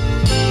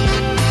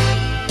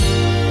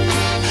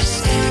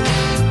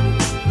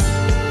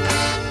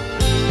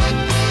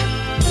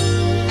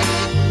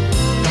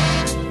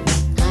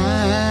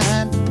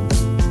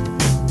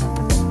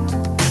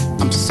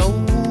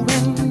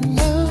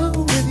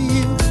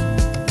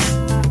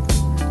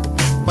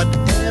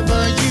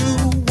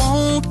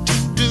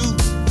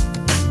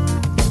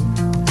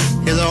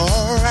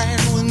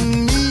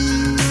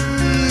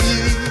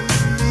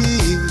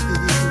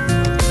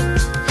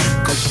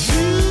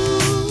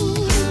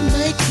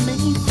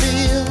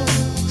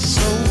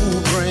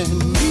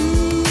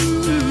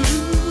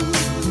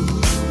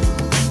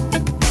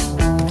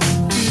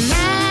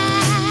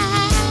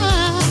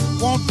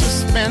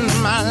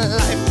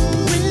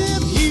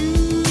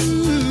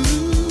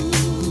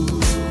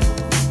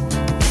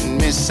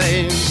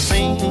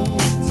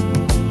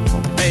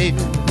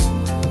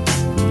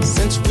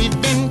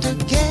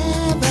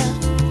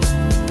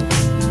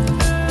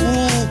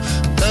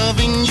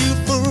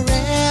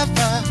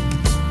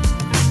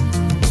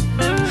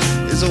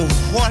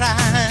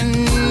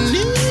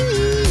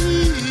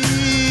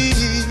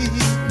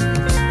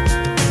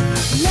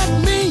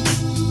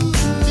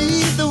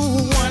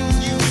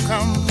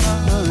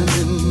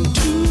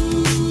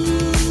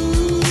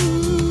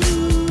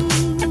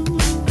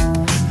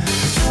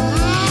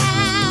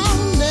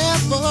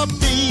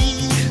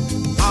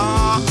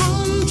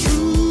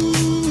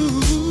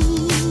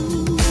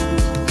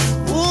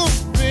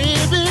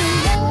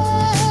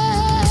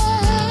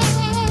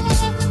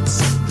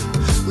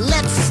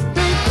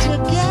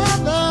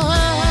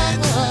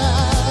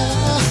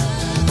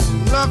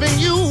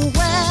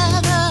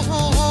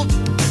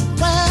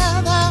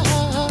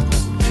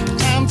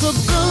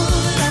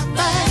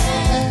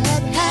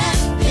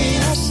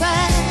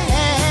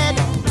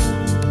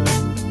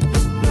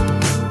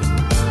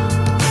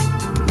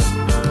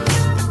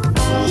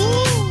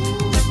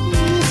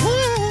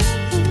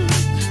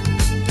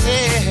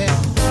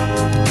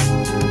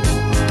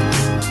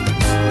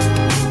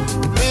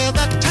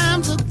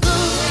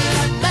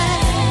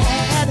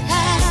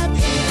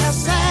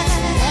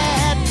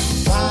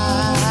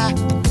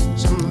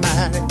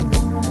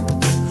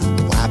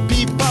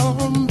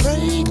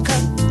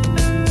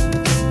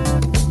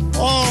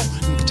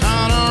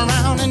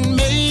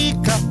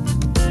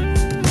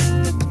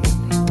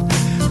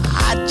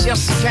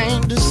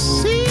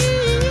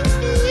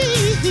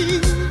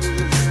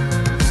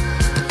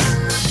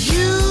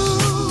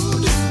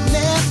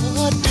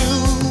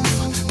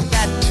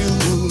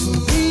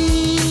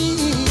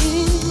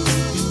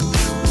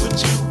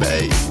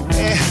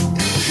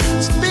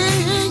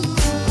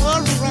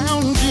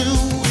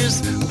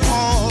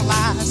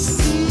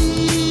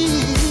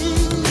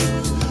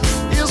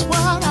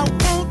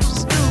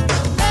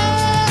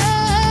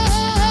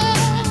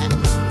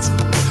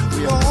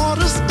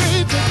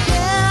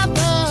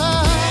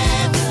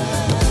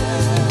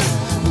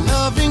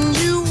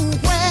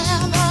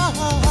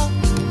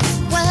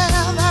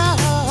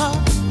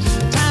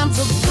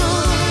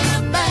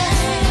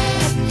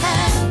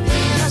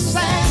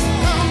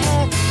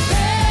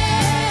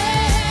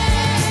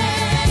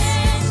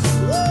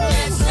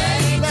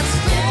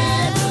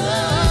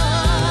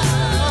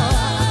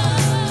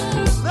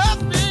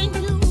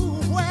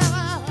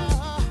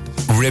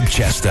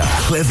 Ribchester,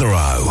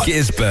 Clitheroe,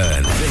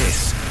 Gisburn.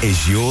 This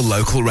is your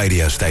local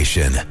radio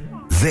station.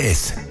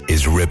 This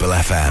is Ribble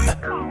FM.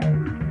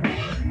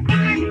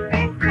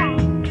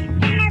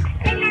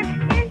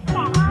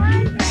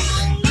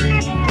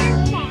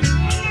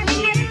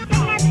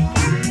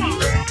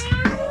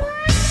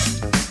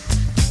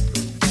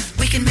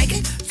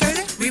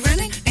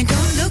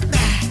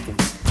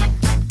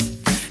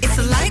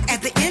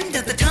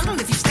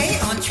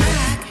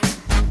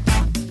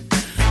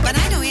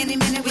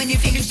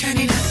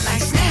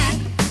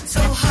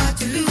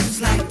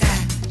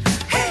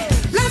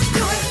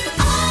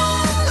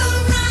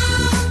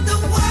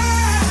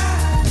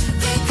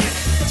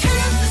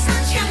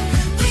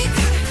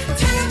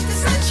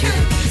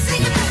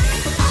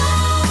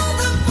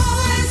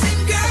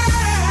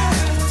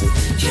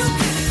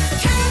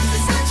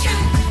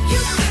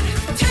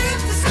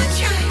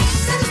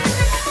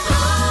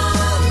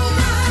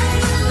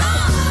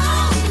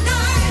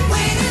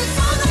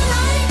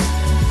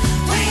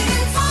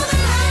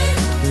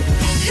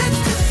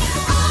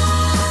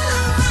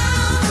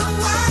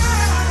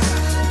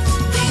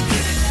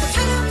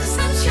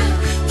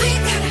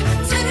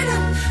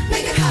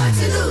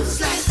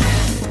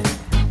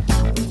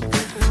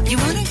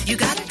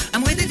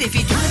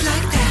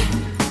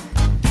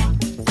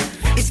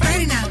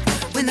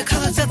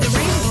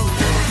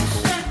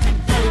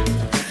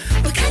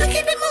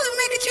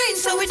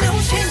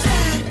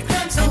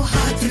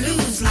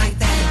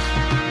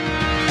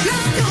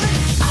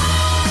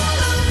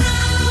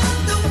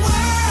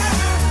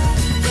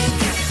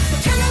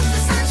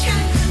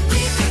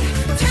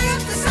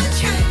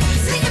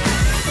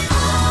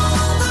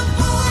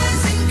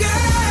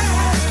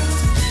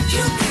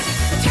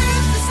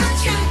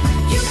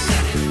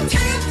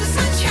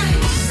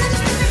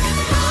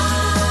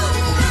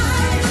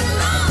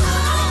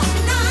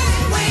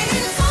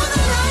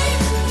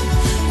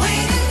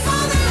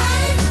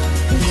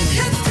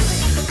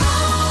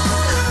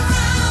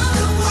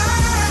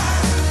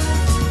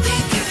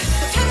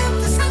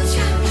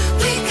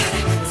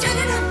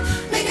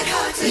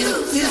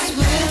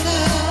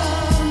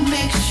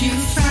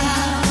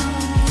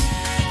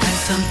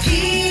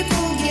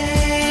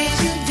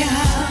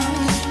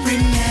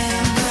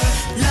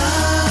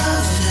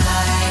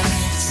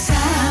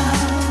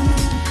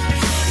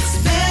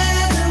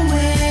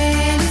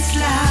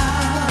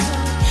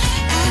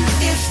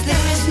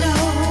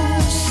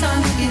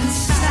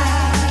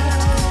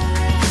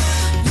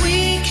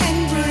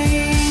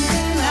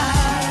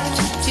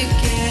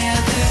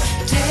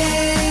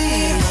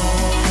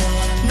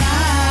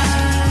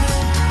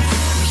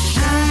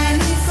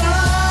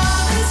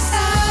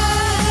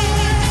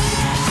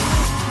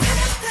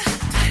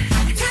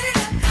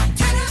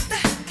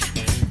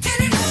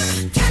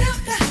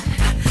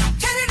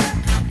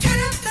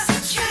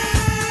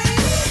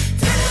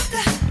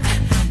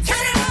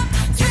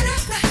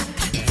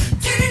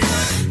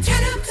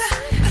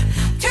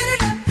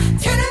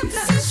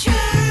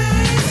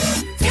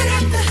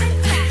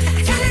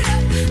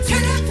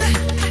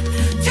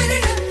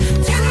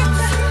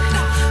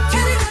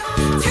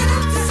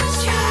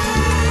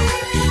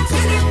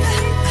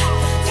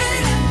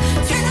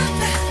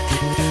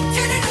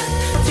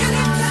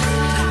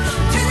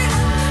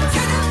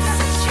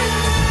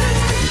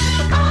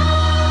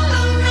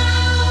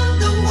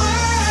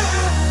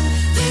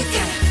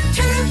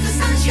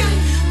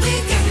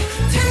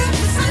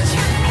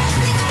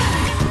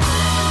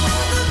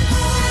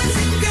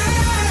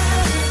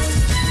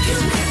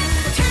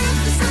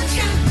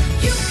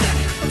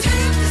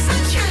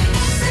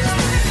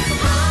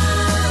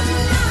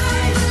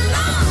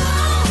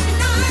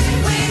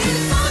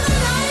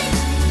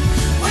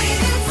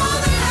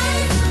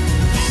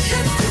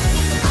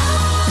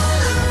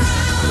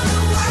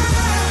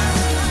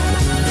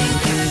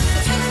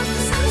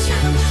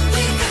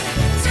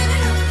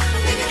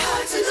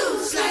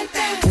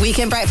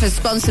 Weekend Breakfast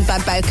sponsored by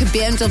Bowker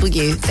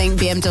BMW. Think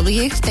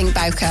BMW, think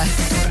Bowker.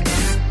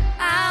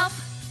 Out.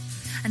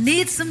 I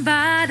need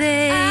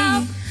somebody,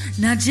 out.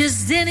 Not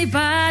just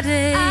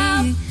anybody.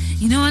 Out.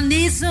 You know I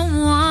need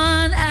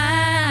someone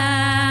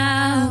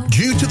out.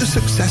 Due to the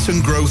success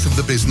and growth of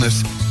the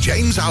business,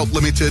 James Out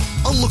Limited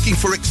are looking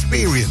for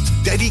experienced,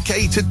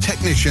 dedicated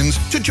technicians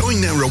to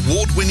join their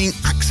award-winning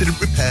accident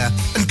repair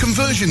and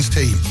conversions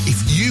team.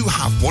 If you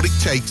have what it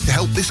takes to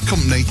help this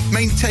company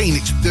maintain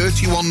its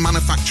 31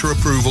 manufacturer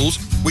approvals,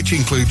 which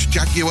includes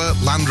Jaguar,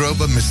 Land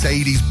Rover,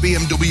 Mercedes,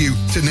 BMW,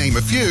 to name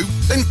a few,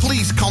 then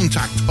please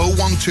contact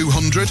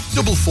 01200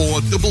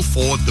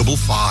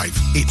 444455.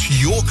 It's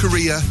your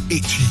career,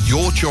 it's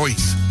your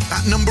choice.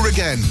 That number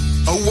again,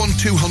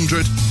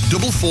 01200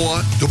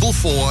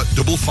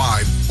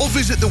 444455, or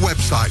visit the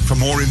website for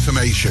more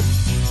information.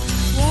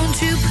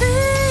 Won't you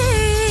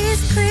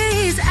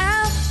please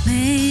out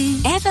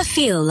me? Ever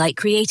feel like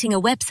creating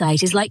a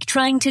website is like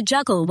trying to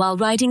juggle while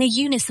riding a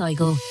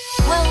unicycle?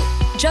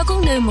 Well,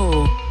 juggle no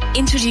more.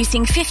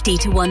 Introducing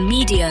 50-1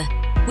 Media.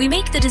 We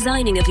make the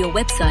designing of your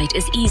website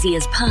as easy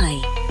as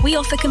pie. We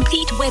offer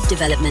complete web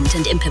development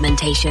and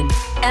implementation.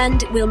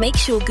 And we'll make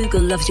sure Google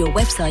loves your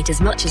website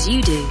as much as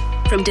you do.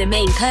 From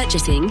domain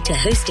purchasing to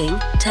hosting,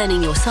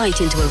 turning your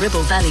site into a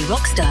Ribble Valley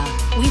rockstar,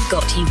 we've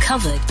got you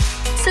covered.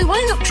 So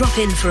why not drop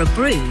in for a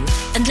brew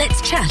and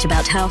let's chat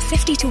about how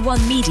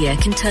 50-1 Media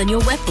can turn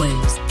your web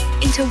woes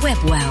into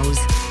web wows.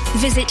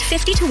 Visit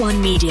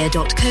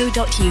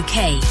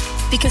 50to1media.co.uk,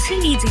 because who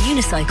needs a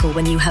unicycle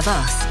when you have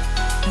us?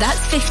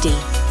 That's 50,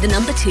 the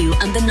number 2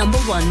 and the number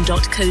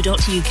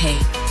 1.co.uk.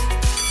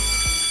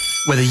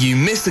 Whether you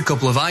missed a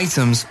couple of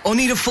items or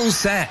need a full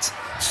set,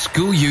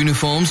 school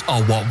uniforms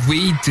are what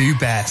we do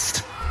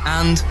best.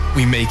 And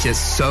we make it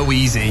so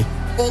easy.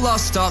 All our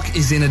stock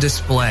is in a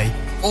display,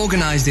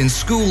 organised in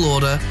school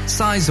order,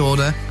 size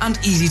order, and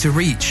easy to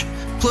reach.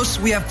 Plus,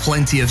 we have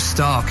plenty of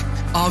stock.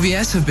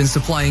 RVS have been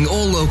supplying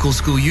all local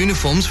school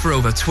uniforms for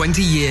over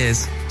 20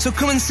 years. So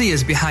come and see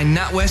us behind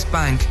NatWest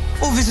Bank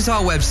or visit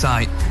our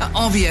website at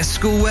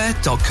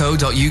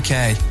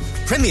rvsschoolwear.co.uk.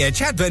 Premier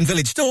Chatburn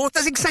Village Store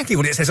does exactly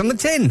what it says on the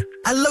tin.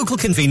 A local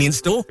convenience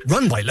store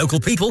run by local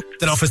people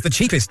that offers the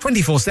cheapest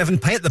 24/7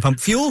 pay-at-the-pump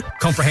fuel,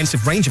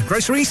 comprehensive range of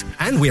groceries,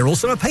 and we're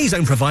also a pay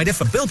zone provider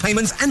for bill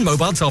payments and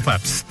mobile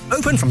top-ups.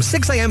 Open from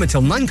 6 a.m.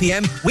 until 9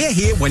 p.m. We're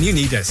here when you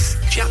need us.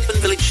 Chatburn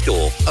Village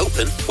Store,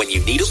 open when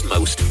you need us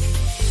most.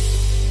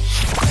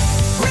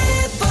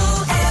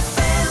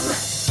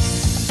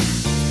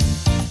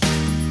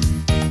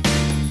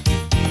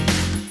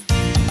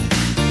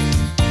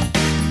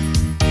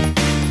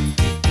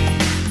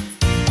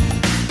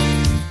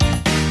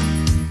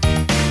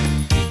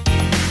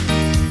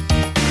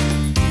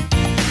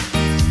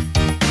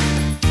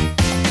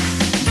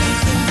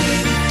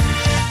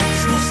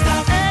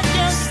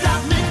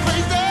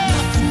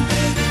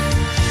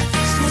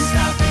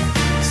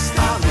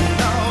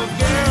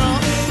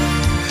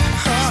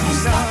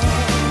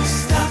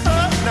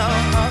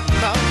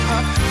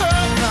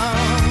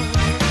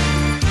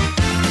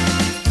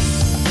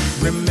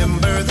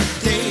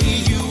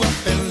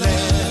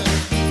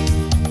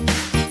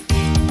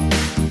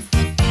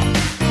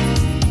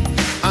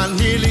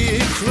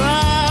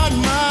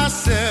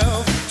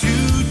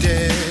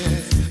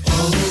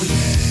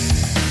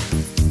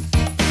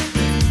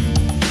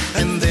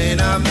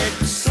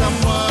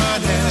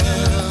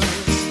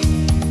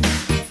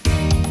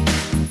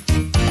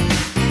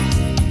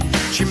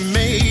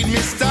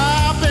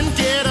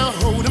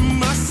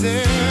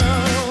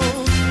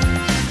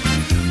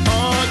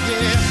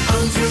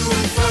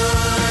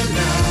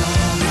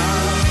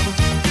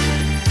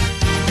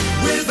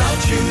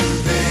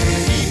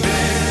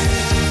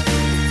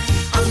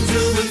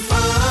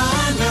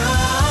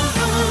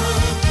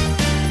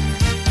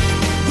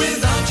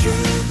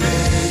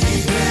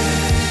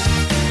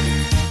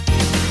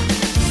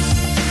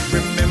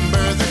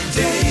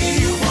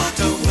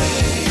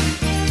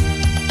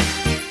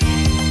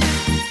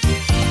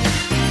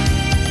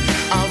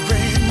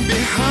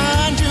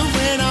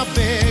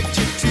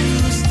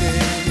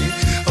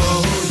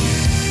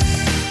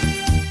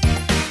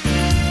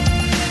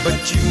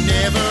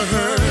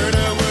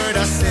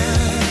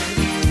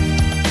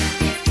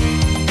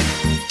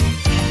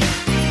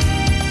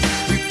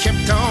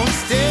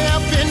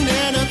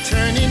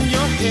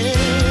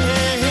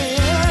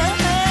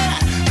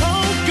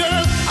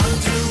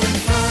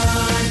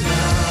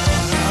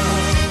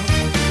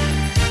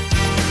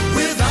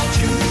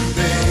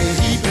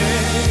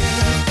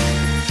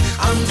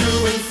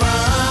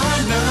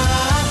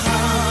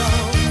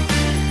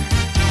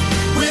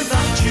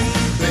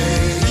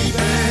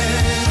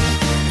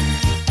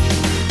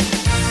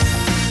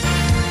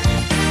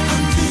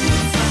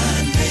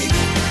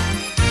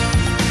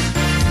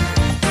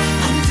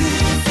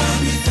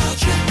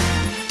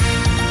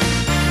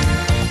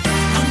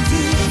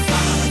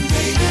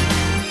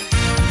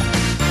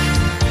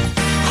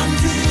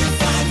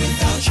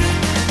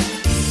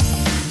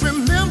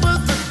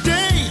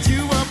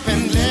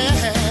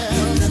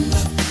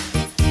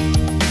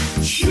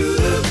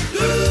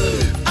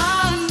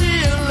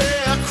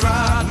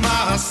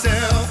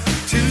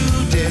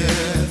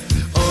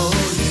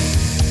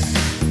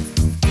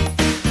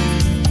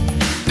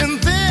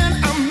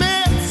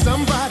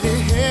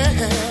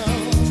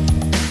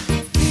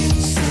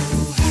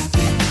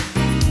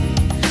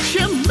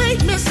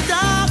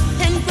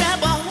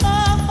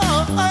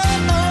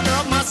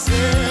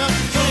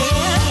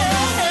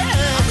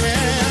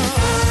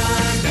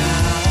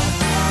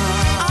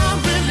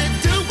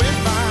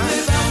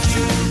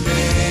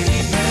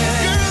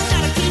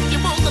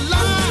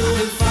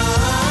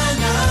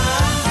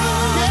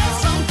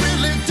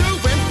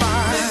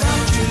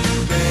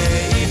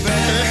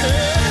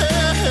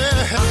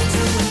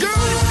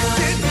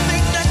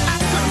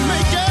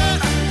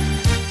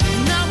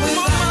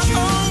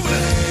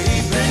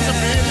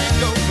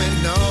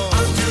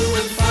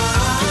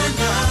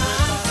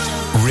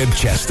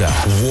 Ribchester,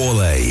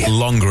 Worley,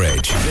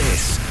 Longridge.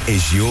 This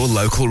is your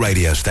local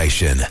radio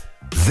station.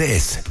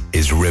 This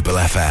is Ribble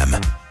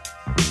FM.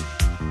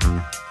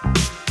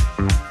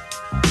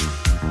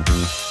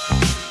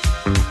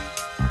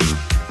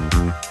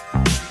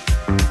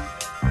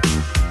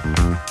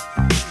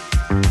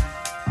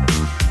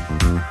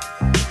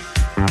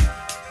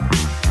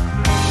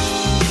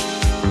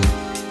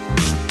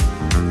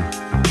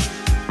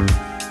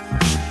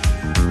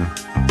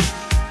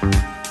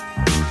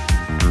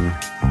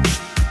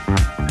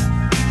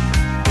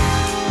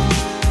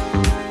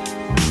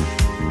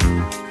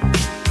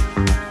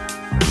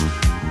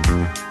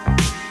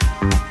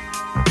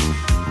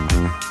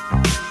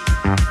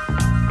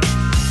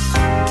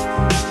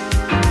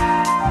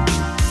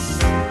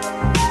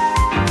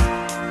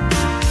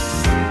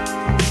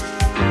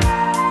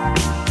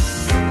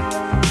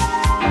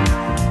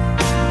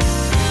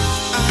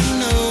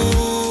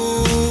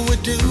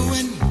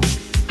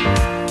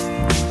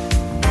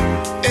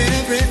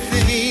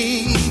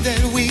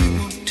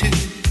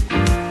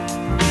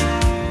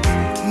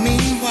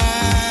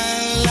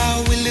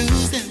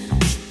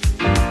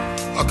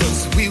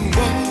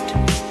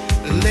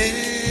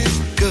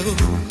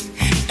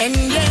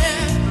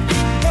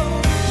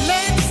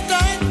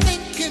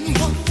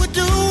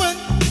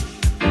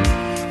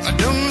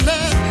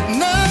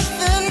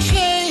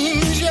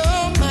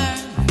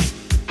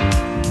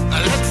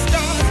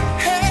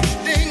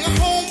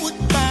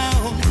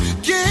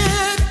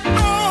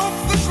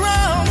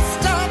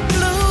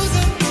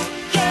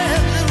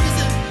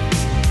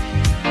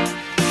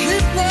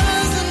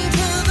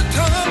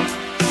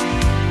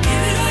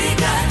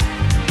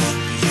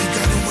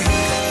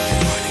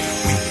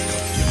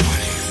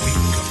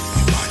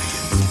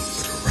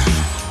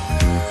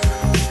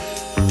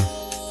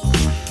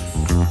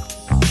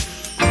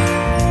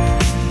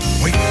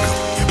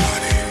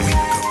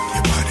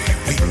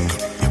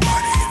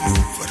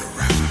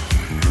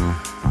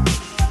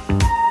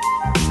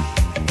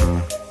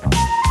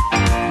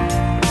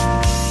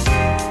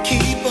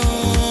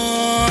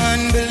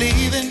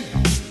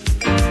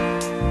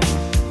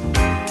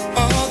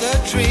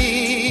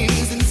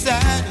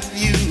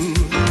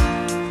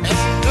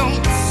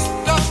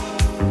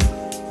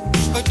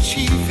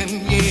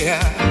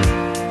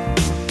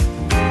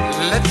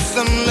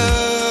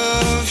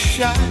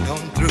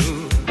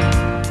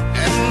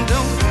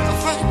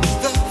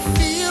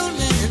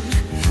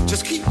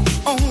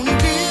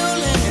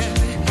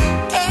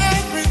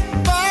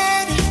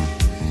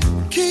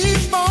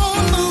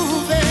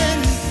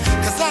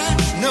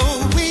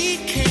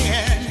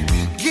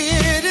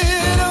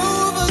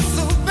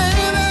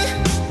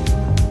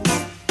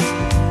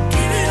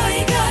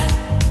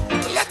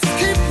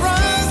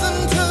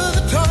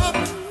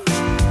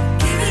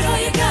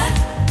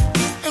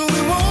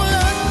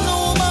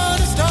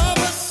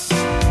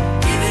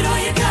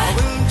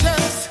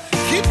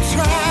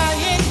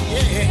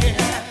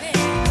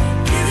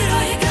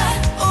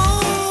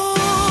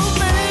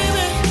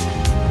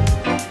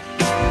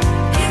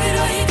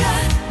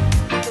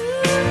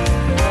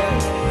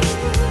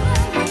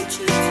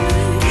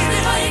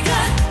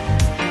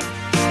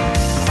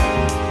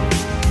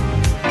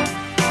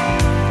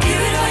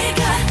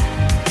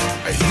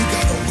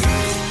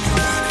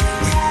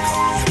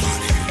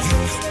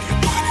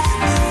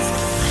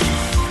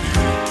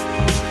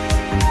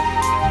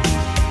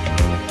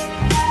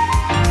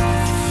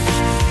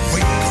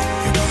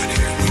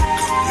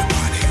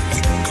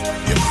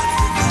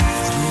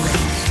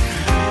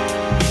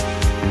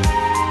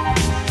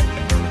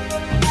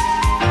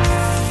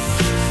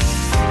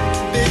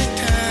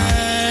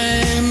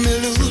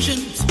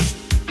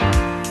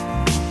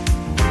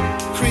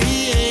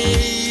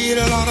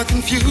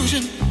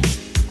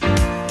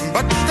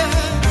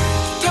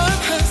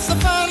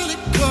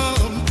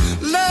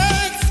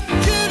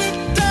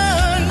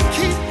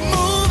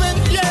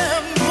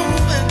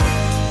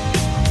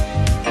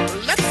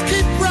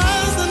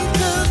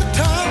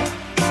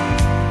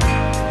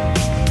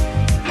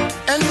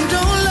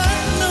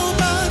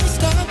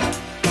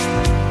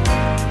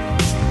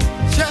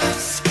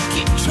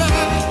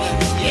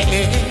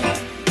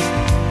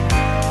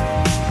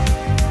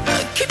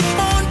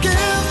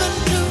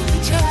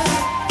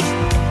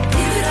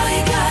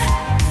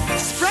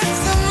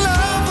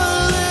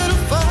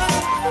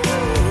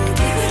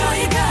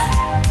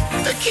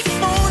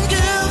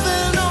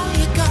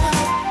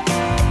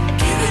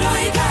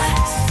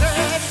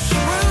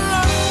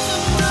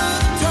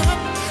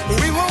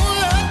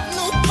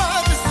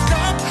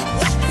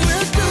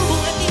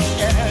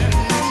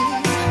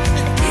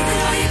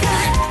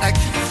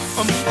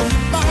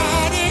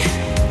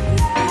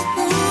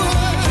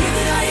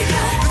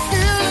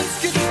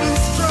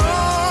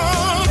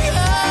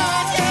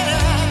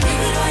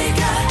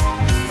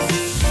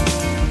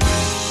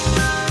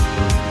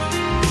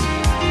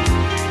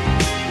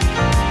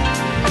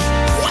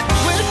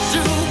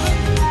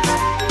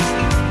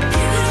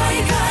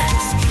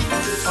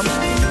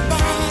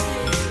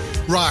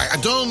 Right, I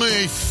don't know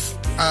if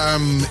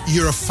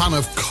you're a fan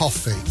of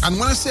coffee. And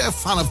when I say a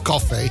fan of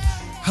coffee,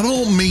 I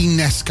don't mean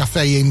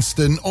Nescafe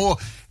Instant or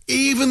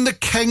even the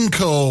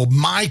Kenko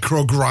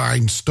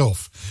micro-grind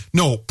stuff.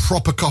 No,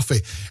 proper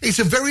coffee. It's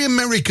a very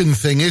American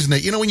thing, isn't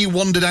it? You know, when you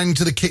wander down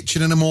to the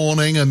kitchen in the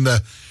morning and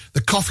the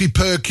coffee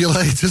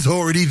percolator's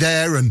already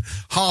there and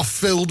half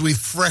filled with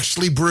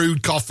freshly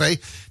brewed coffee.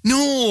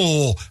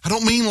 No, I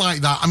don't mean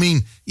like that. I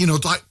mean, you know,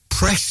 like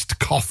pressed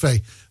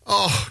coffee.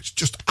 Oh, it's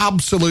just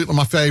absolutely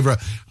my favourite.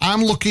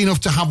 I'm lucky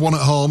enough to have one at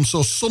home,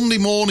 so Sunday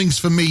mornings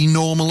for me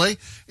normally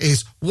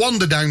is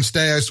wander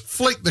downstairs,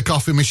 flick the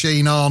coffee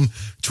machine on,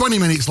 20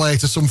 minutes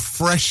later, some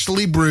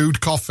freshly brewed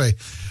coffee.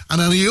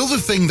 And then the other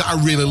thing that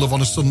I really love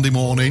on a Sunday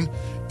morning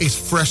is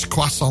fresh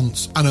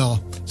croissants. I know,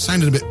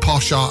 sounded a bit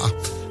posh, aren't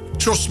I?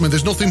 Trust me,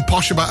 there's nothing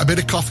posh about a bit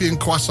of coffee and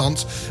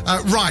croissants.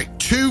 Right,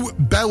 2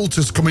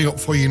 belters coming up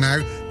for you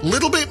now.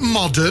 Little bit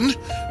modern,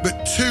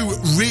 but 2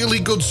 really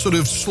good sort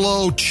of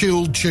slow,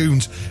 chilled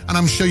tunes, and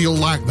I'm sure you'll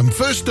like them.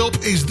 First up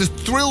is the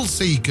Thrill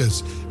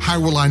Seekers, How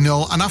Will I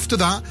Know? And after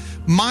that,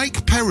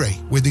 Mike Perry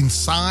with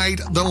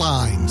Inside the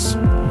Lines.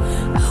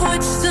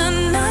 What's the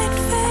night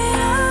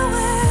fade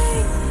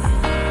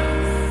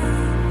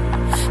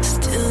away?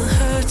 Still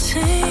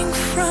hurting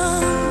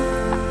from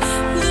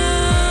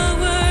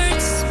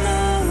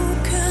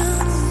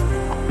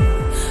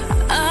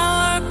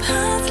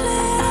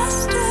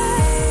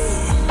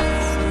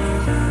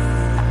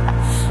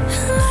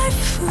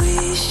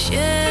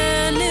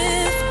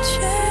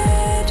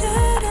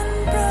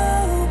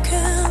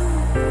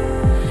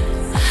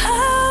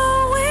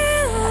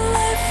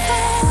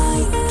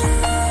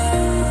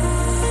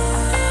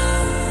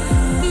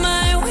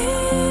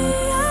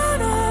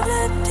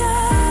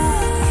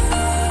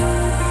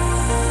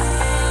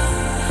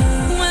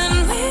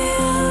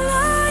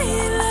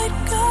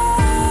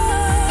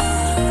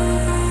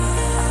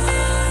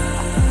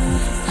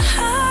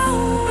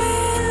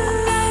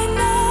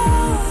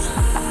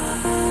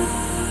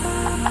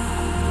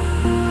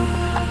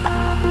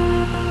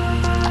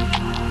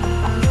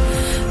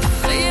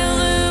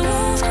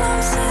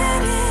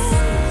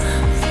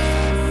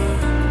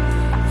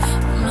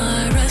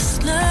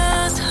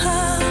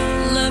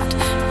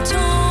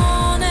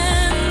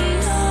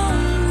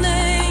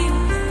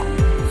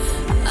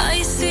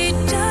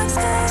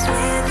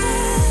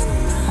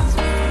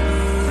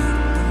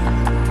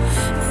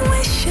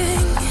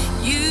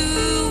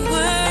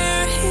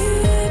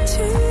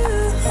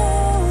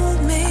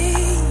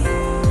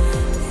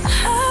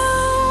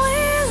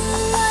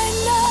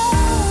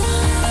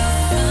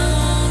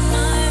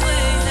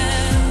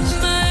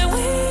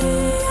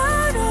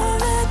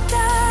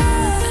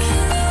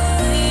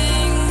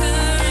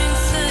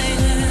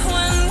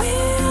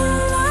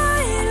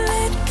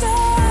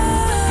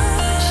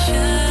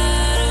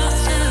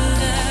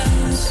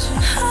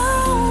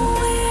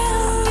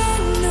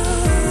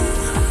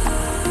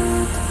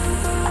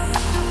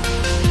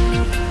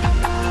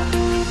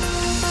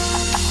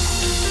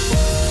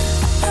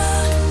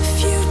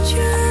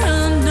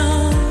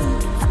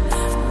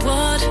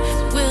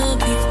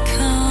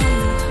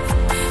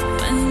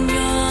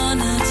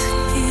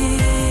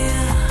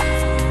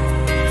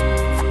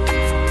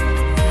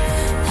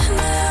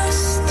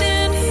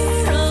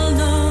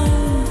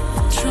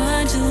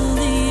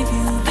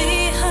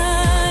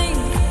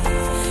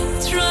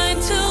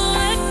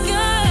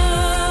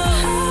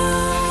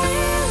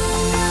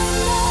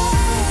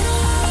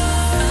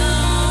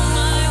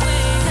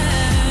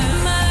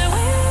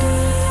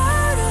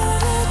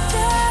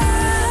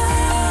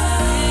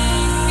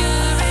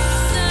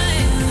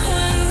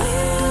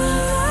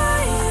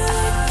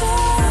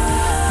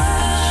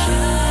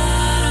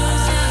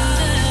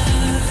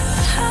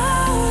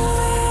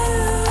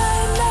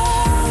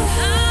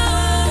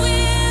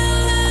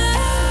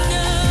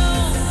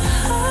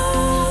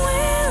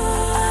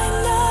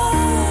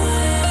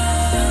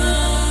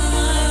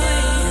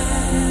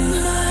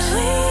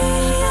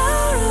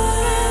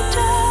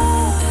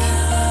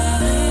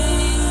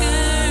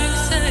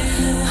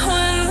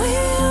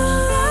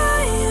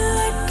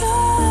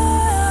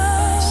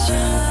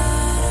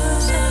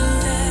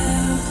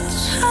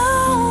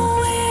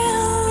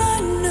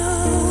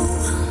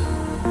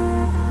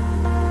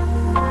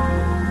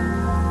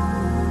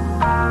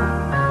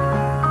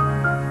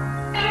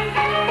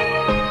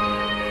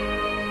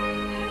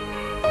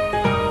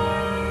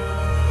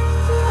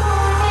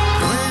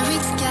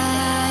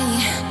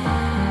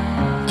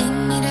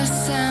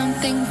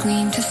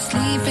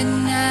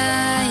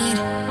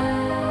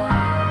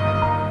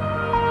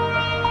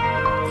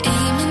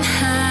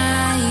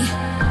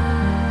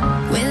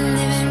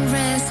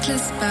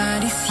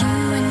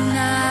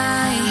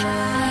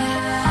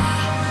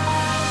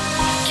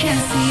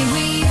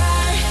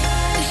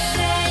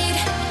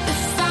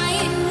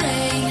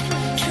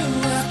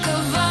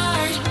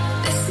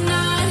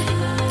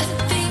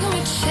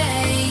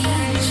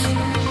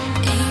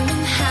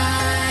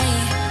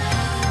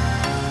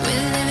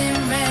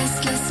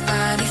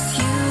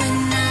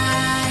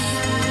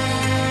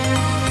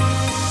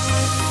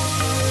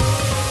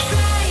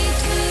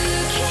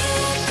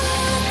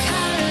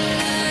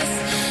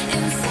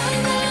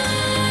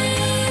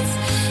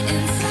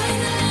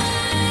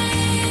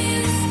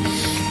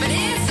but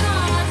it's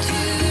hard to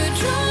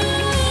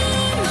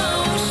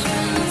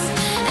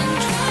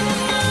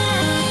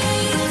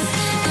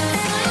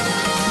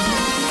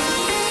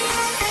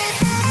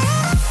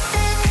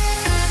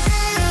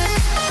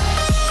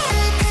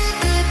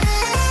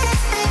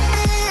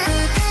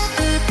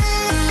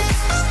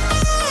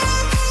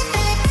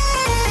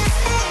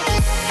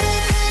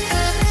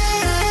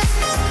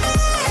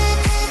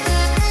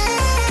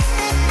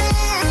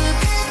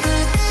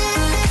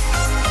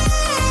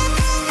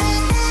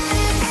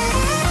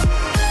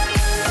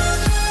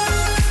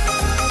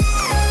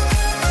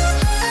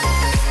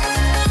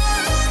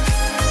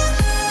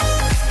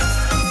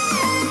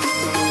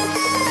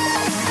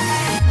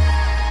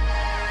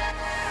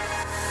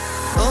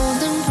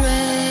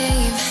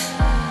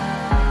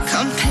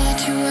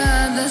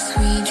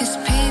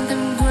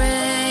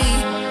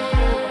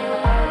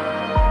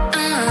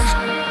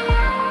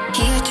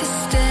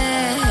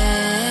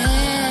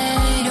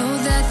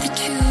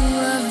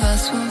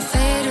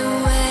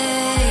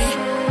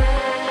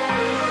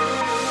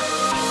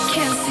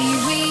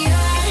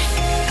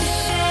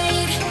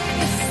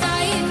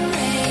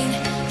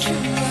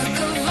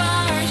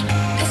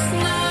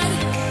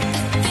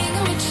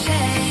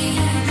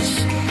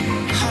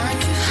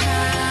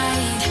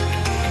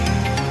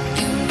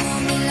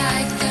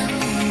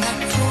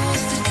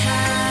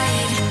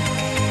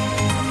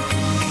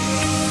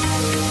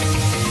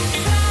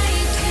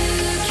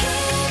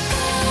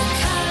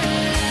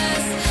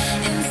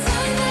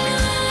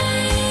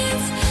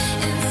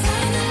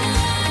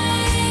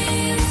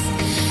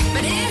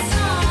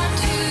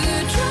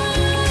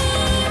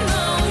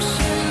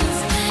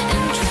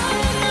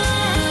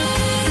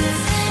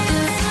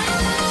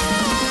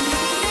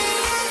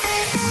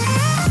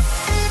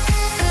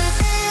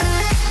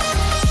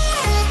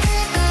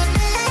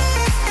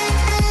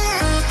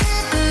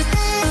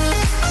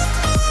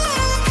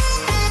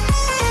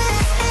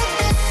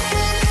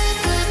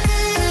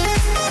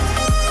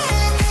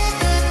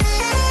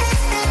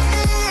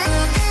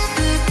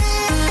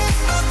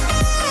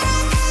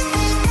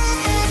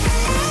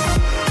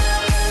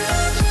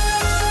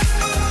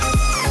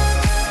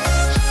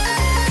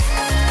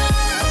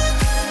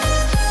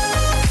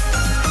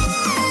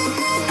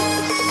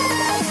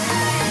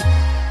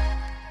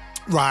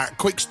Right,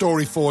 quick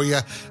story for you,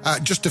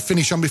 just to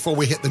finish on before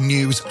we hit the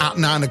news at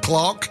 9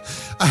 o'clock.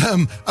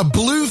 A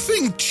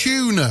bluefin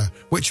tuna,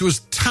 which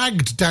was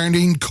tagged down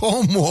in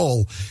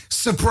Cornwall,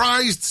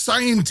 surprised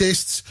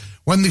scientists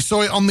when they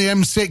saw it on the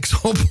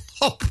M6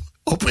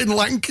 up in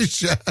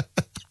Lancashire.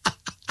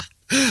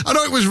 I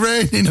know it was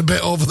raining a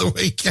bit over the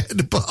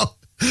weekend, but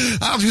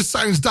that just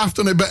sounds daft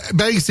on it. But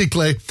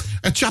basically,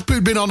 a chap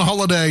who'd been on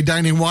holiday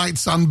down in White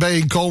Sand Bay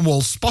in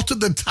Cornwall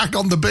spotted the tag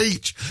on the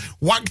beach,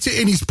 whacked it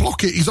in his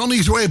pocket. He's on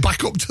his way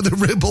back up to the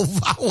Ribble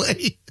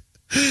Valley.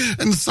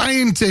 And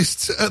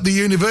scientists at the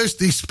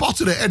university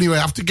spotted it anyway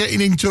after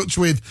getting in touch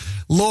with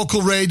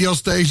local radio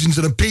stations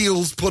and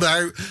appeals put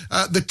out.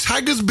 The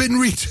tag has been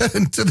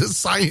returned to the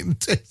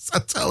scientists. I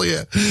tell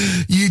you,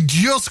 you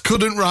just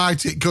couldn't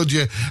write it, could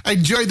you?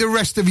 Enjoy the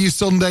rest of your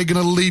Sunday.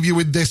 Going to leave you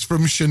with this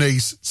from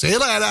Shanice. See you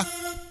later.